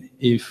even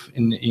if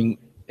in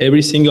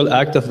every single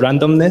act of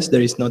randomness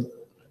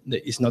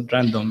it's not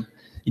random,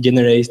 it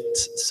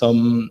generates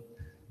some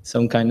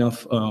kind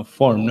of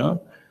form,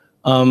 no?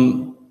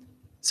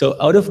 So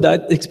out of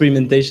that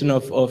experimentation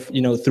of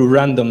through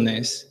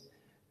randomness,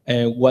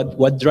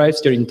 what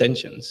drives your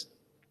intentions?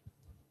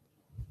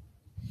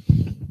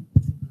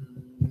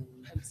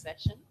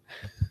 Obsession.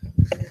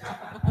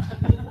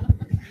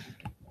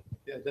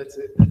 Yeah, that's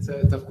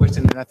a tough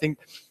question, and I think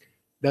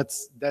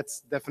that's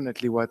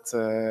definitely what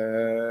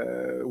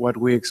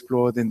we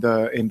explored in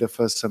the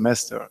first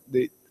semester.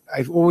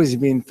 I've always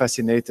been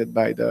fascinated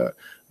by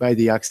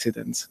the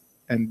accidents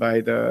and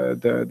by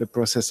the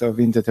process of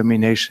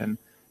indetermination,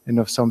 and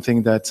of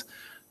something that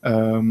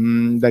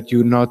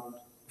you're not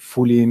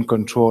fully in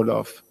control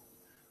of.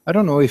 I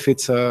don't know if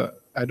it's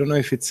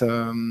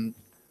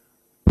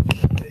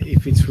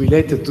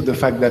related to the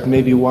fact that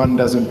maybe one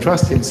doesn't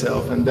trust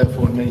himself and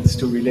therefore needs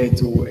to relate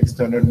to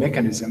external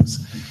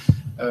mechanisms.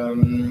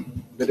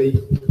 But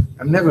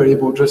I'm never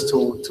able just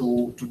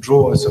to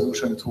draw a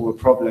solution to a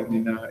problem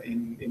in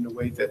a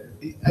way that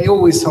I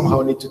always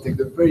somehow need to take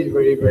the very,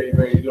 very, very,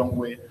 very long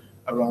way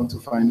around to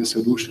find a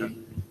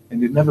solution,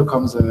 and it never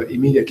comes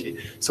immediately.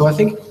 So I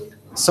think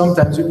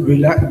sometimes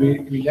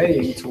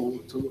relaying to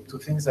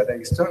things that are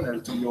external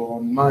to your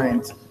own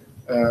mind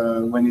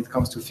when it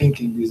comes to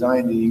thinking,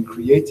 designing,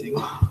 creating,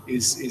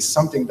 is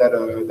something that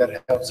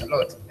that helps a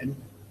lot. And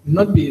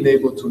not being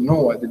able to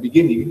know at the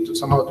beginning, to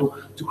somehow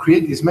to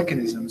create these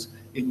mechanisms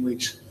in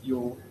which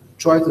you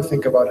try to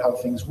think about how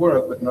things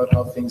work, but not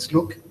how things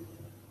look.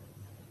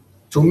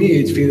 To me,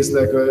 it feels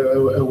like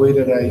a way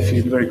that I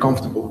feel very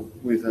comfortable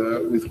with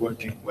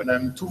working. When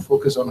I'm too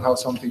focused on how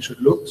something should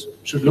look,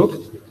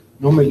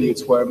 normally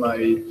it's where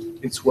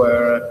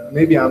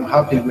maybe I'm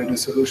happy with the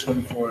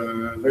solution for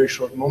a very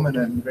short moment,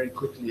 and very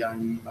quickly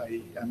I'm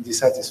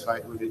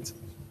dissatisfied with it.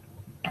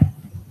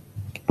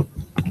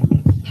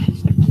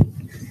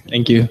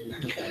 Thank you.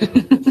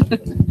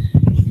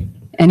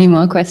 Any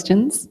more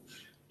questions?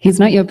 He's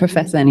not your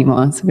professor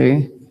anymore,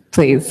 so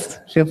please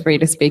feel free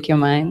to speak your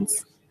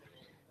minds.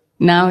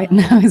 Now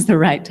is the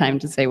right time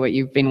to say what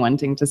you've been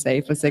wanting to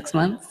say for 6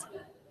 months.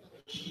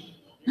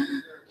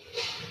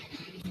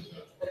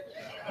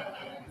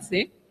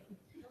 See?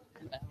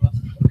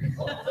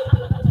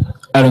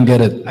 I don't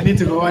get it. I need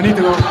to go.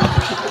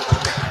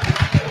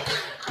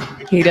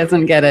 He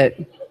doesn't get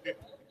it.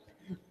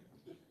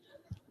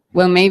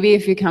 Well, maybe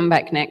if you come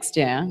back next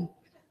year.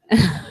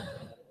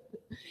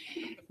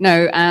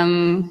 No,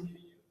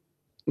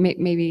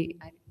 maybe.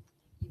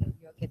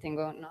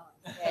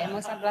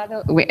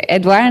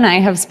 Edouard and I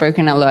have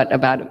spoken a lot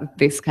about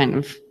this kind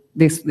of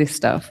this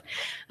stuff.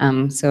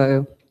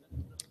 So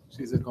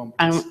She's a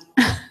complex.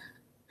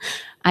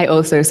 I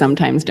also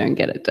sometimes don't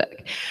get it,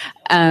 Doug.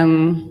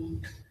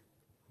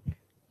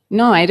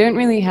 No, I don't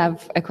really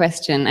have a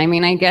question. I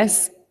mean, I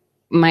guess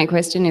my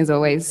question is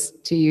always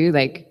to you,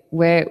 like,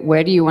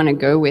 where do you want to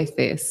go with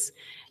this?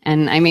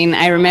 And I mean,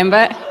 I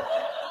remember,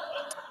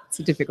 it's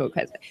a difficult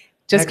question.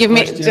 Just give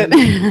me,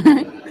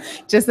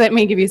 just let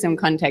me give you some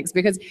context,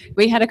 because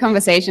we had a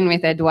conversation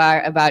with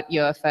Edouard about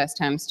your first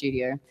term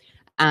studio.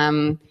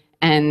 And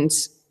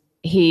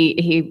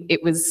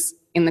it was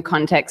in the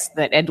context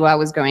that Edouard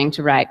was going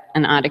to write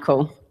an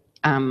article,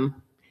 and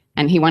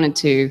he wanted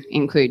to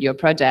include your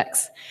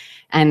projects.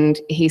 And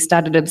he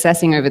started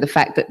obsessing over the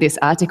fact that this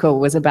article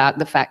was about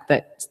the fact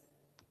that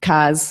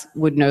cars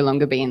would no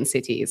longer be in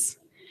cities.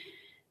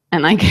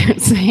 And I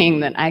kept saying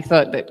that I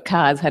thought that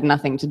cars had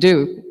nothing to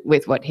do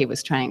with what he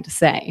was trying to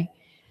say.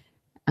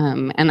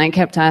 And I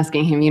kept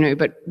asking him, you know,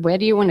 but where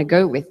do you want to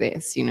go with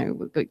this? You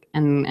know,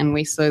 and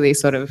we slowly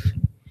sort of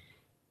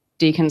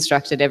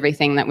deconstructed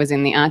everything that was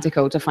in the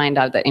article to find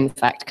out that in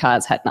fact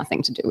cars had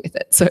nothing to do with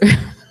it. So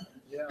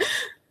yeah.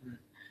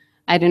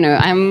 I don't know,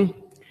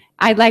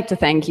 I'd like to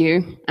thank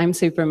you. I'm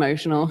super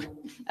emotional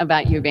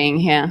about you being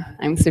here.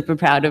 I'm super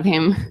proud of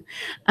him.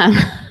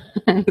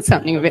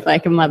 Something a bit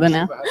like a mother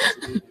now.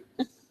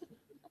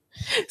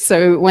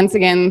 So once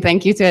again,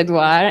 thank you to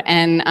Edouard.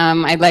 And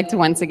I'd like to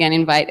once again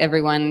invite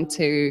everyone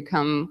to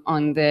come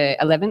on the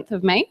 11th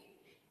of May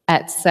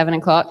at 7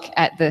 o'clock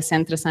at the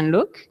Centre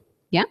Saint-Luc,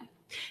 yeah,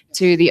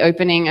 to the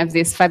opening of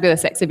this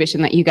fabulous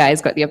exhibition that you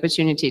guys got the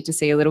opportunity to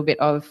see a little bit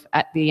of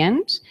at the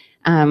end.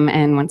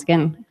 And once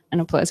again, an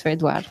applause for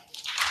Edouard.